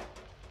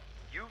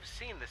 You've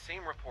seen the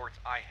same reports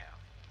I have.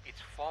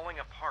 It's falling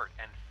apart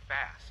and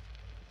fast.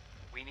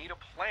 We need a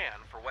plan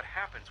for what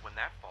happens when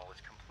that fall is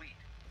complete.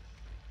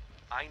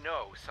 I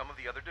know some of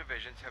the other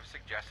divisions have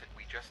suggested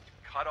we just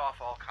cut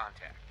off all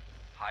contact,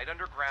 hide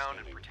underground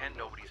and pretend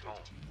nobody's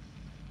home.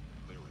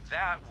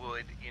 That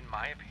would, in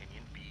my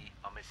opinion, be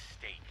a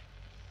mistake.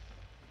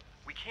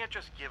 We can't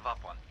just give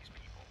up on these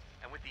people,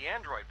 and with the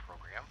Android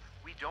program,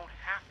 we don't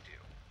have to.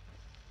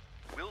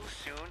 We'll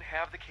soon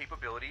have the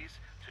capabilities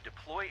to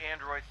deploy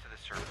androids to the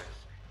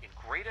surface in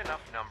great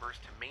enough numbers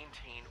to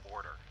maintain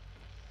order.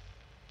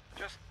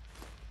 Just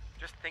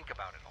think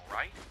about it, all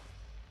right?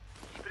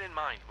 Keep it in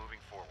mind moving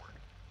forward.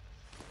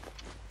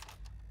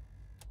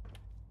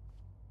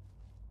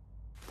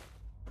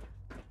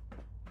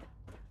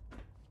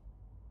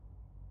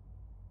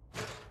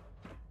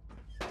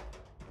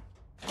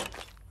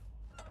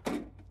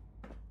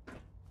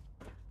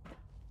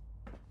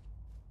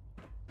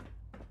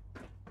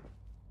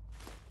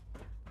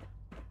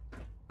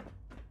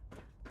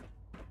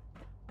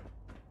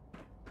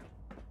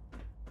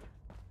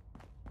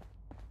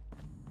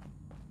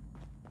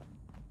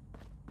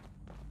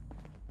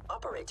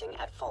 Operating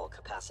at full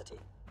capacity.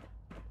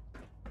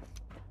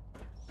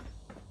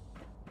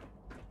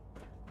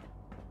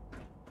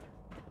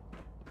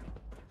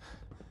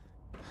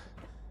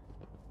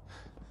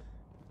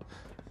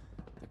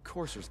 The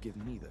coursers give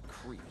me the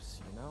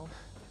creeps, you know?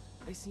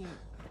 They seem,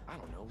 I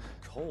don't know,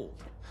 cold.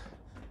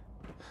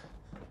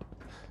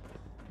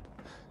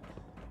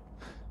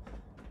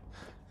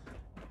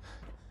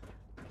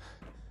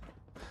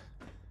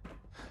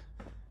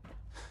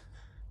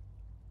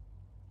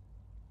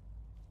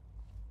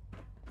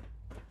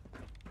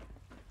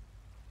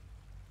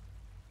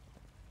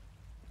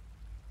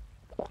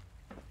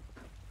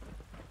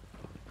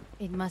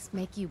 It must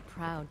make you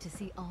proud to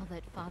see all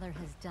that Father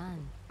has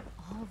done,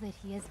 all that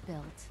he has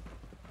built.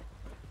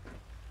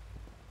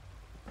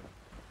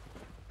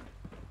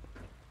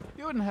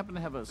 You wouldn't happen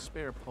to have a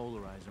spare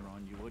polarizer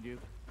on you, would you?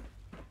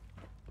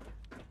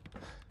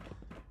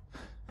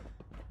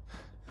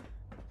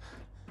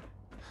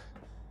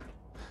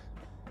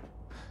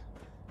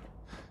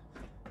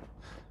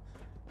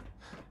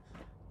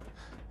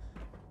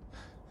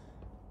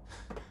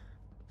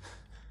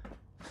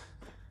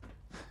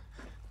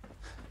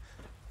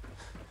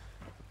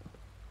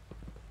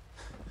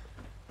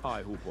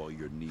 I hope all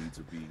your needs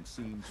are being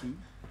seen to. You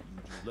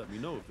just let me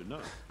know if you're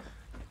not.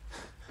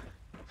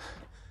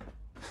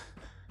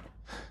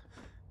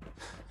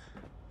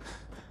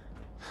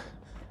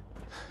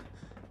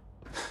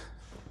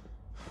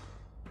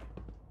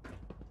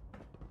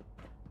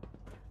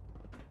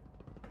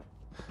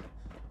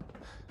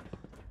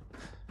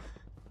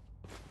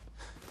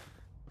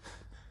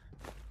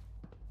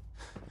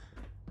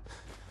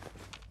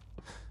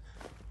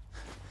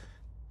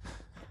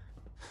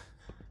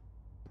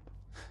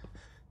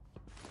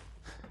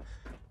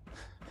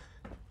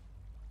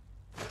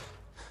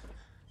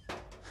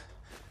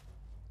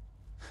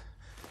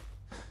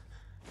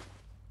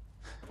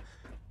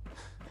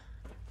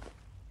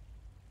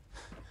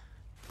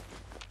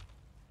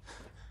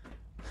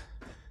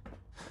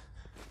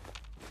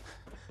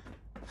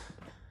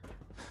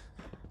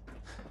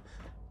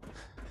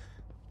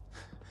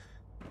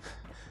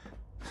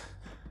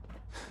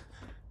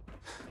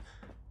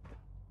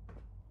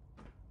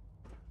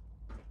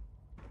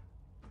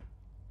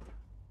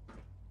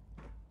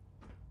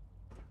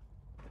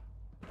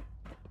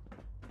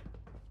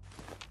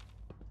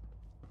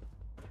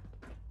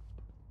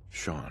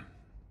 Sean,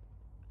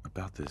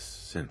 about this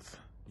synth.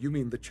 You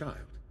mean the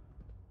child?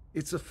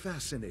 It's a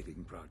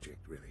fascinating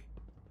project, really.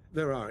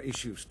 There are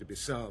issues to be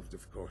solved,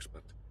 of course,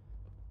 but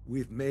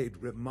we've made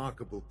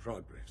remarkable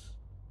progress.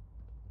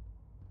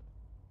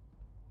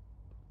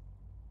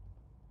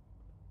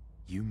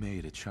 You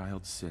made a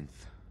child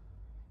synth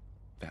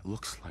that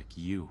looks like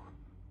you.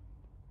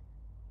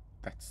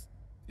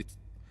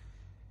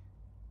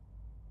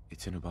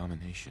 It's an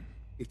abomination.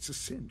 It's a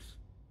synth,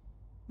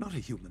 not a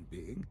human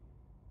being.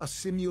 A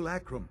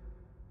simulacrum.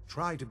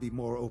 Try to be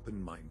more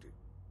open-minded.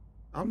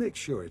 I'll make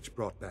sure it's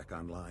brought back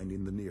online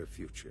in the near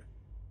future.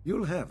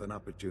 You'll have an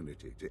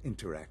opportunity to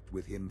interact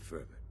with him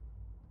further.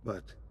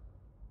 But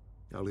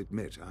I'll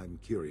admit I'm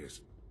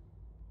curious.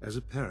 As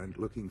a parent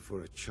looking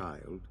for a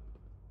child,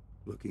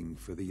 looking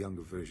for the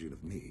younger version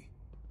of me,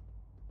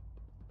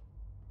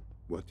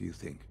 what do you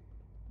think?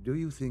 Do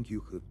you think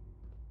you could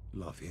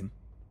love him?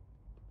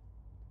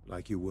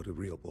 Like you would a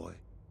real boy?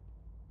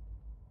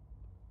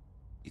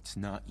 It's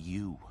not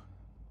you.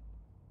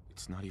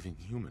 It's not even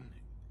human.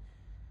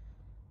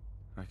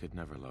 I could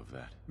never love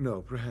that.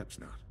 No, perhaps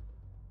not.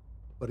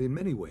 But in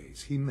many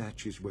ways, he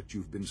matches what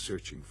you've been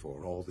searching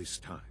for all this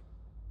time.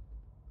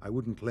 I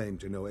wouldn't claim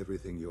to know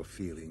everything you're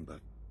feeling, but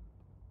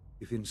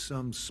if in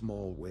some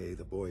small way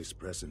the boy's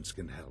presence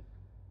can help,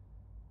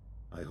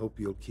 I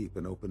hope you'll keep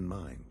an open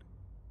mind.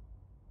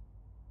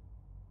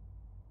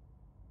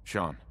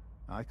 Sean.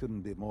 I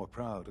couldn't be more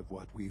proud of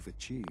what we've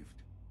achieved.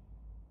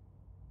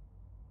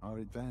 Our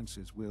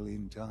advances will,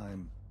 in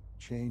time,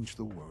 change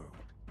the world.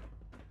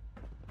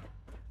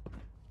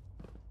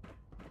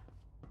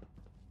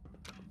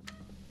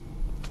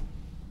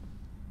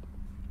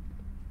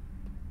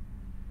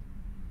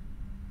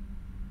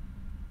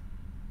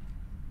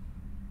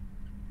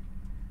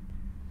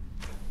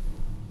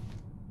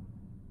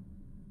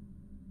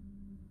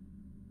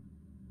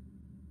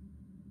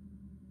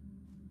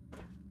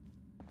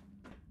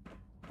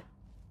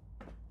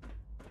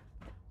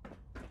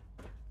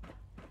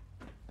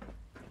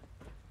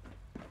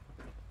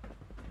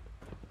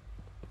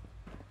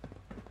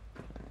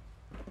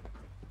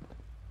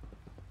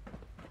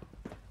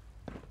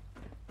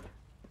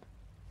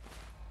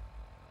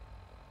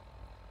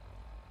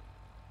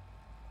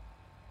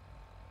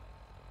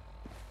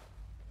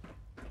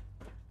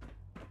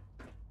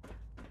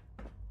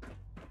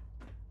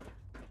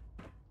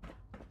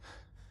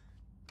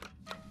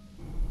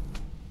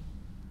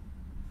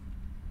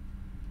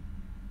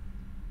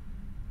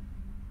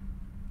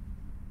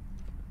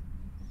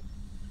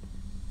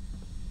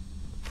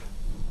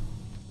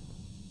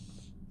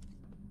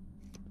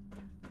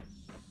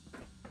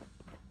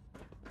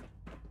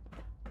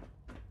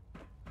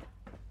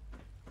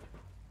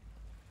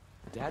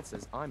 Dad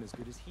says I'm as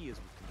good as he is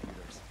with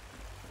computers.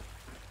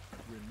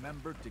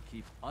 Remember to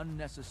keep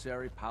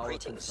unnecessary power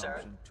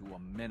consumption to a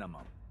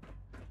minimum.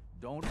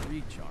 Don't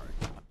recharge.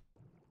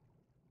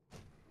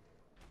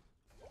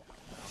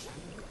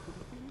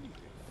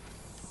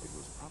 It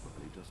was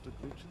probably just a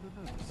glitch in the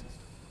nervous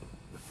system.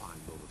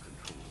 Refined over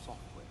control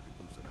software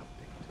becomes an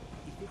update.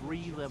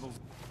 3 levels.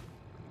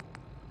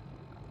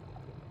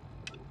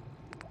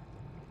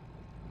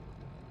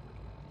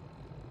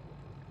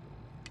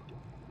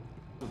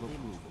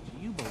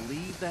 Do you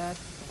believe that?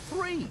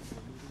 3!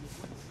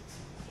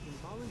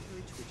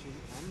 Involuntary twitching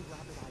and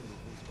rapid eye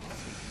movements while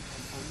sleeping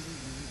can only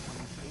mean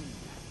one thing.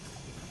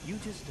 You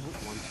just don't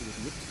want to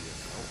admit to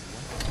yourself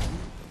what you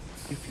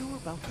do. If you're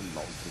about to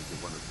launch into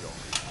one of your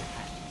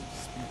passionate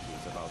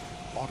speeches about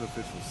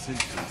artificial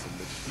sentience and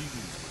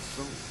machines with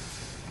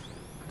souls,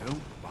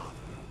 don't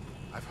bother.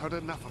 I've heard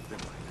enough of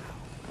them by now.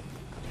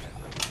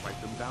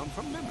 Write them down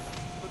from memory.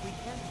 But we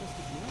can't just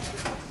ignore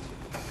the question.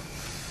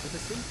 If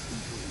a synth can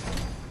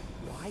breathe,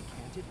 why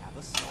can't it have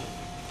a soul?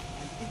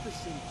 And if a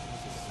synth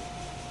has a soul,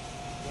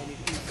 then it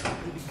is a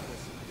living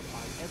person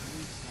by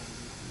every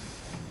standard.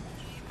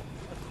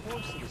 Of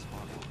course it is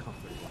far more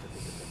comfortable to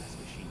think of them as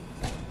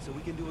machines. so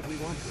we can do what we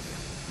want with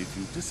it. If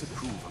you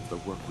disapprove of the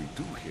work we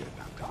do here,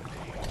 Dr.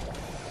 McKay,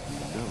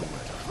 you know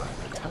where to find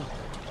the talent.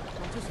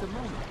 Now, just a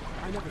moment.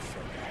 I never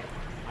said that.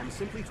 I'm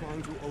simply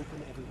trying to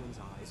open everyone's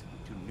eyes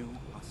to new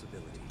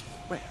possibilities.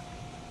 Well,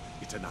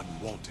 it's an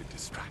unwanted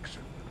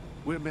distraction.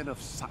 We're men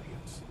of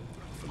science,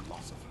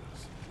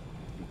 philosophers.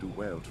 You do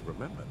well to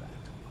remember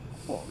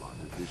that. All our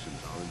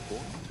divisions are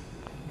important.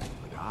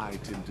 But I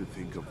tend to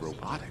think of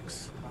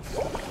robotics as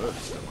the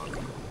first among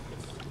them.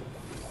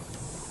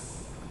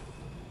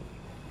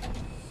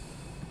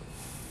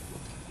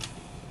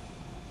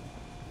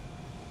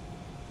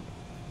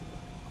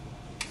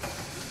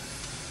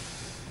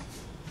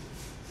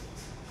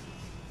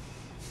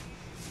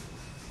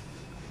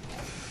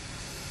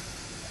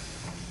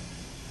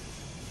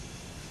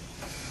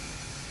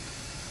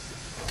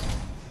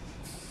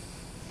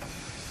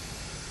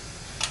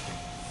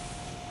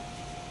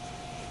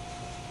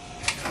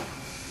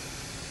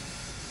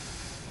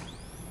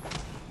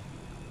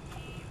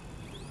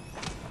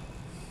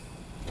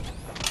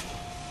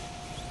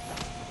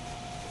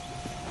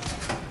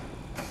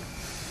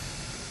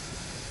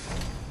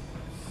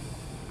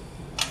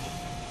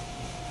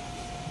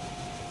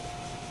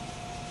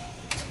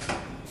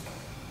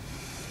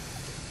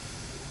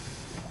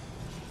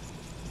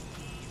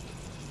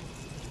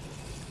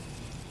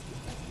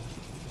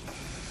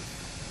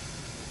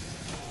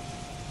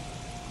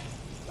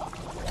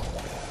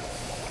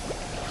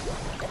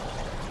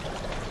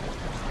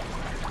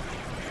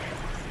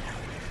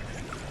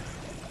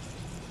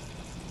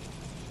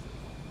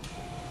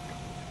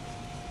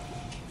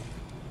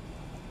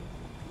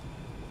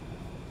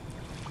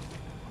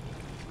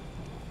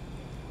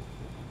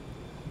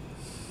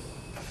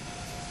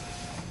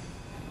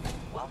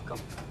 Welcome.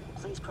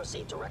 Please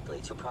proceed directly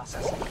to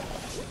processing.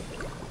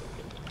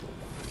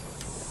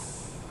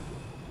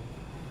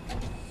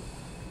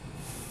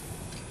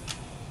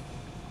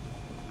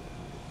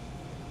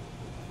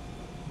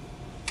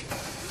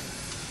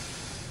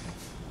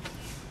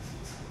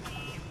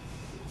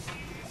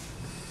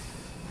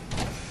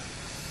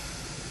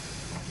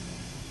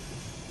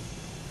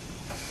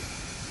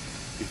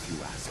 If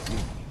you ask me,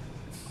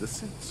 the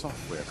synth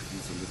software could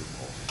use a little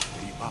more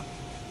debug.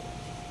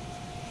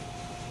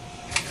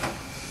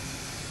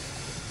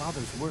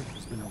 Father's work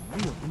has been a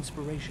real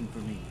inspiration for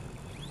me.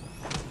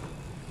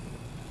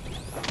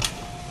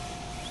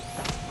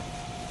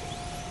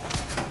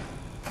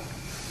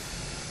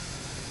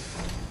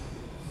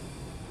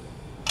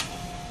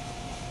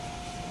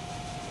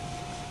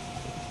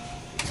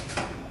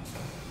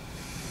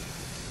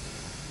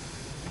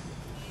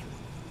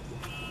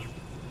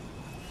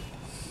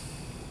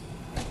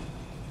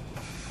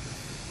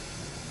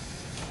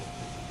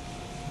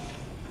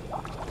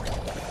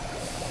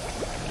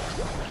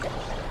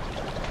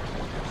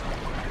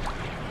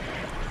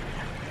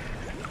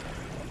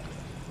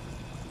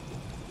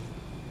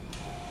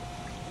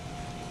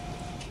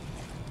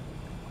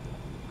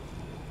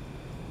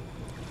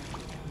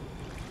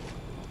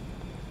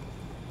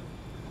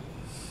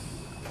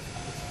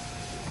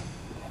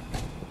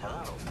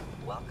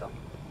 Welcome.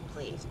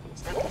 Please,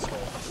 step this way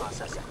for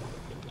processing.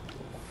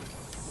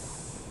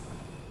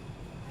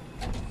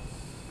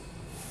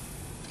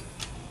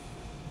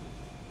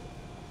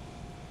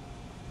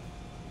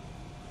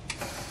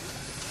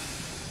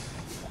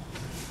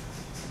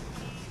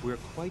 We're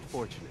quite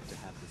fortunate to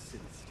have the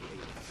synths to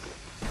aid us.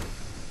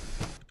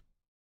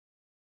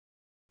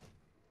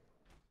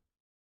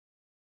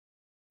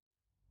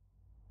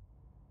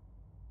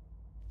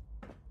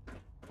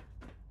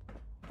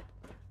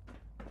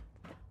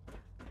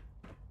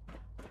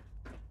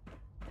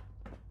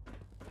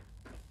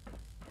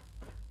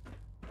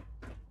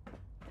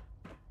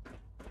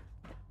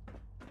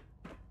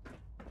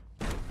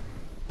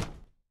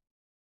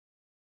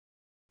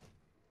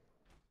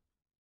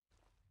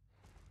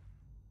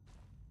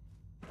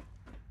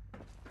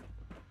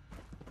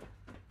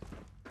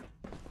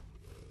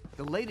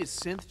 The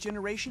latest synth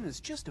generation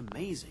is just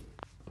amazing.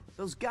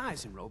 Those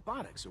guys in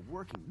robotics are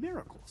working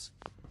miracles.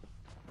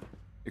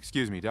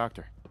 Excuse me,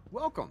 Doctor.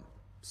 Welcome.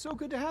 So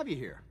good to have you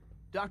here.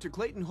 Dr.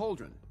 Clayton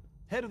Holdren,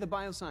 head of the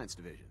Bioscience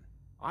Division.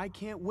 I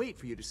can't wait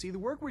for you to see the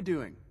work we're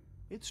doing.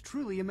 It's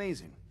truly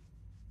amazing.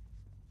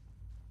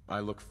 I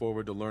look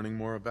forward to learning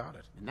more about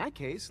it. In that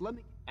case,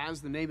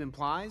 as the name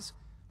implies,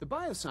 the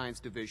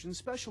Bioscience Division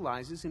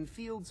specializes in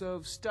fields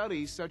of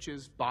study such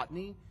as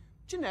botany,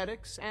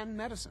 genetics, and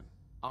medicine.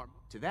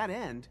 To that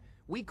end,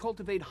 we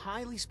cultivate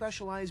highly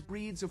specialized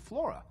breeds of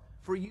flora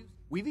for use.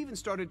 We've even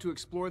started to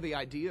explore the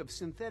idea of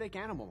synthetic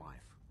animal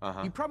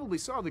life. You probably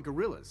saw the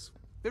gorillas.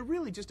 They're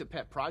really just a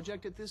pet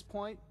project at this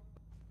point.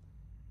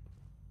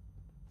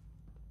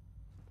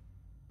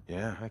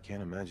 Yeah, I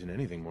can't imagine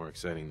anything more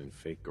exciting than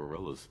fake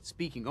gorillas.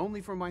 Speaking only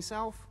for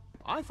myself,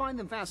 I find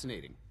them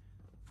fascinating.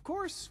 Of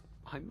course,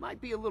 I might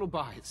be a little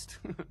biased.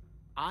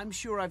 I'm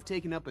sure I've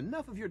taken up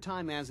enough of your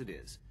time as it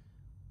is.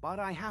 But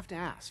I have to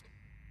ask,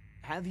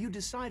 have you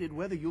decided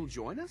whether you'll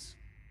join us?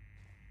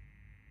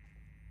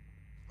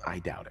 I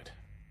doubt it.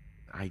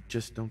 I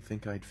just don't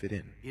think I'd fit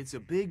in. It's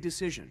a big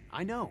decision,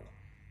 I know.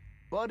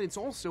 But it's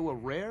also a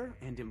rare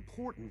and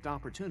important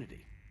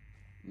opportunity.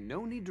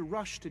 No need to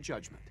rush to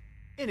judgment.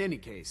 In any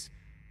case,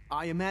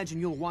 I imagine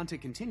you'll want to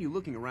continue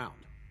looking around.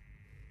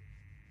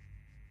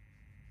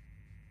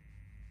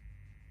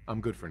 I'm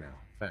good for now,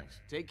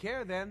 thanks. Take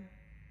care, then.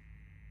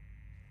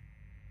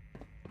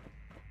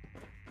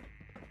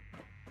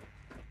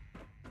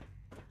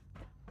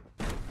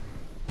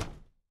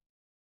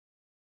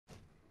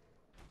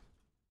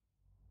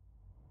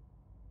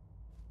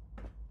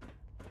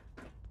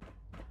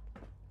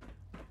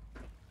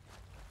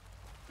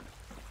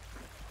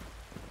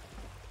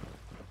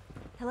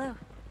 Hello.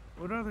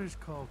 What others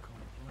call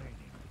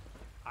complaining,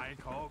 I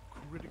call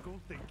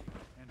critical thinking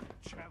and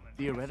challenge.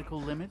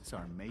 Theoretical limits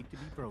are made to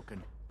be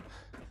broken.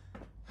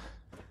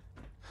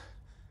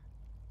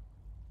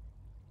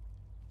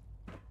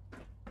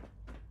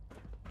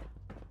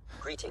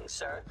 Greetings,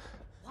 sir.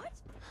 What?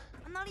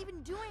 I'm not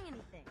even doing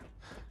anything.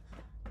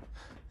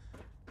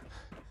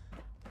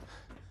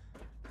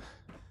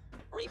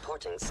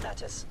 Reporting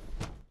status.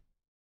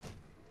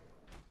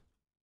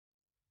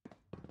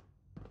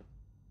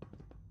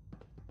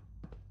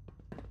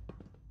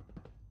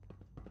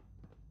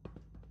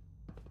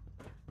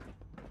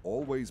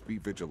 Always be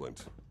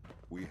vigilant.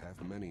 We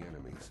have many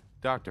enemies.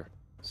 Doctor.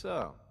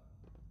 So,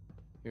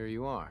 here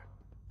you are.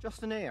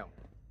 Justin Ao,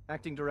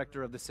 Acting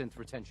Director of the Synth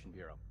Retention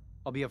Bureau.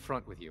 I'll be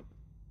upfront with you.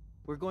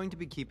 We're going to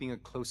be keeping a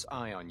close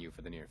eye on you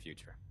for the near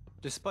future.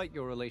 Despite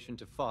your relation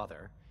to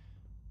Father,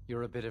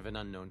 you're a bit of an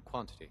unknown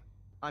quantity.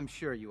 I'm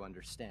sure you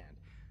understand.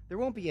 There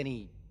won't be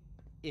any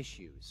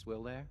issues,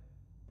 will there?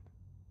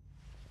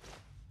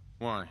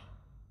 Why?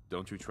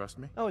 Don't you trust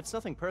me? Oh, it's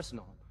nothing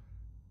personal.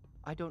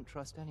 I don't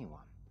trust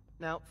anyone.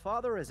 Now,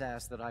 Father has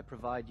asked that I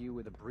provide you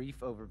with a brief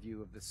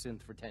overview of the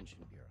Synth Retention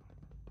Bureau.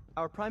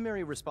 Our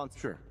primary response—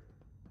 Sure.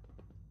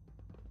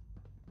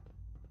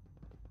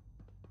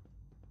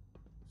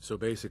 So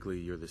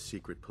basically, you're the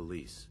secret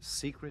police.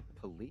 Secret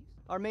police?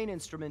 Our main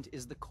instrument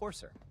is the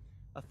Courser.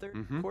 A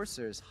third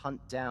Coursers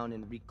hunt down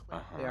and reclaim.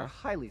 They are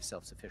highly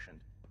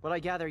self-sufficient. But I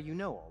gather you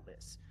know all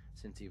this,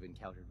 since you've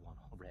encountered one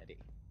already.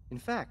 In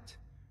fact,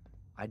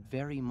 I'd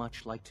very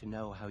much like to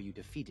know how you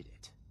defeated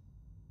it.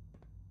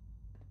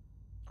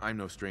 I'm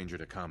no stranger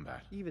to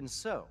combat. Even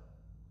so,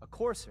 a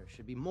Courser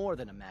should be more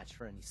than a match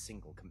for any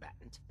single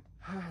combatant.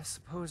 I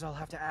suppose I'll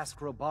have to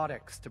ask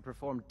robotics to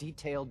perform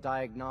detailed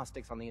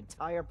diagnostics on the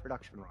entire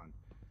production run.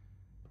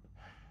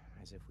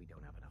 As if we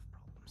don't have enough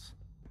problems.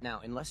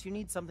 Now, unless you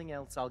need something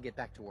else, I'll get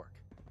back to work.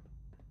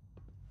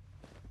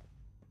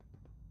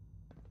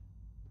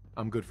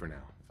 I'm good for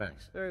now,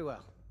 thanks. Very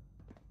well.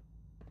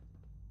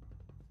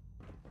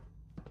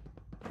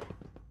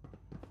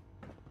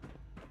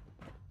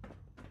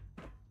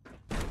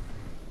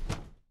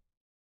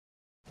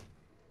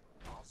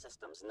 All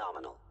systems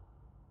nominal.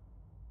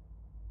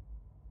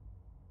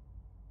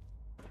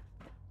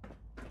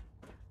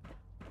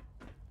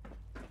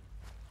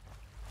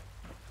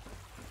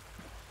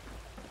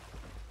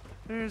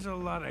 There's a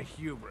lot of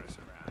hubris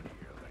around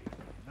here lately,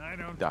 and I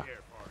don't Doc. care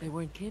for it. They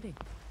weren't kidding.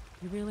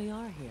 You really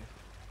are here.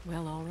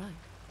 Well, all right.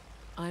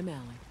 I'm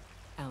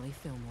Allie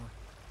Fillmore.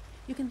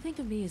 You can think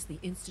of me as the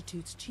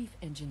Institute's chief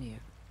engineer.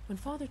 When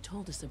Father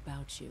told us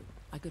about you,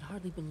 I could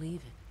hardly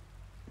believe it.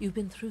 You've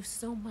been through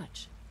so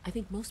much, I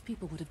think most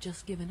people would have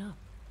just given up.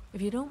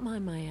 If you don't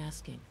mind my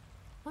asking,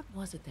 what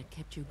was it that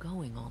kept you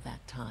going all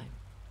that time?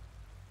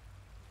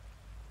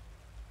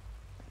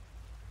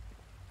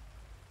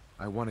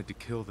 I wanted to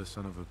kill the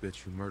son of a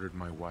bitch who murdered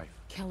my wife.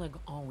 Kellogg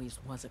always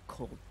was a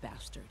cold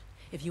bastard.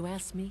 If you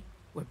ask me,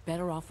 we're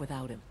better off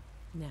without him.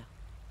 Now,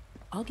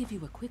 I'll give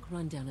you a quick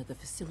rundown of the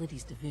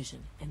Facilities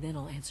Division, and then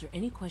I'll answer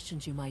any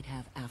questions you might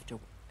have after.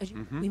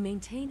 We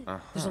maintain it.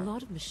 There's a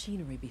lot of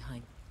machinery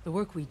behind the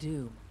work we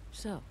do,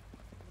 so...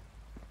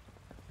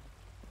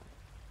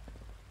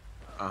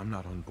 I'm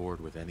not on board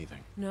with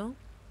anything. No?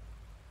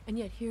 And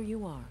yet here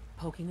you are,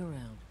 poking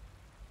around.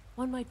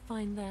 One might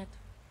find that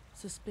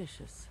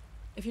suspicious.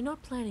 If you're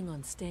not planning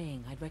on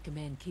staying, I'd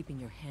recommend keeping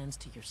your hands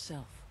to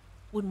yourself.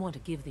 Wouldn't want to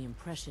give the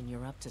impression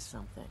you're up to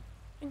something.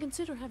 And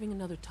consider having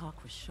another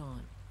talk with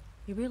Sean.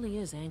 He really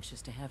is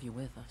anxious to have you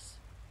with us.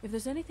 If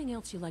there's anything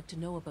else you'd like to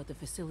know about the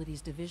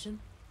Facilities Division,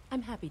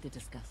 I'm happy to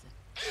discuss it.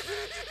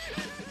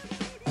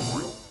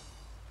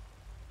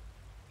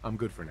 I'm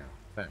good for now,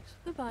 thanks.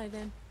 Goodbye,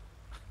 then.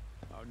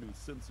 Our new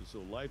synths are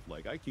so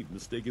lifelike, I keep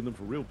mistaking them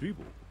for real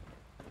people.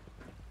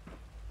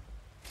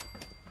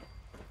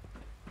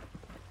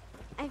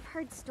 I've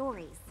heard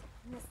stories.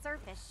 And the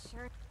surface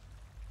sure...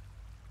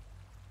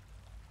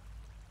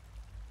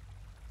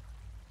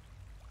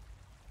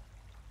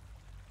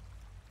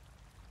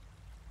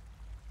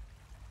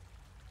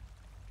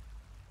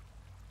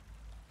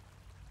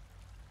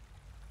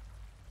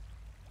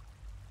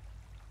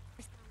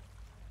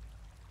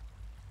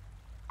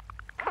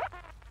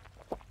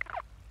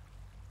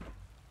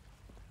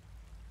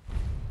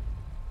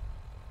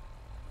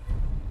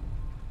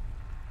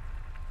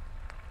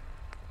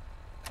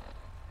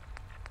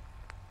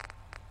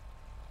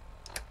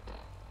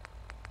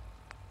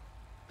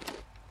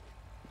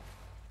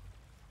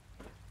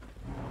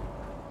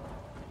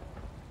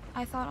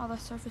 I thought all the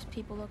surface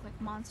people looked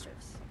like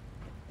monsters.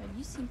 But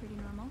you seem pretty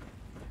normal.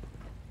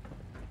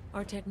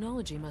 Our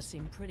technology must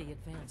seem pretty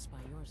advanced by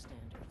your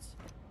standards.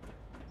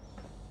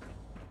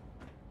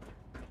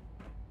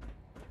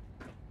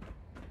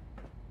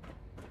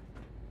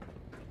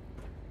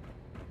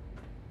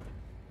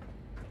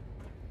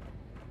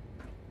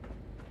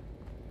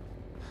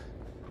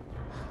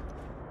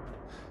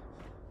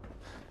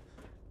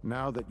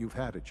 Now that you've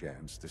had a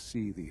chance to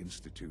see the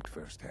Institute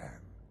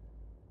firsthand,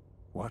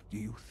 what do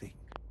you think?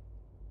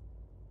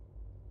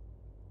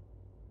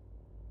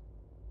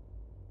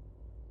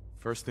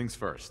 First things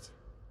first.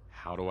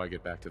 How do I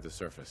get back to the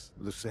surface?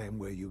 The same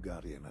way you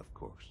got in, of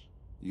course.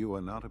 You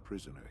are not a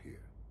prisoner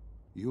here.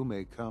 You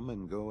may come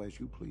and go as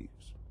you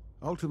please.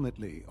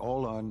 Ultimately,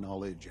 all our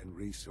knowledge and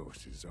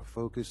resources are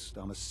focused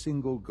on a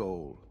single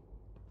goal.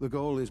 The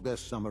goal is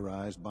best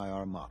summarized by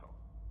our motto: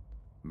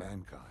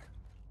 mankind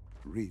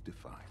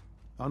redefined.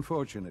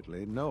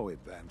 Unfortunately, no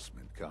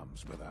advancement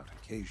comes without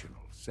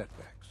occasional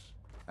setbacks.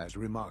 As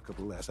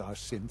remarkable as our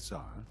synths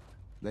are,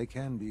 they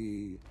can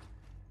be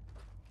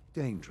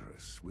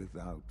dangerous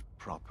without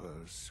proper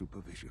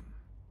supervision.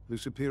 The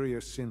superior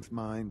synth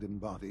mind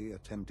and body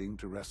attempting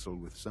to wrestle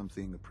with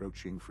something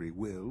approaching free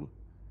will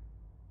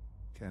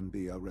can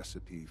be a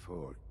recipe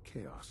for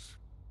chaos.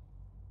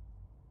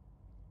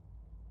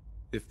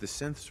 If the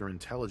synths are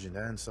intelligent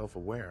and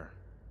self-aware,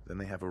 then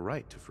they have a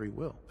right to free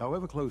will.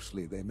 However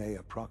closely they may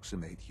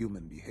approximate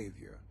human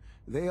behavior,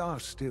 they are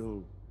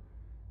still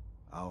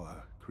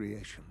our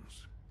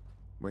creations.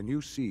 When you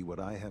see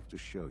what I have to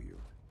show you,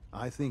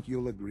 I think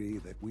you'll agree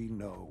that we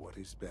know what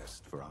is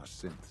best for our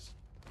synths.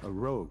 A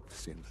rogue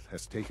synth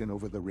has taken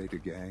over the Raider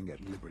gang at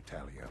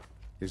Libertalia.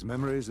 His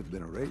memories have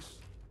been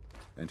erased,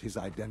 and his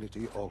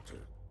identity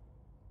altered.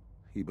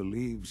 He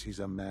believes he's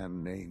a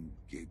man named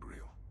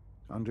Gabriel.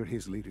 Under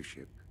his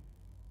leadership,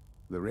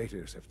 the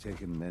Raiders have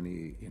taken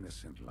many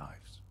innocent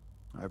lives.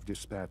 I've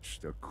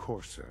dispatched a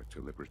courser to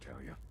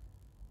Libertalia.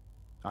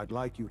 I'd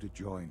like you to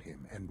join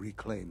him and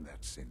reclaim that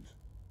synth.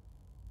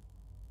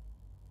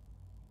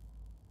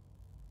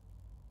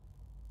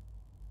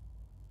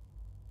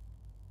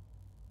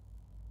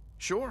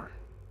 Sure.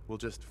 We'll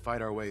just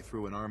fight our way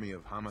through an army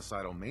of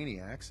homicidal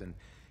maniacs and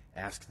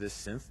ask this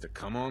synth to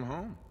come on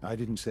home. I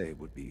didn't say it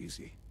would be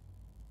easy.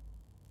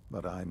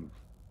 But I'm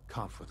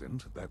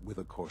confident that with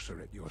a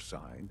courser at your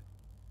side,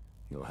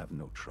 you'll have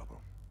no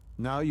trouble.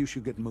 Now you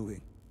should get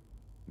moving.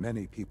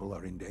 Many people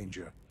are in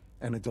danger,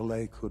 and a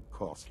delay could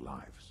cost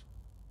lives.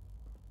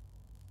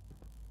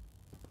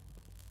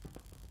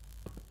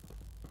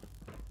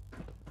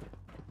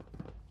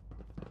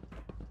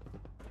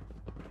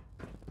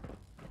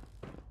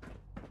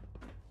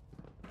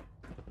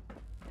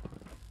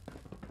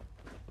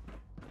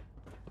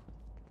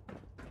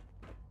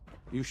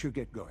 You should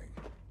get going.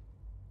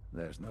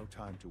 There's no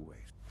time to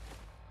waste.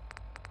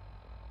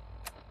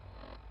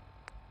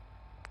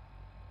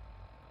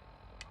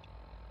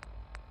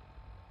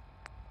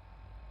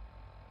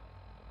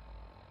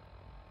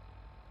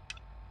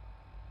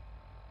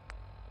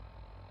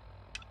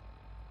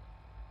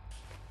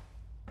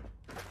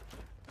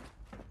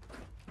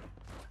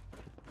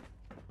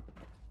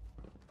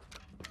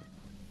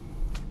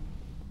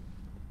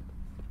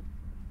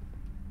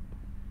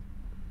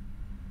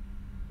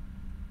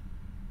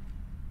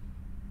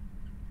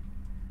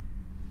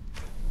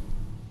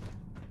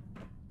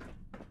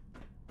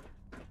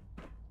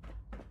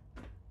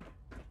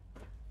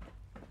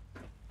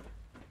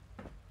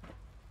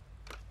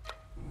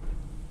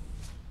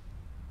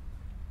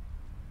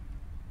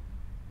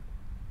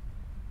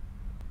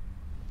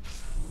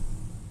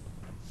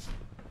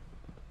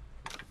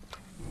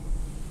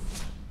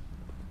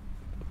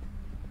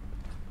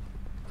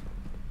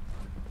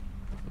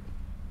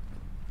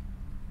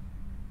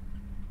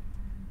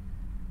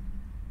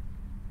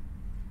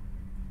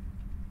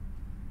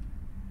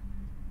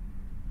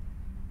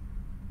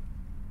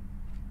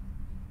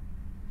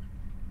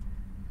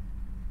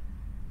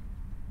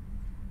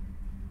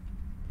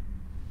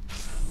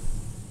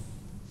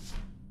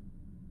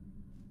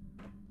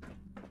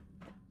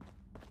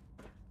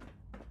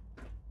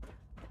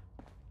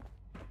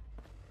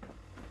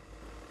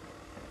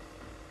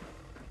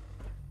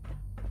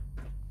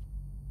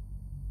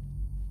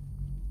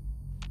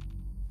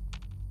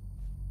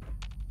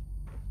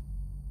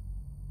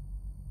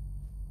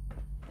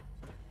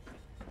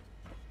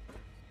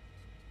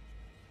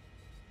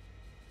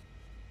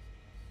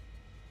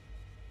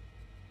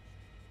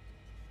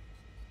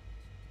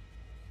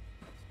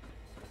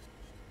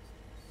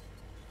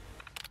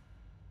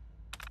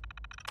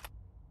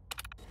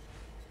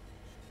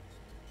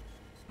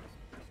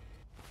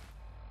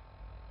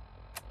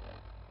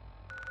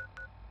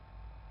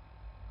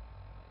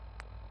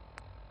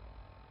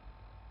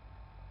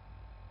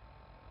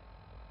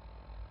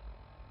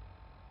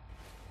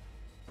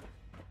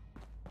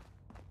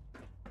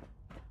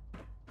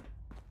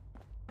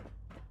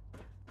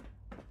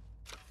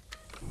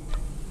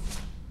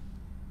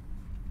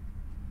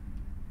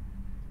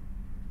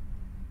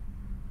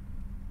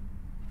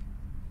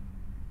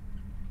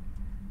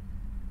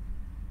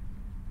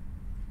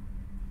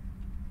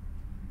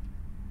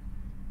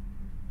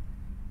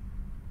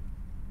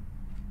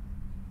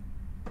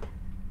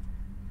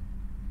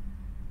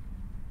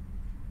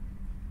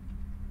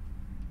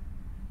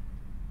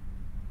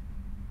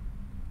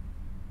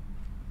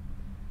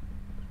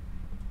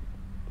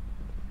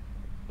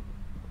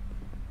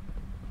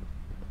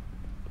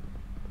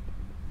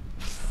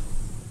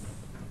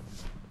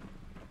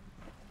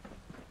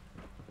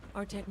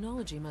 Our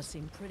technology must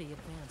seem pretty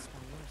advanced by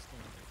your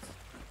standards.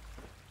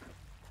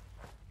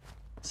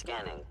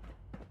 Scanning.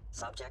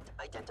 Subject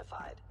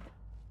identified.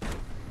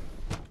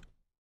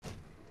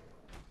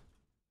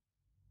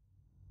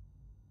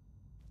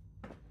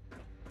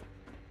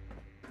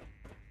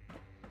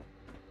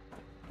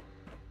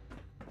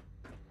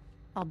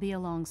 I'll be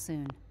along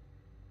soon.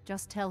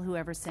 Just tell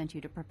whoever sent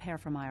you to prepare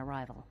for my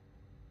arrival.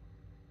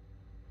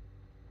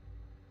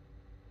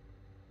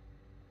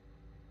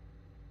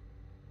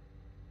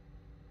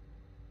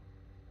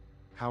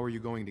 How are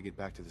you going to get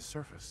back to the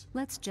surface?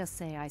 Let's just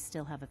say I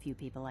still have a few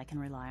people I can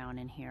rely on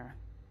in here,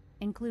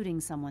 including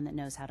someone that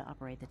knows how to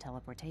operate the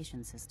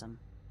teleportation system.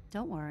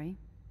 Don't worry,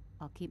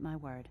 I'll keep my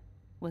word.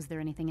 Was there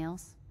anything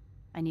else?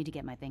 I need to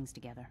get my things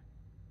together.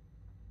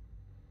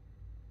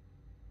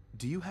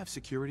 Do you have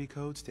security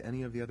codes to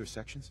any of the other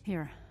sections?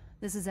 Here,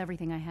 this is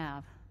everything I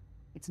have.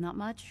 It's not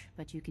much,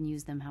 but you can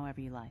use them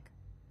however you like.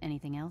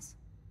 Anything else?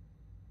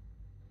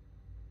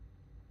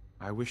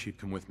 I wish you'd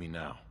come with me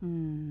now.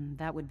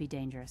 That would be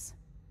dangerous.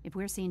 If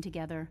we're seen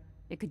together,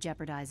 it could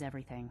jeopardize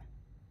everything.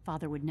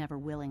 Father would never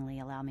willingly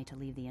allow me to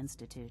leave the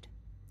Institute.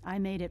 I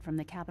made it from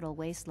the capital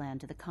wasteland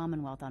to the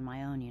Commonwealth on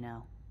my own, you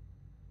know.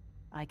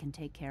 I can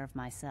take care of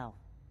myself.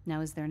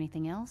 Now, is there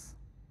anything else?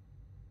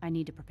 I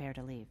need to prepare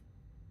to leave.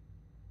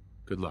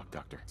 Good luck,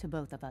 Doctor. To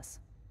both of us.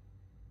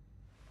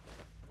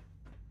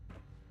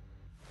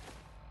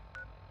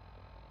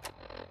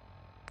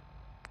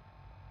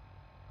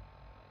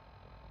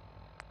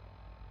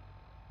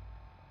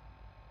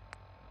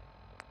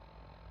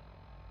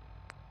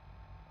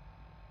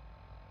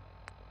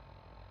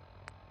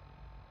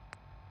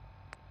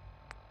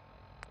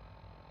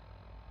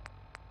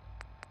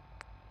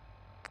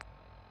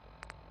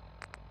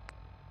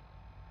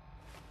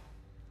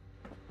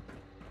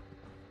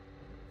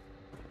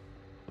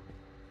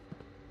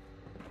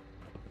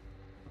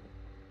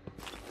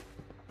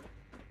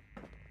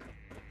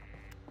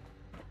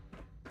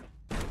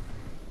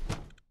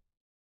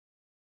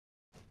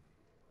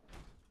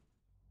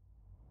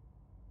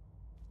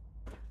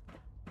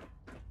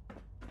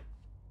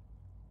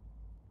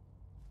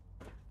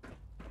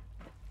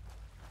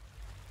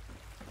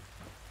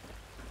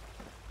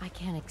 I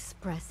can't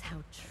express how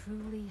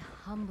truly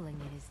humbling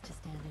it is to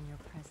stand in your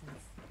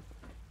presence.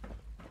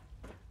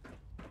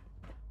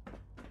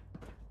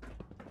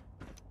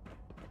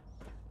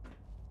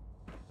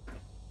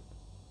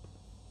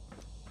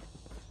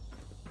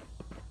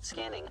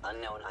 Scanning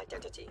unknown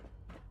identity.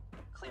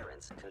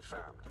 Clearance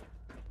confirmed.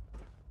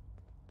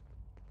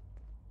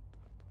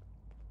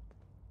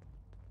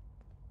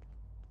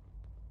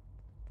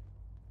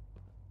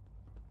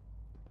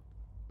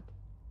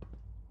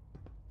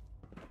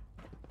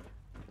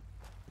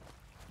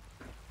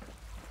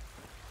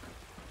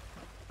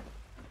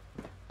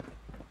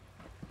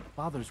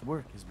 Father's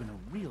work has been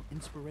a real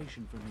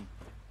inspiration for me.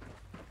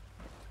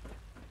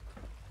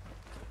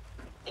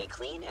 A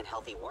clean and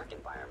healthy work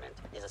environment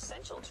is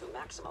essential to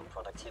maximum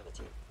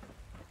productivity.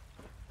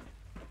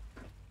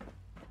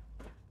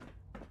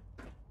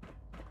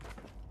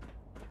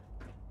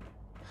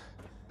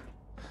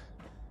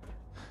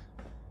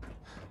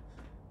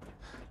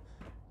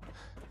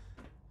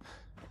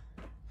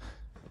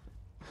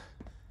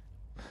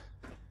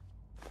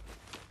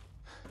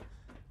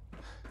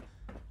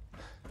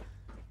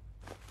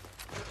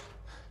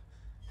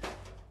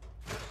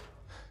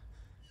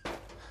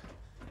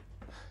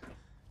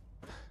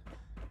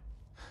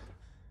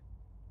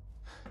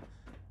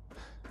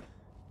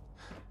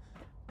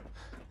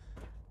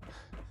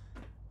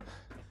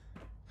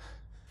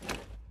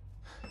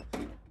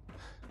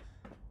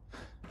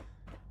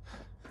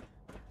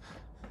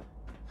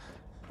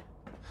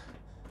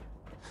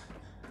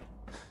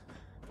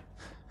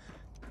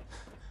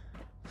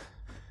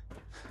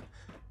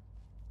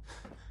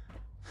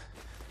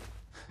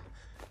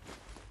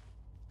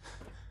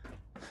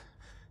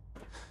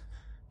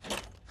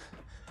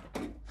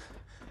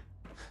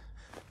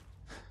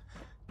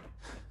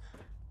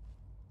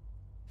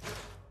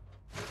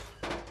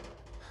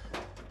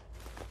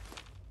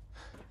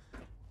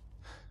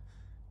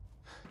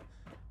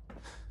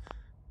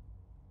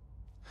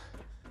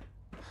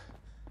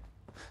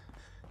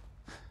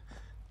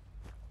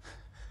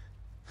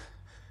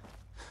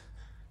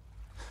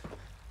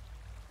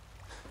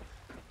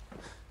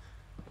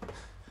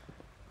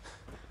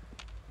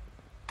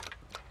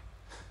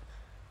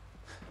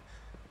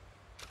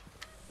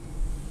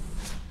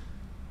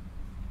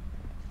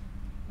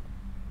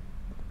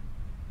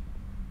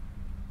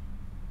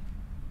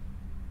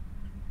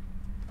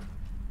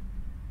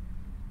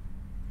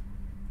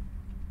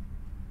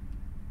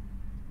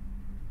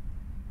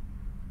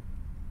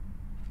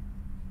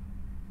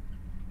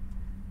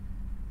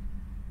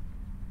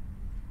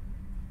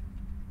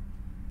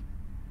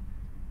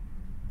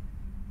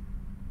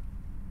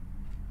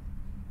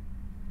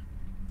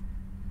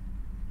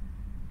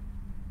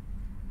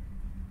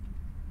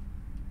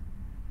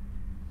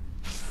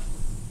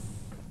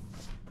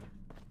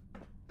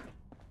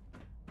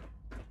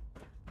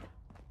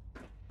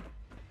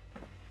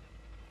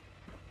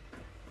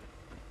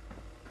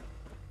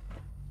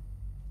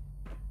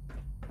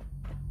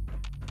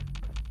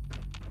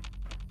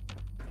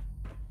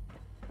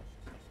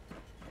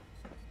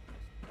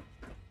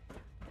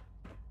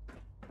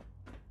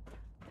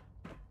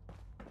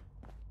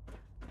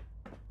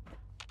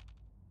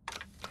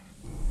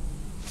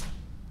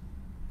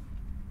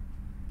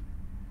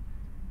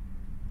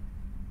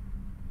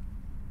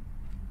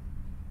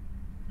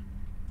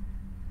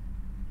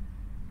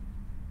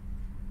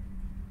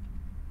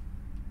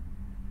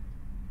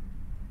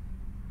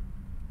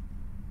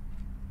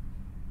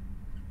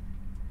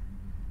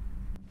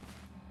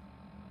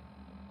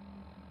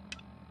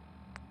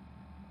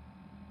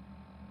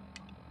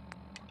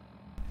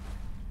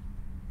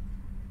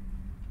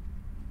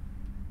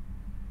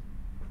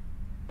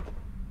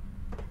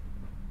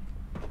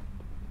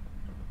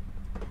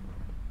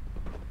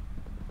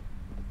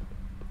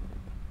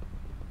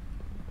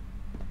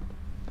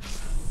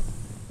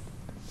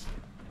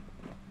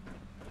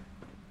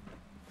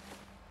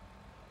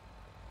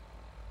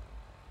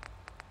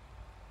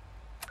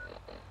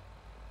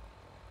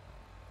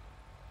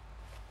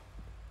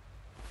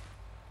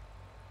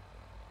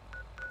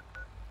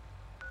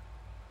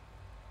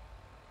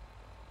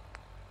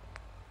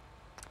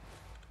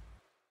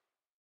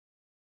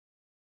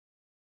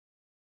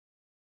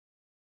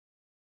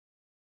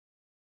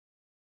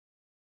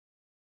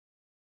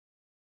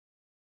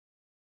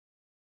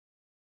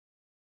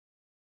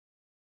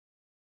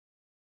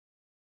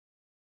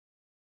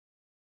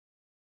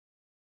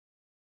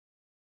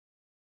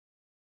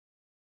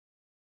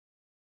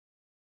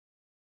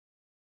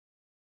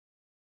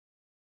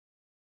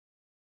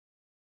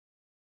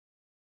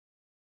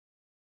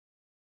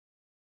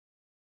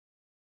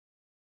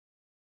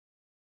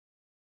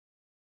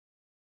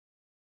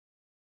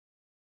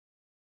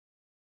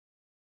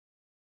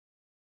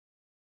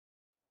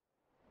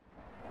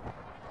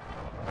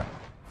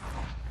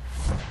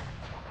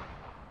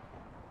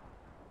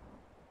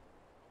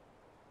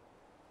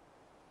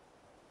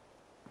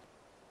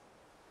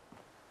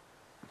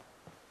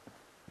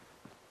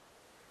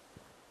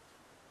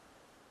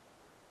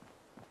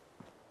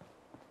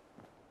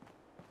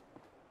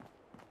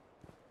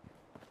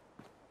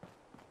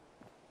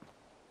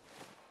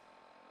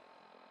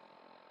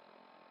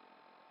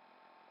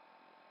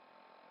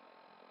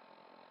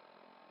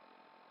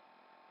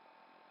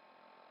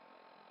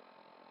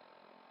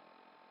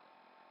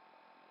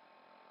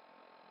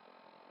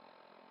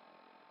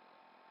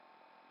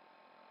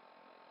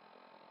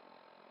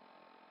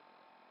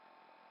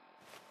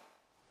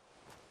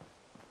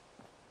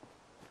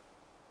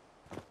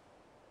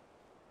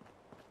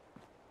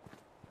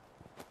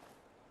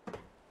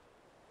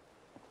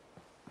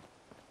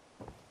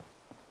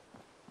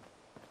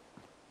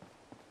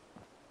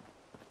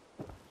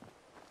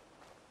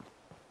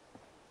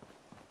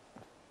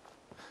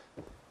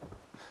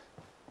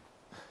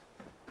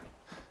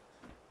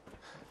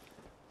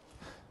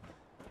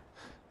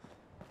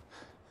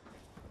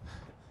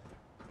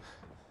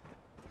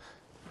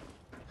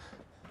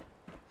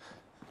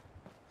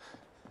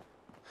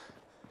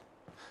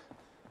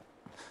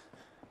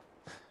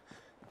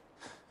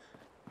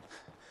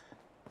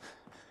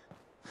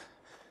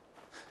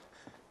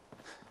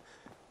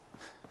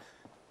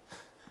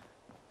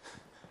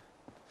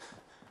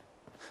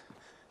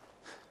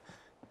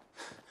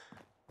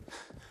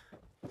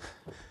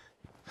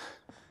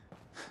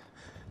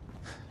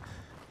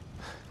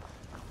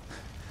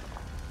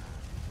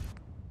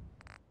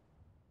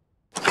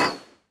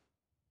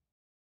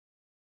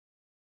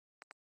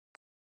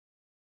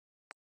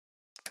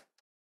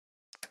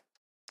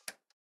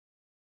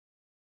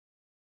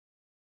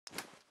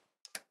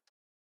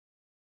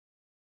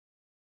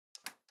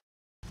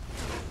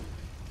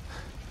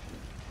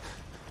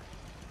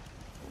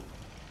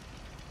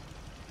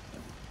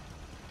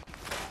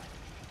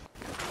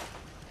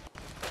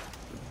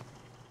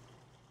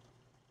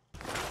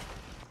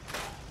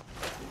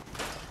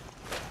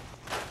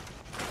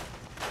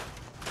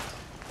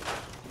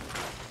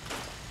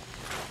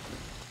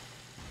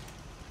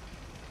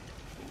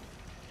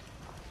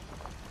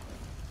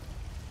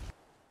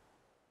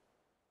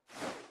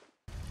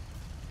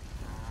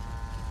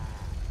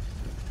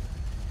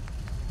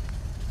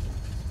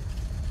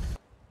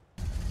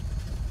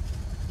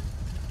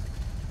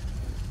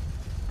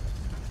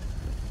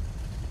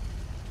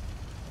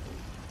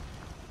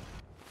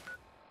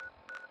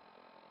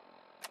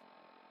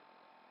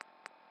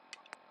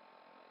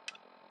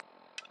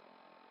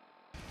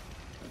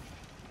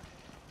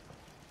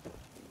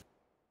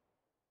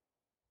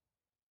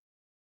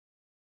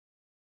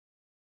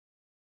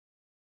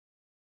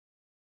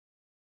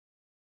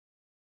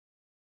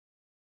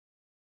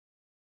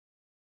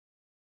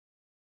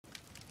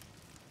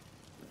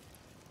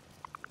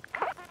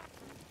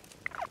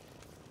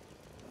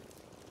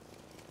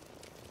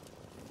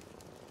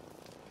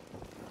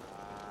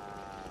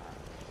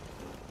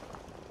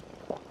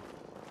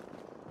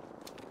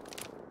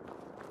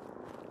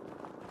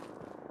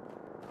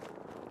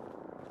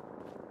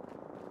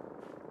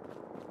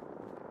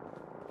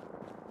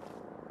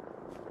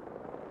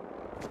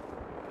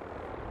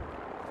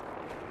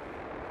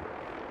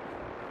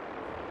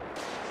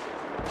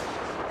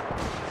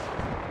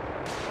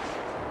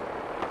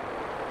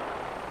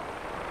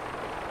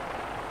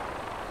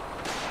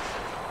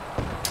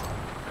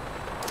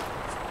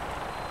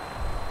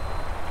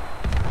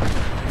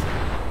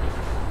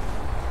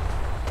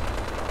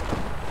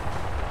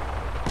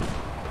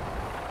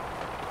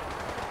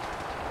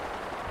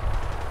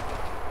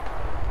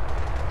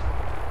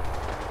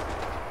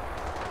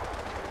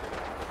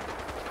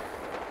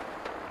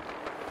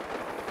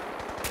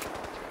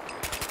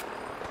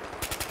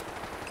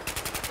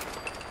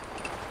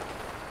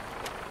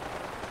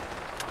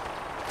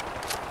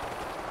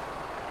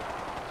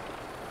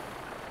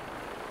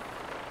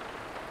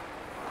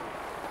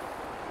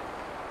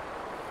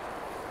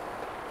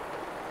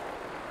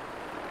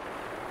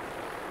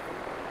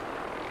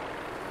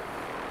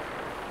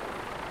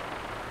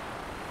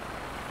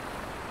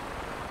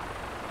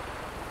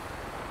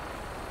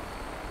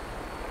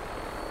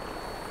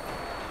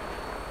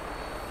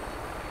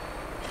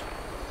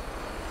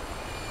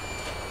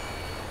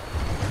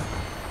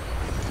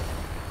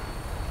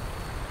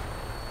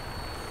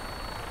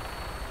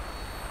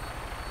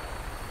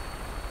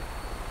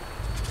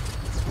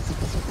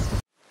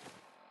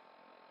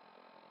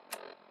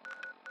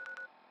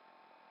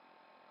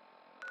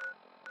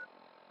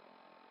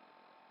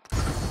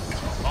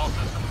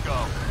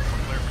 go.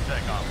 We're clear for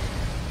takeoff.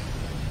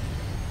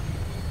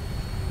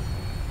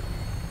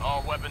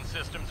 All weapon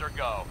systems are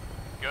go.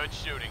 Good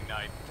shooting,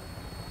 Knight.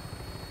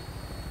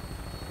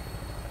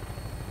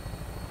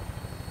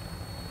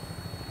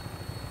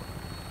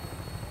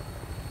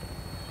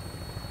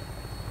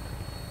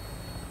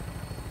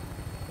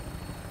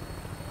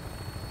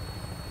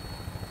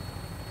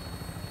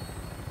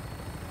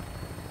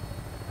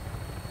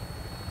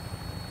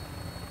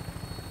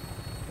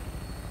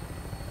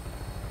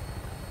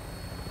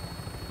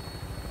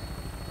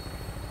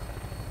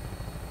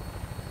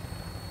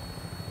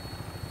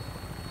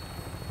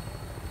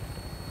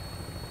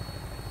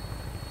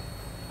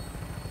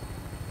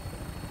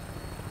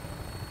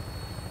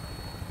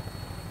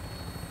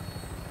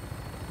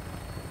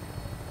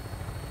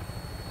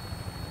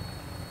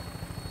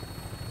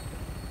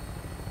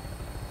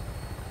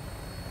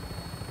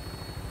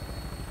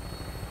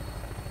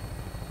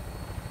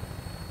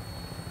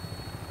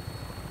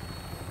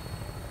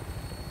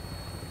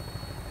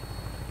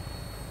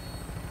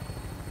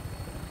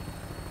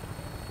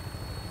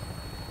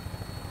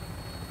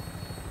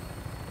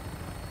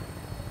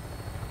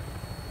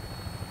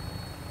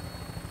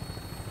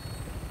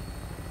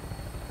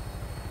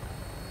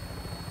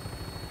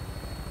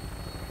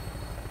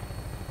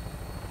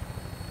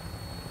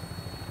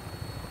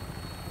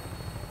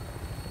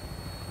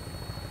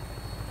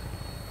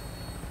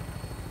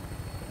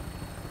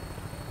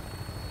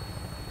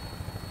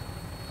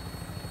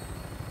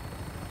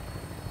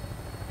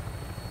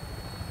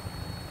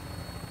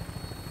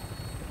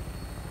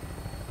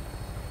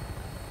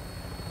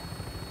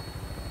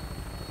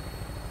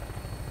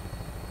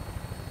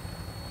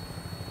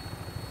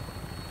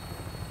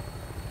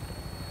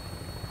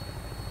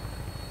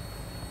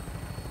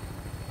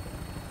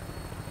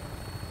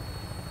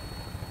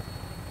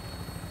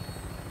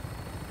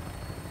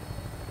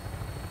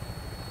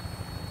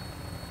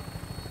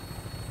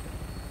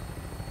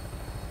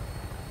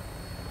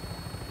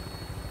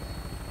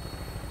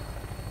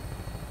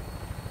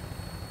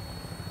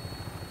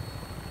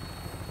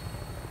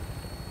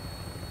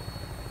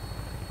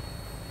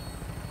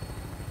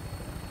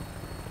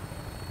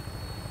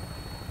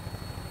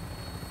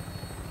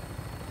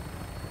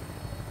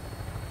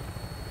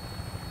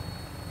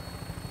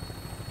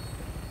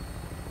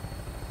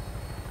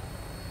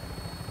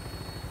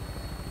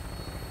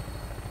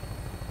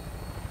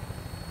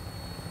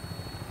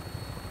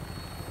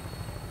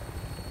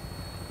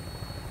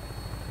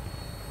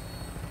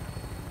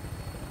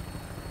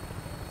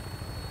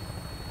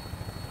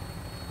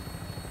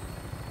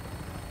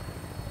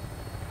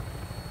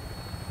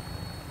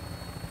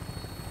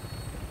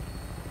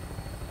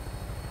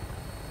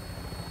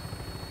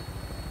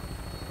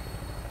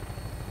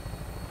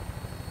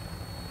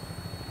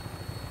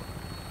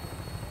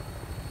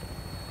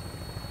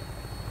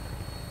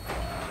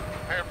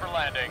 Prepare for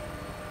landing.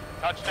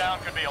 Touchdown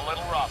could be a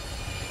little rough.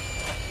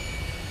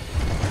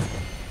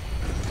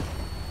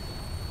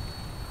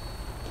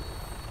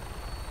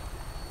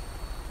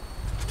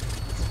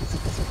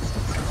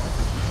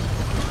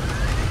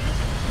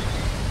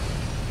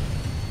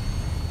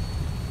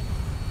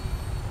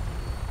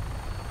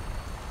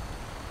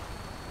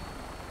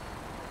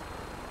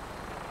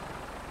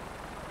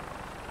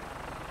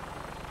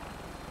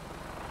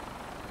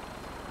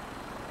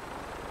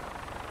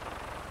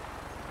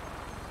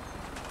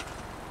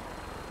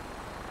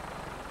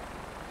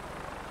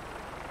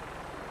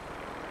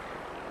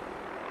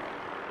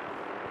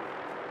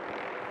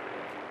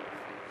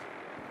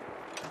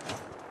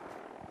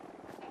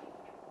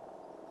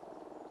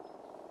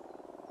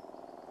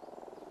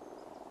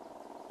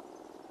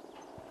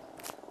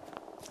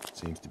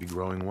 Seems to be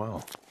growing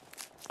well.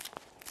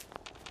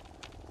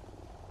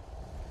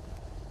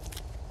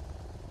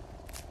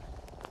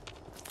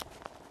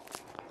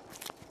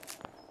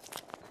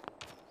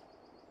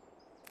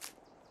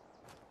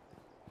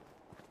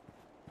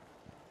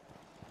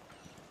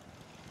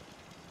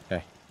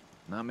 Hey.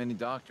 Not many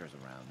doctors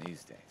around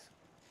these days.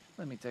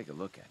 Let me take a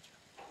look at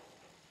you.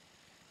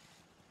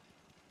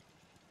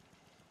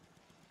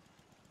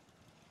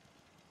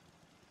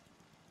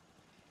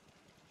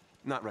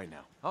 Not right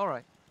now. All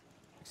right.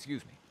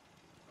 Excuse me.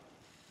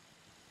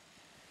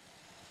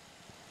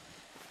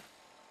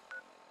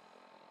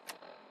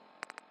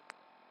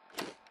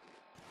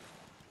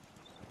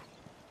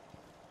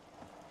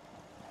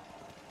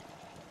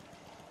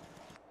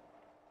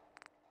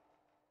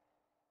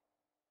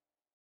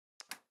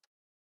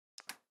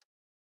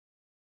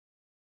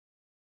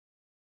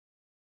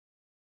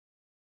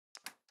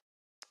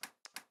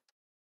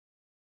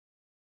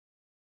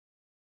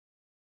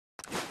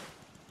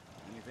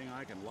 Anything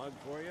I can lug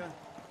for you?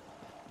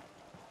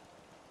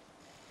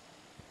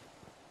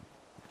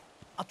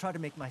 I'll try to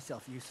make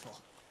myself useful.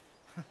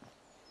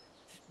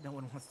 No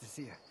one wants to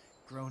see a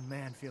grown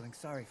man feeling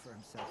sorry for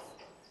himself.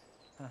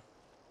 Huh?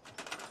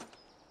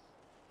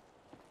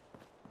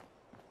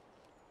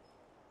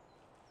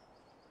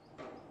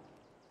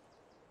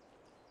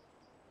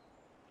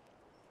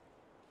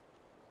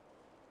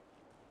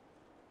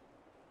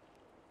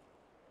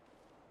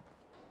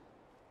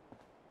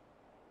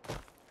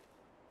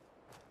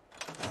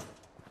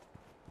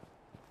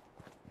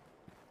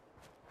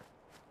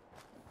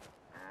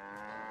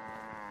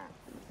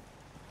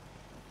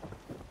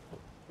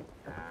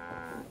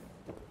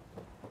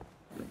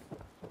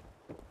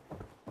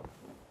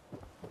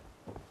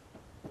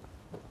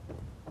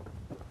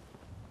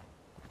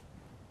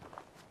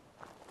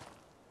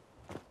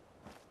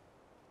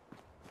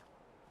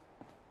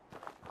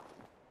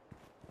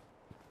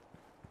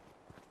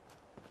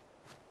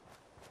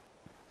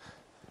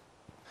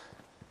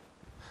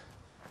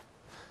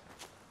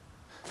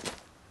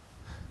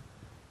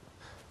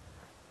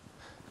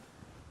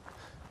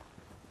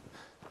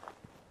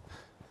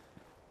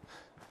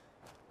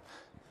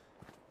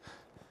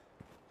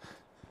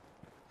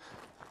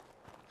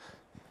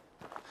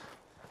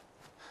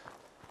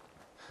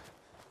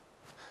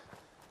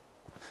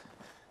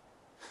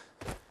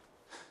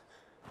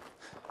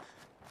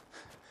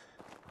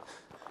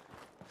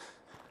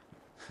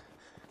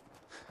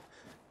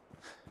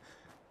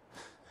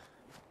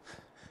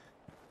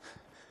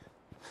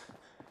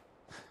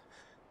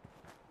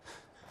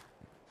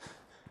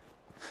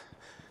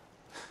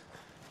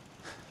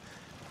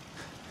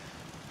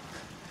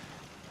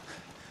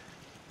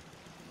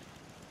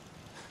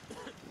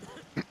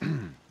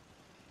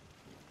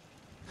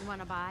 want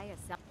to buy a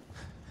cell?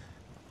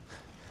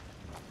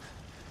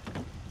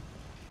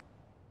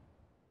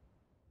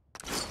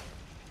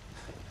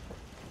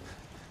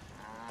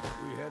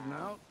 We heading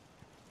out?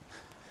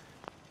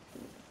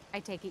 I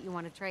take it you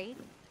want to trade?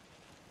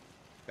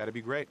 That'd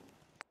be great.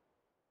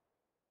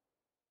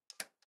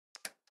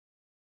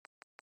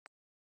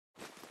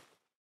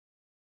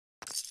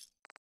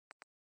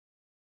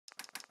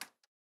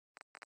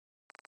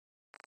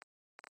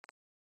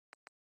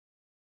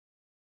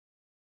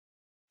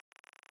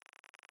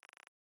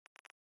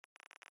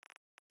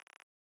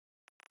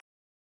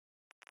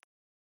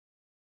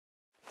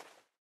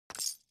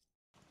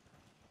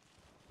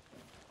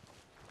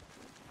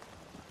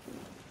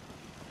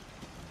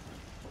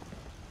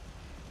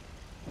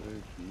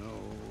 There's no...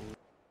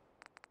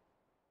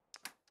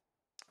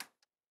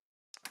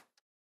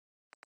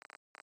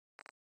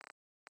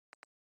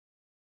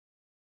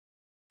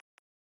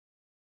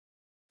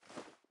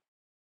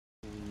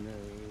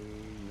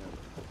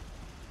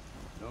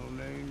 No,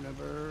 nay,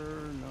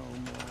 never, no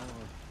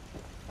more.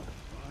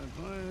 I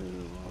play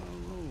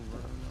all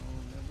over, no,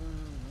 never,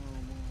 no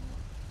more.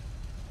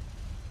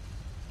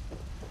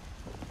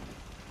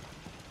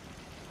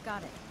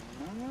 Got it.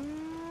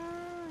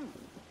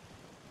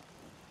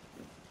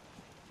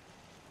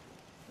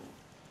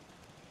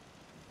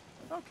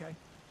 Okay.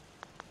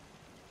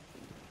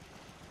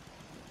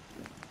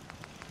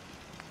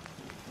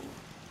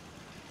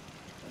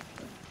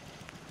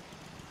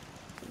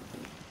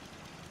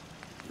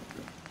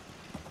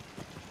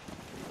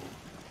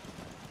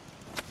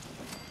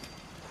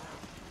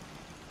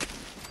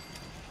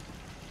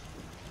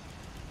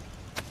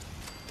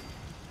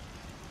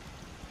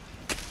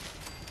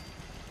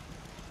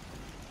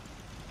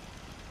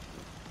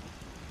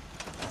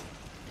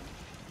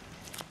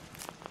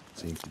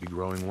 Seems to be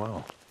growing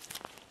well.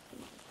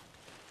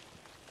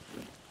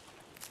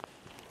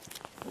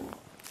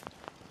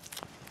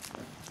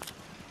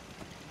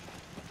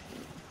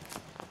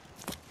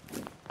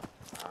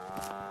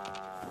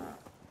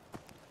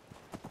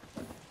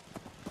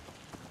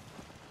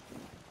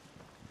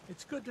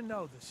 It's good to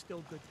know there's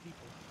still good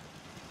people.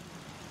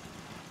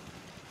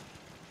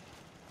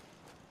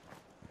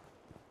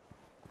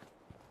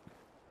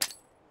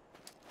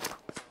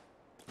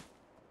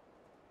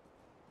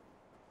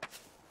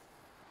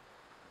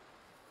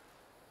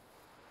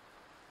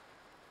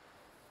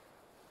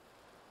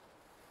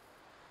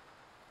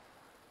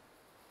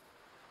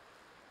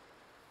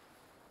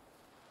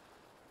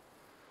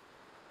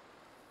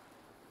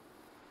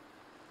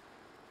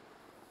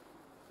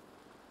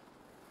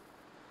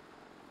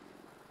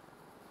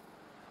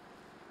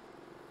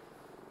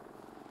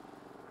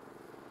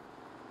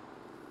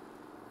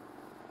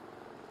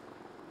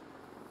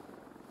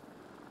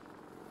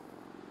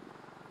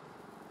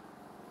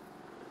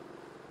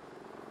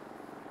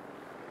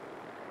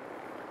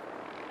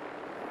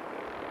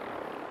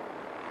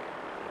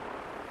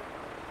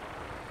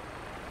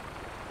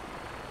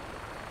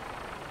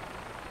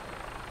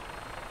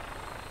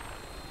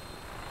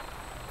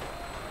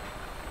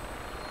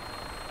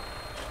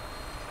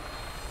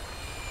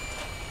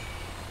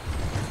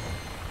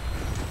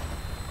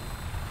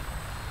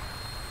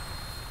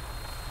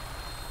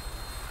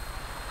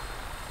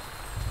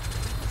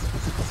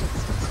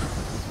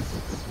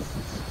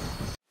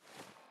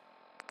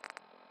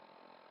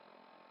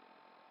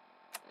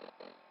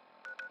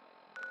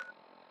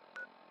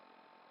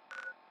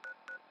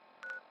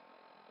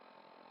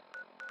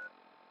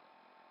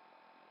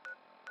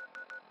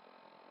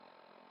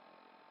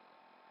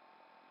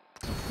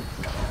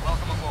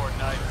 Welcome aboard,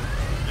 Knight.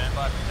 Stand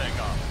by for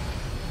takeoff.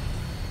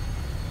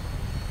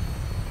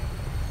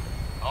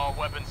 All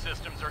weapon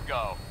systems are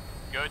go.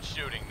 Good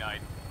shooting,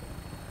 Knight.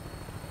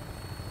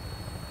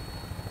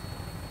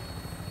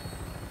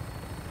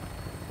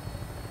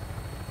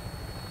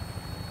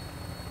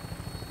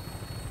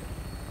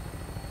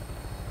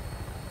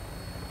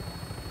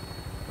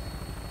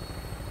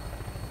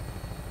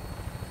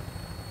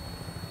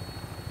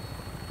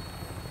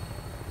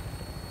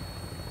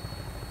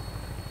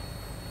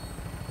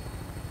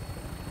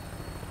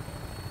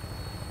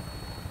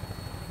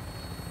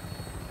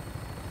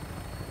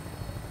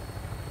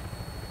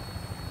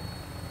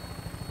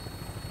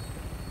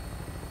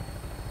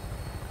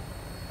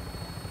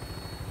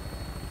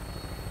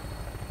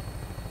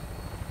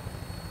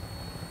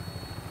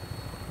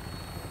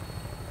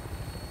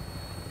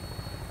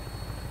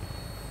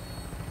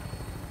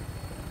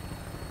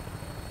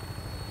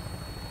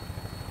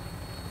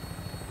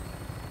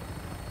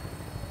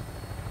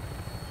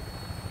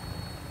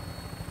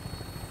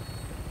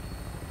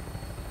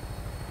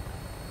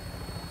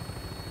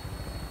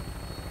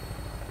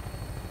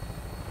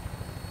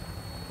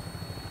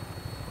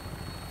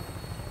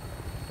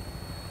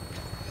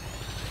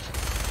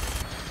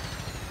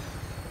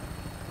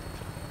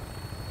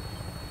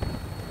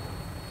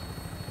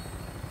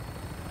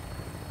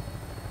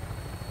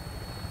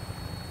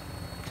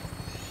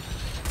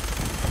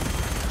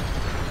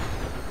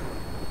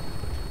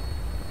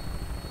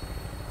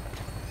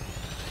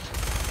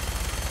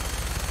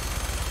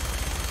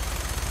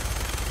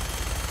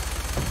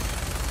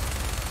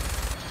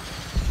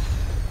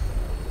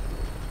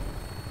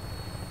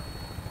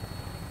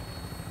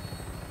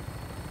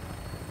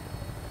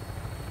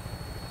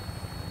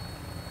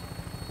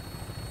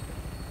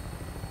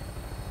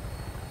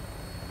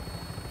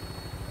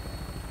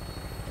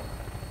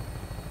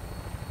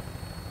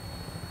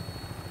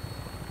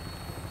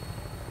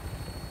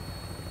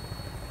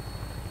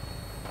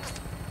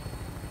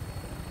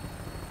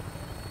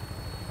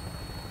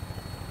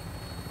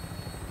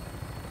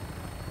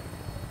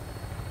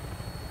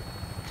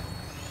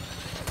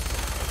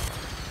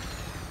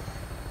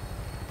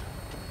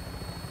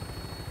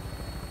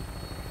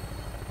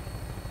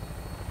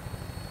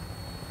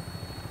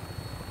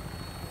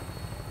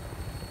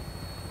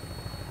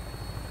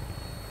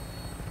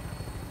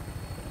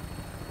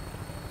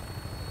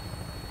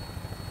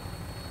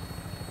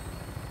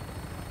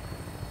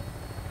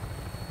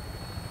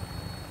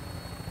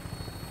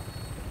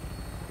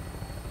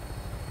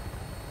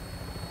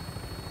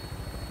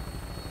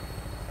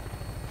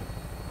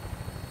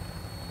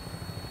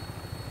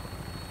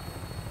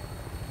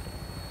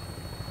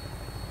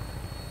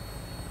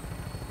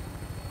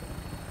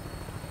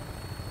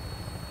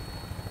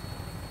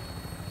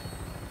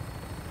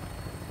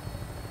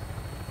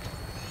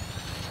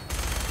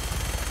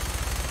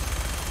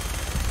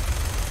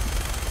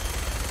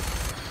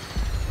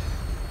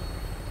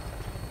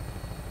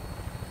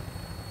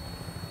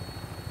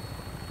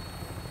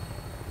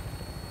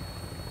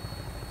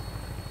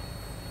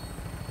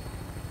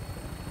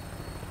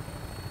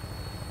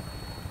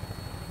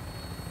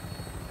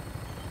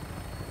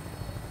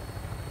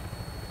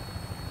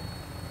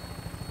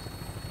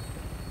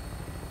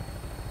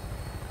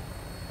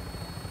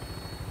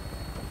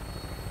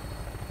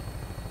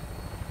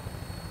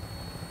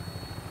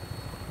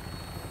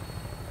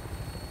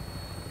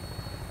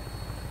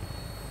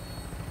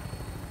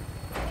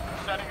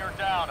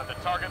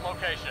 the target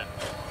location.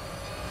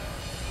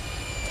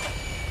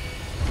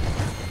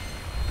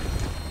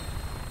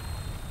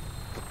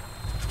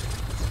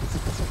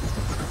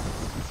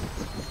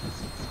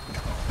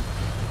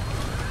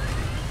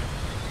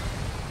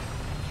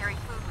 Carry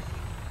food with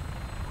you.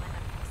 We'll end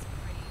up getting some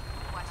pretty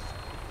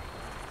questionable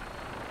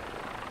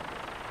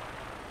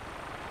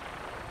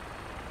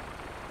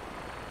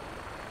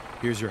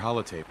things. Here's your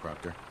holotape,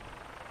 Proctor.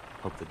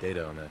 Hope the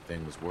data on that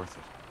thing was worth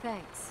it.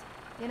 Thanks.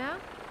 You know,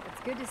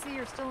 it's good to see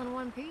you're still in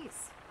one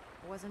piece.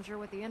 I wasn't sure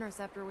what the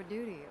Interceptor would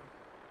do to you.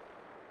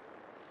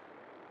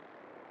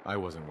 I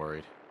wasn't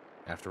worried.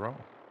 After all,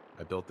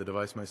 I built the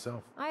device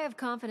myself. I have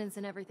confidence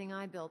in everything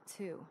I built,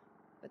 too.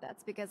 But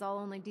that's because I'll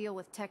only deal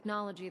with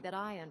technology that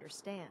I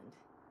understand.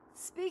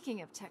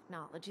 Speaking of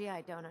technology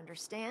I don't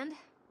understand,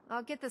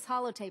 I'll get this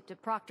holotape to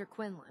Proctor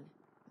Quinlan.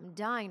 I'm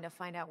dying to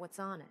find out what's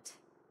on it.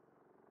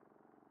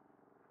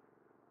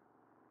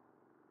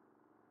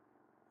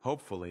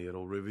 Hopefully,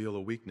 it'll reveal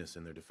a weakness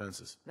in their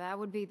defenses. That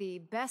would be the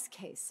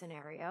best-case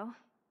scenario.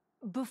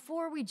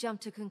 Before we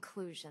jump to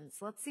conclusions,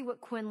 let's see what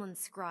Quinlan's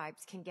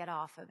scribes can get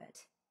off of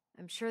it.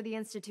 I'm sure the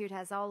Institute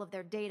has all of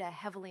their data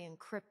heavily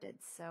encrypted,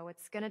 so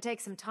it's gonna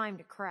take some time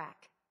to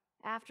crack.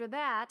 After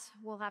that,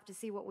 we'll have to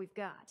see what we've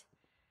got.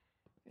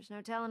 There's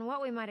no telling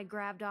what we might have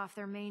grabbed off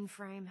their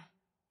mainframe.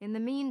 In the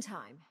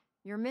meantime,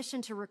 your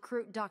mission to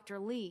recruit Dr.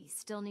 Lee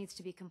still needs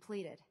to be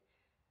completed.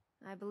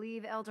 I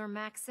believe Elder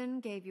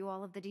Maxon gave you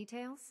all of the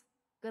details?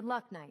 Good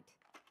luck, Knight.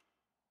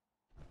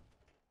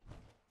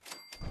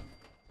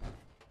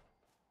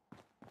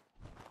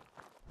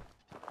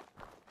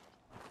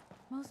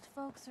 Most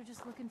folks are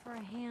just looking for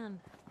a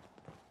hand.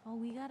 All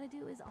we gotta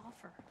do is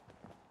offer.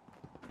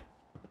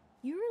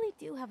 You really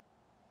do have...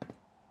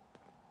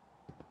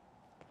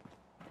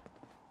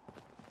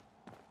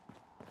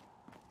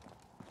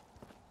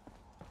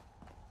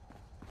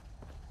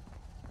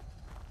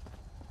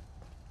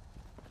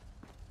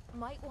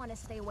 Might want to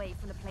stay away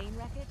from the plane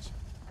wreckage,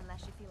 unless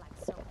you feel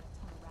like soaking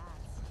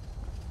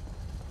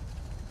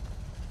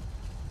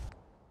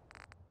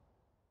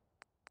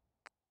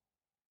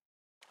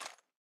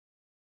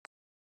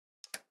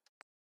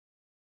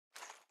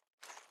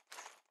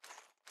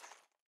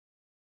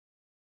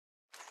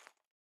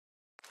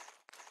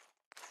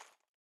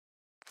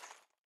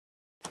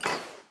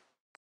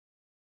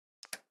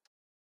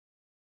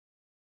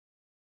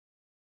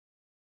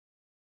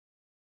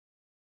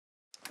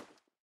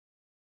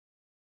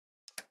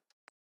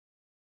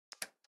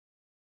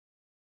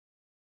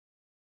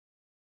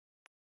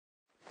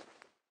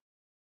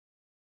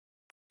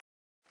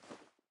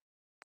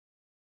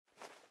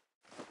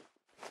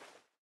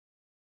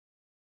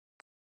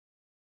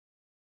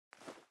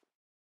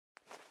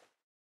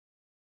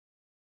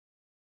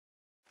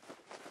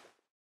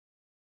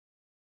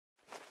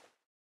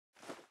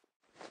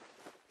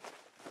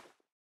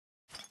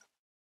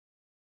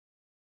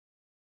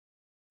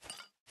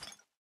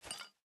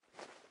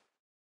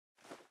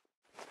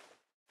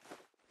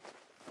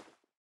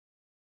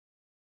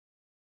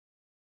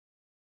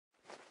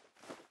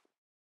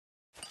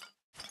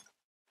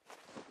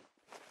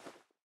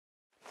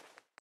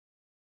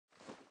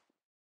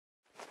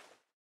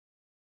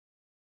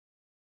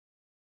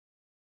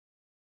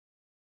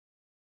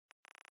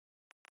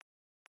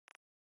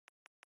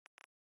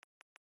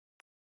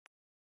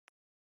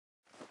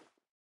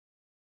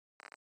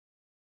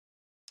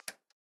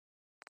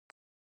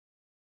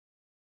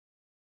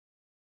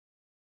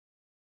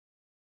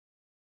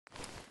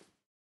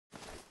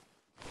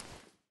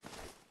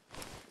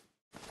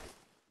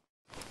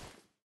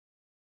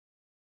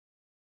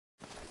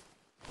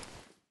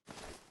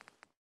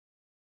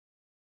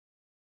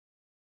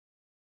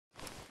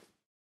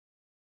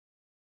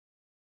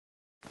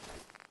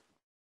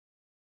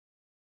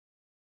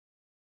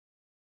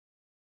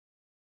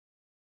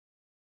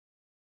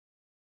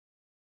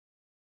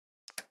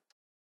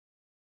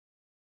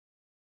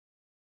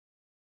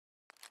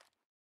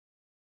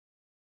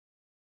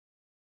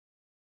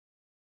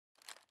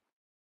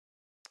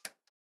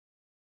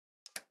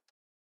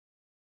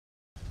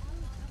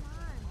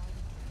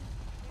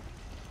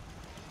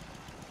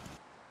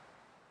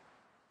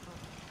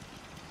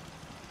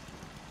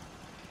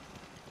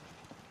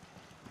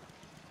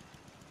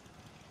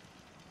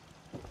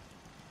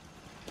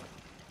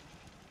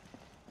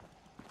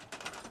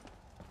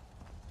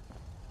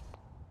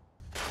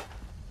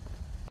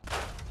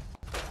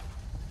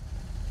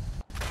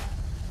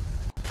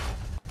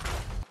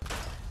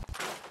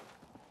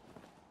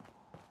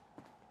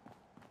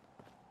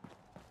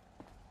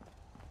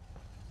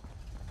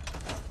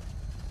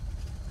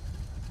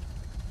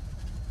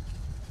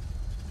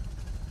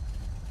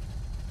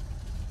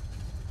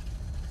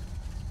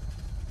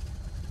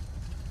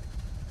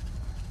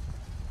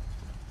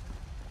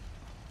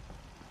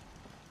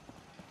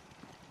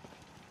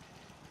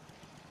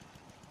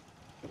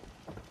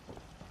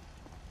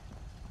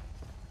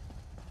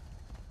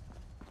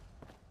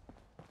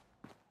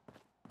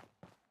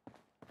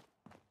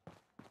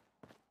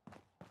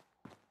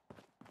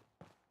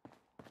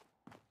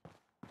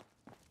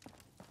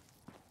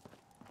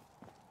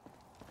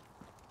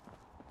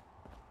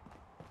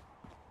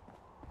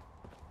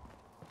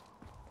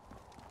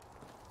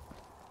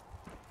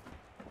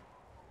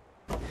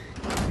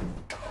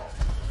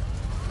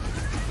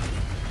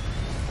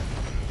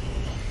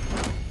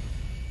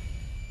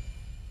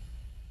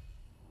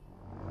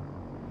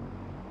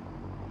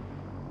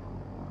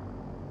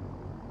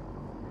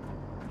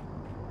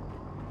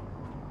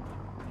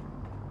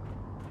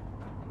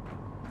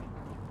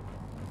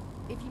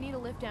If you need a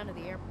lift down to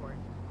the airport,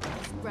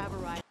 just grab a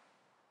ride.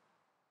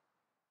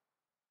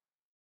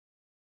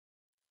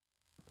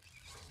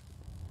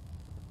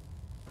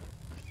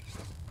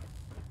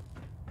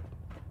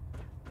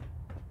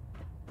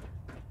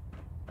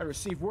 I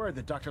received word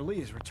that Dr.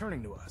 Lee is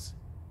returning to us.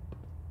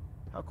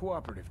 How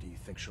cooperative do you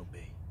think she'll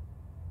be?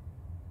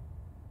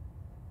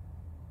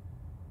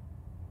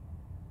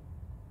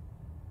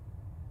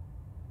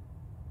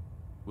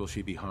 Will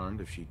she be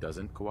harmed if she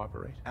doesn't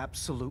cooperate?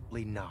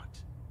 Absolutely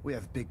not. We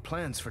have big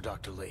plans for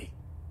Dr. Lee,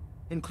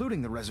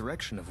 including the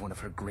resurrection of one of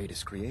her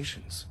greatest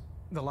creations.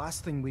 The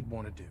last thing we'd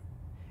want to do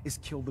is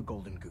kill the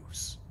Golden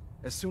Goose.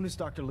 As soon as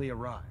Dr. Lee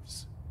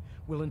arrives,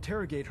 we'll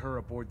interrogate her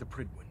aboard the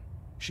Prydwen.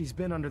 She's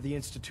been under the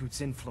Institute's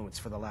influence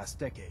for the last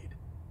decade,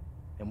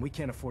 and we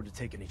can't afford to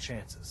take any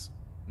chances.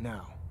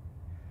 Now,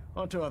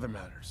 on to other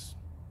matters.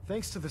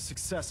 Thanks to the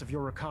success of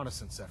your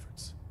reconnaissance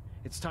efforts,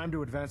 it's time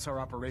to advance our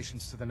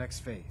operations to the next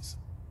phase.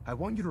 I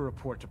want you to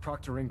report to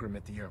Proctor Ingram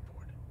at the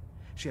airport.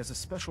 She has a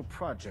special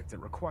project that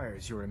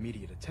requires your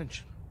immediate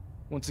attention.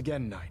 Once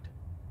again, Knight,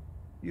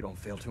 you don't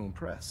fail to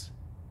impress.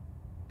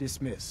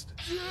 Dismissed.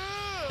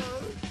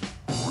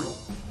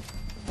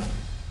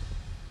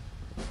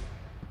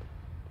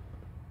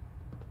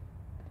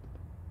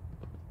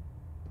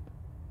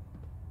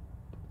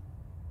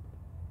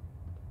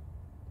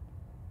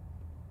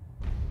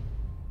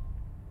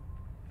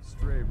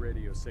 Stray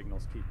radio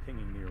signals keep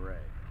pinging the array.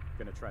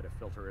 Gonna try to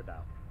filter it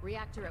out.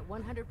 Reactor at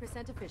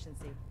 100%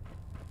 efficiency.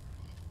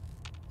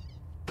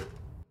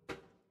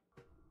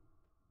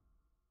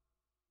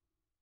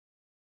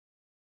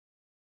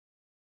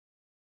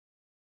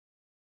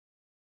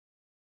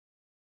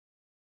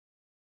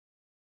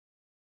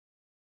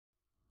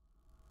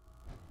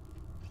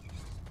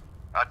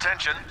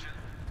 Attention!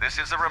 This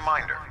is a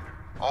reminder.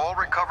 All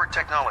recovered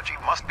technology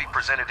must be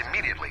presented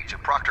immediately to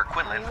Proctor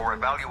Quinlan for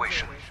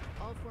evaluation.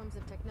 All forms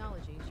of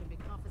technology should be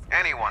confiscated.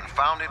 Anyone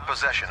found in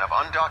possession of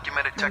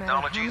undocumented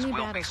technologies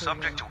will be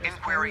subject to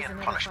inquiry and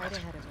punishment.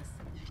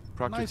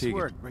 Nice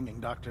work bringing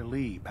Dr.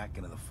 Lee back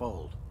into the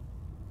fold.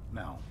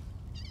 Now,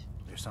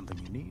 there's something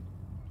you need?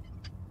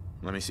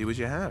 Let me see what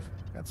you have.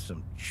 Got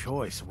some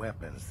choice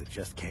weapons that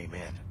just came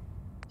in.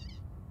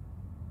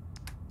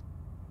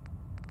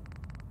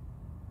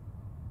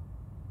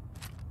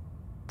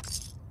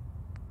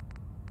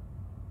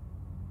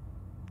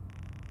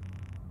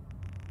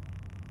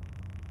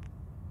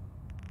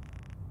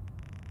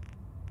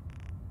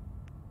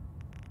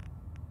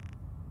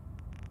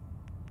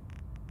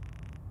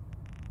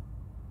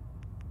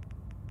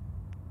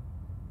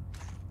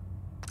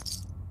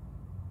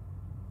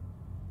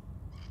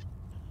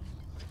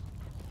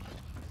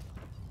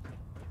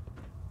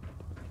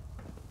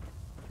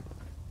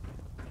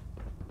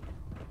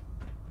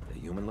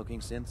 Human-looking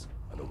synths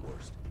are the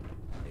worst.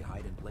 They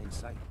hide in plain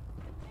sight.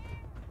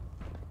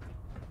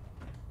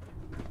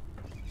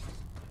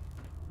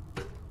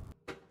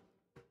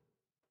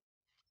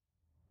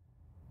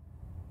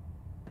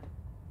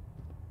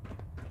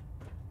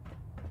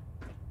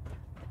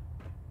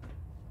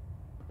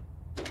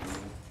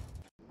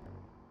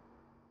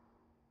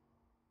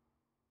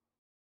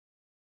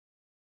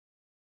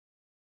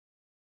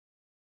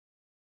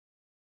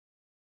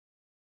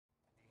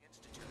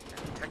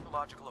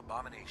 Technological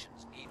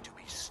abominations need to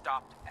be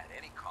stopped at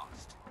any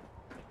cost.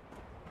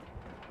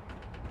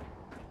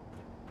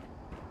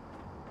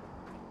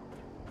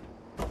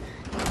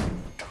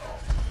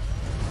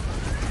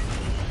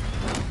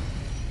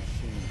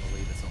 Machine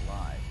believe it's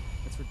alive.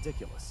 It's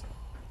ridiculous.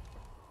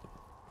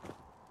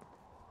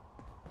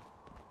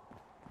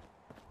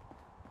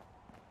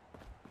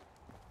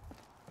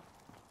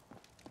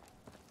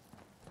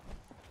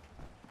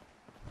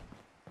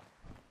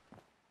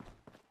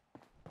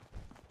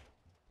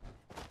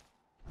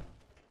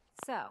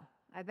 So,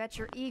 I bet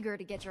you're eager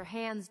to get your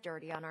hands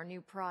dirty on our new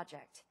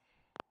project.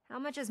 How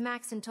much has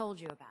Maxon told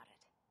you about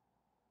it?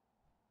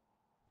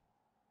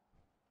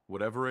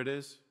 Whatever it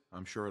is,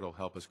 I'm sure it'll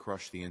help us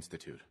crush the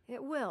Institute.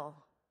 It will,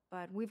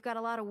 but we've got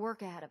a lot of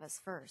work ahead of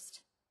us first.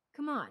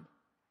 Come on,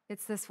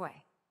 it's this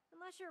way.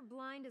 Unless you're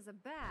blind as a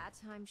bat,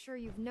 I'm sure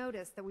you've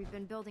noticed that we've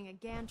been building a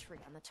gantry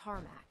on the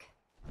tarmac.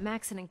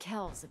 Maxon and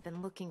Kells have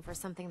been looking for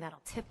something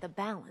that'll tip the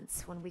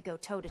balance when we go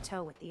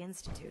toe-to-toe with the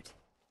Institute.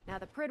 Now,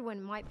 the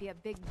Prydwen might be a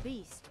big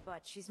beast,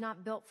 but she's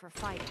not built for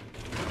fighting.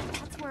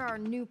 That's where our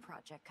new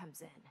project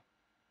comes in.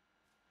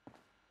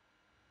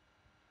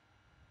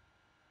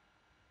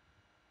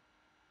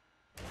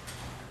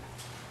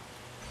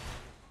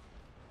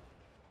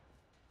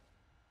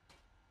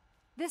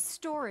 This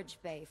storage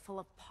bay full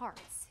of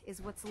parts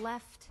is what's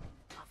left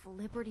of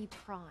Liberty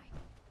Prime.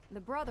 The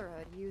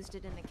Brotherhood used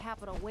it in the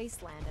Capital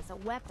Wasteland as a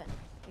weapon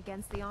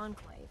against the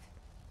Enclave.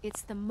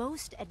 It's the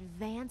most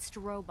advanced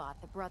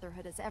robot the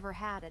Brotherhood has ever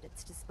had at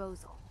its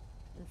disposal.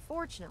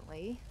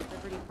 Unfortunately,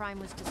 Liberty Prime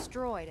was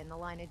destroyed in the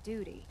line of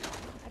duty.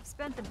 I've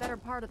spent the better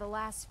part of the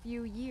last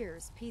few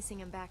years piecing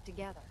him back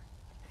together.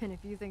 And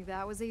if you think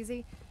that was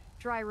easy,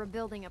 try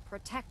rebuilding a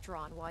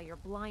Protectron while you're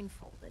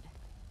blindfolded.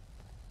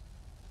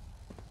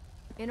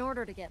 In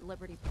order to get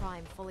Liberty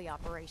Prime fully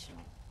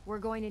operational, we're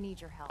going to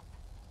need your help.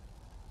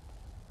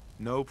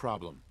 No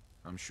problem.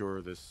 I'm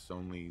sure this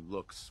only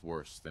looks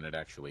worse than it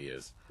actually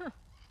is.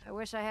 I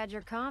wish I had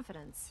your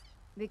confidence,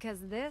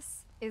 because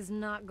this is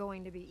not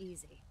going to be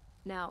easy.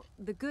 Now,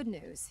 the good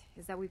news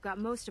is that we've got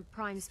most of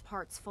Prime's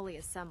parts fully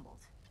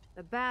assembled.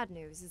 The bad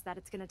news is that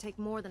it's gonna take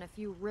more than a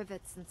few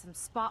rivets and some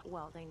spot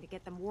welding to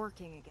get them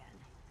working again.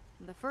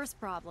 The first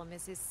problem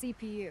is his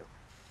CPU.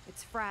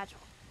 It's fragile,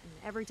 and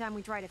every time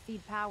we try to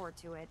feed power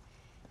to it,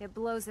 it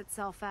blows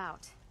itself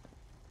out.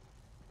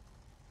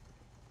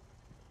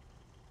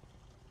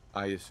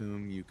 I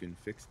assume you can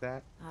fix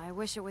that? I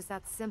wish it was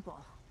that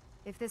simple.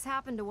 If this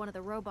happened to one of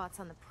the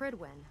robots on the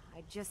Pridwin,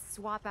 I'd just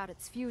swap out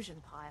its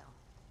fusion pile.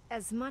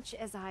 As much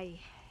as I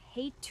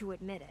hate to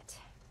admit it,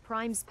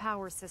 Prime's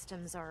power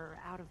systems are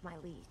out of my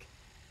league.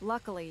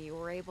 Luckily, you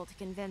were able to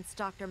convince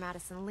Dr.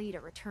 Madison Lee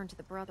to return to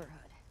the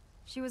Brotherhood.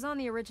 She was on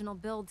the original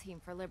build team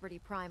for Liberty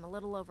Prime a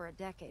little over a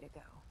decade ago.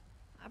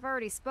 I've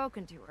already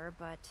spoken to her,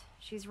 but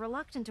she's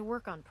reluctant to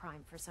work on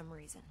Prime for some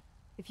reason.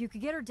 If you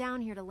could get her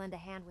down here to lend a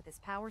hand with his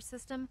power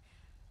system,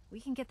 we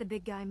can get the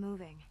big guy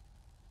moving.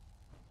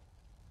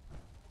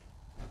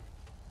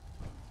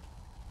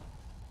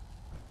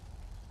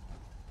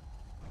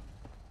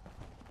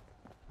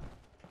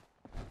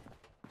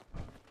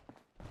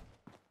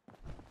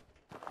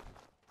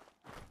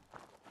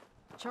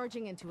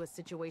 Charging into a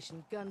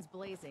situation guns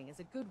blazing is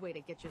a good way to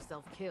get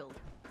yourself killed.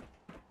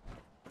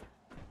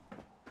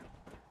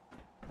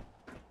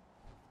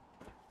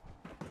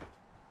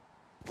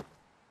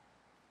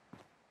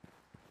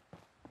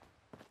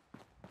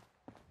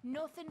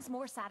 Nothing's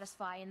more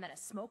satisfying than a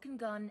smoking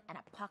gun and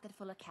a pocket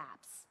full of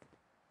caps.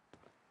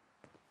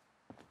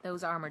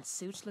 Those armored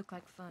suits look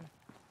like fun.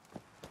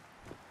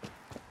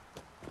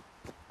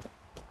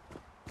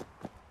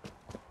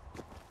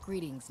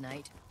 Greetings,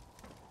 Knight.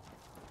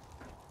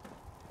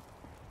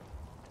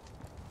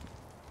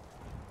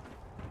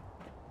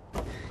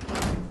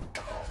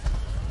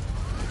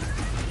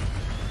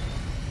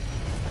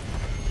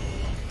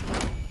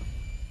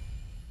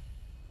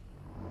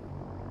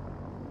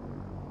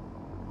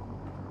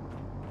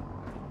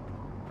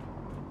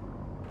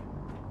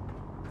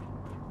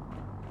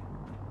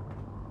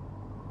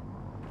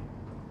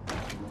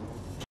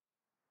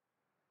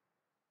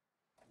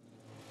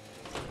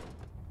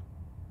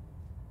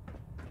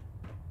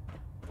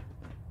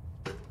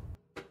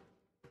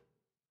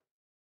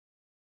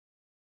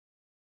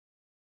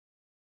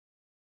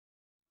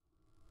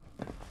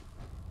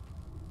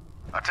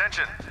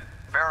 Attention!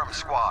 Ferrum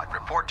Squad,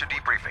 report to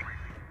debriefing.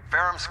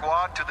 Ferrum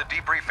Squad to the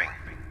debriefing.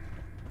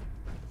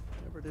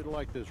 Never did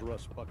like this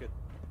rust bucket.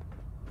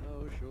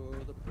 No, sure,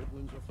 the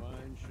Pridwin's a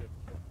fine ship,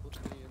 but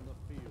put me in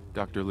the field.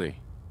 Dr. Lee.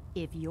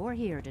 If you're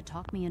here to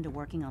talk me into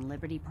working on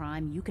Liberty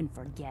Prime, you can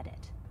forget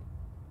it.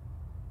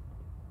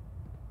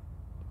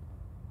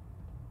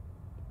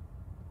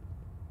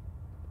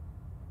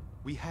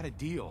 We had a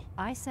deal.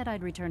 I said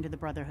I'd return to the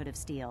Brotherhood of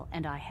Steel,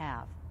 and I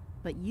have.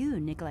 But you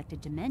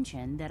neglected to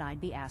mention that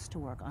I'd be asked to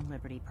work on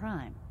Liberty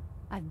Prime.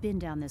 I've been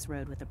down this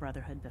road with the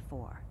Brotherhood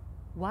before.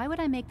 Why would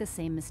I make the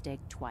same mistake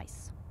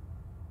twice?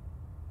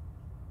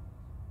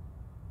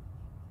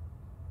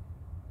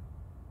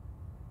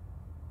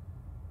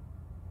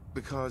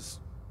 Because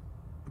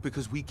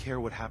we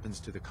care what happens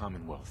to the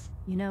Commonwealth.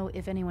 You know,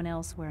 if anyone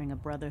else wearing a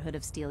Brotherhood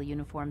of Steel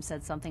uniform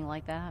said something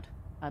like that,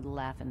 I'd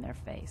laugh in their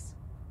face.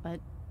 But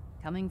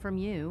coming from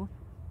you,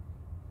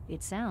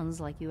 it sounds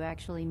like you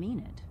actually mean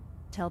it.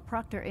 Tell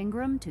Proctor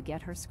Ingram to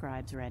get her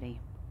scribes ready.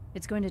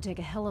 It's going to take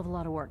a hell of a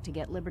lot of work to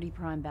get Liberty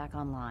Prime back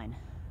online,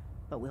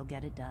 but we'll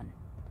get it done.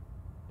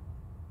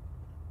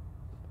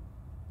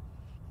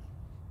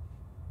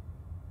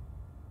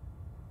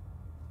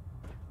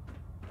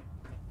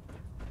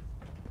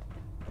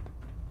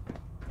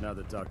 Now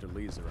that Dr.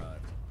 Lee's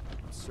arrived,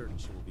 I'm certain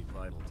she will be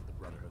vital to the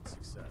Brotherhood's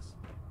success.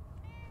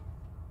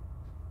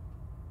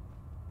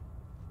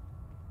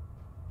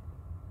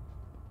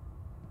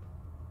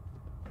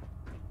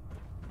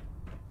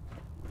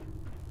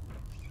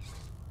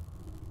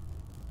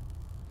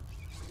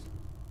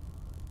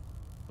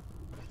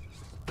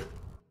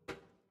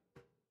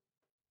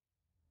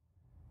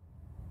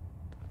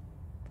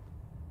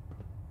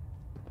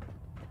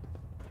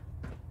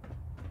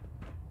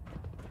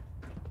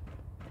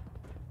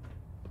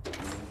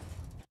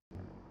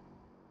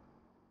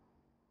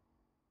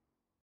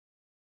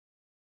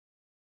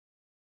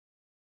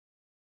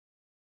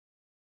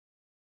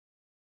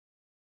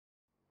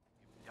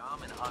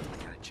 Dumb and ugly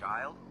had a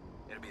child,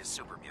 it'd be a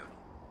super mutant.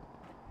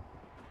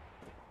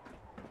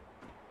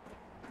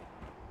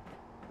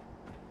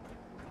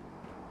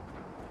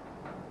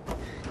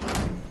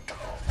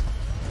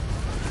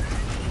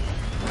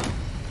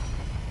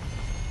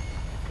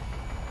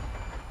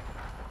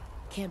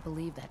 Can't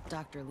believe that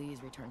Dr.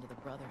 Lee's returned to the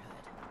Brotherhood.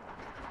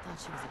 Thought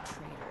she was a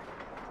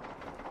traitor.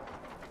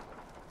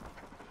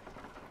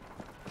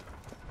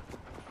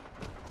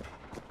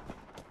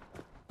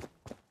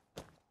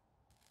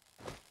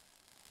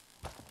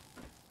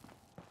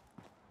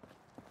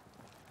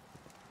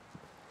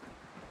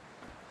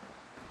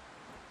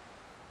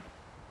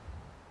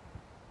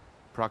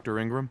 Proctor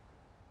Ingram?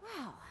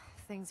 Well,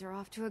 things are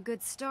off to a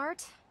good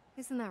start.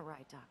 Isn't that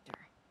right, Doctor?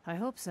 I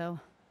hope so.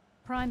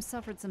 Prime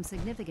suffered some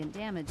significant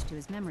damage to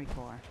his memory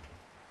core.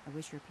 I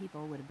wish your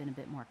people would have been a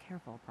bit more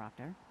careful,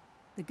 Proctor.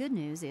 The good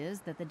news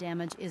is that the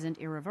damage isn't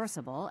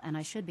irreversible, and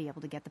I should be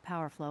able to get the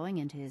power flowing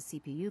into his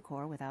CPU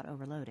core without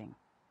overloading.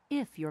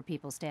 If your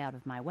people stay out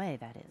of my way,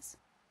 that is.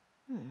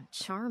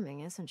 Charming,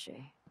 isn't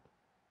she?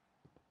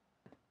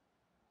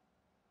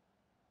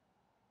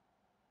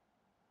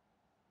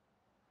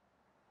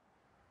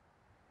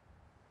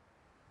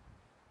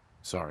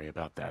 Sorry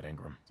about that,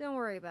 Ingram. Don't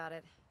worry about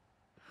it.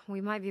 We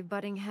might be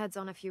butting heads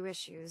on a few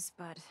issues,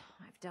 but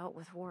I've dealt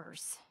with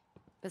worse.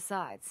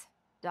 Besides,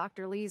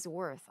 Dr. Lee's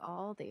worth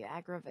all the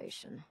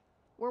aggravation.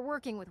 We're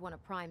working with one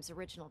of Prime's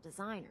original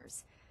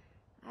designers.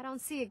 I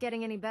don't see it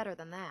getting any better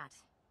than that.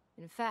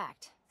 In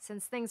fact,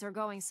 since things are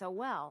going so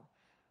well,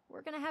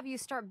 we're gonna have you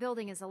start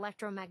building his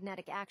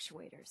electromagnetic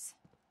actuators.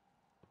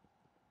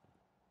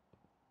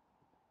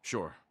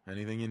 Sure,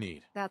 anything you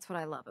need. That's what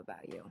I love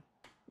about you.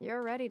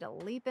 You're ready to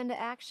leap into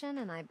action,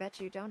 and I bet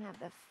you don't have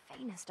the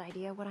faintest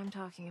idea what I'm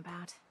talking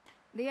about.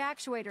 The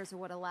actuators are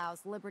what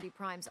allows Liberty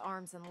Prime's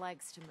arms and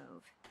legs to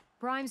move.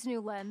 Prime's new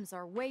limbs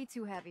are way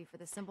too heavy for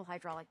the simple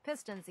hydraulic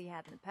pistons he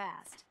had in the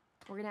past.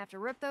 We're gonna have to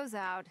rip those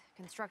out,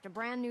 construct a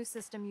brand new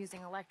system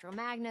using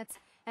electromagnets,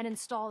 and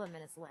install them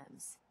in his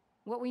limbs.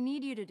 What we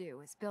need you to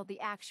do is build the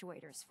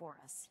actuators for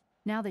us.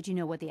 Now that you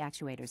know what the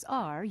actuators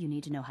are, you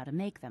need to know how to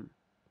make them.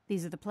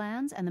 These are the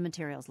plans and the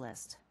materials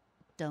list.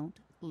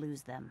 Don't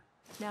lose them.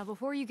 Now,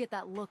 before you get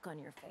that look on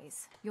your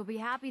face, you'll be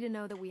happy to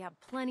know that we have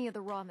plenty of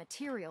the raw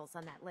materials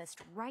on that list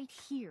right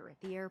here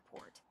at the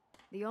airport.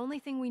 The only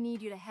thing we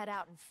need you to head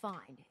out and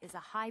find is a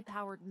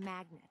high-powered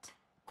magnet.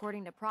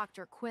 According to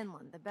Proctor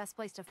Quinlan, the best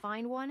place to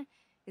find one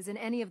is in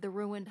any of the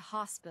ruined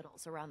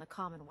hospitals around the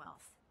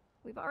Commonwealth.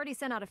 We've already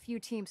sent out a few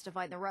teams to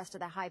find the rest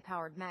of the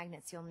high-powered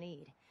magnets you'll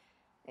need.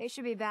 They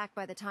should be back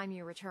by the time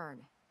you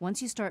return.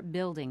 Once you start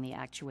building the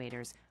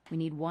actuators, we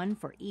need one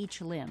for each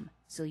limb,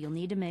 so you'll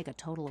need to make a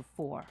total of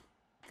 4.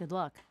 Good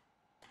luck.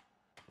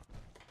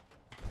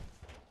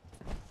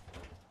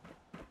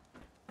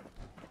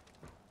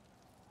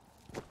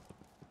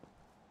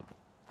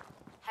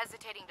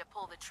 Hesitating to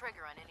pull the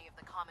trigger on any of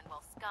the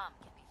Commonwealth scum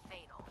can be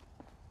fatal.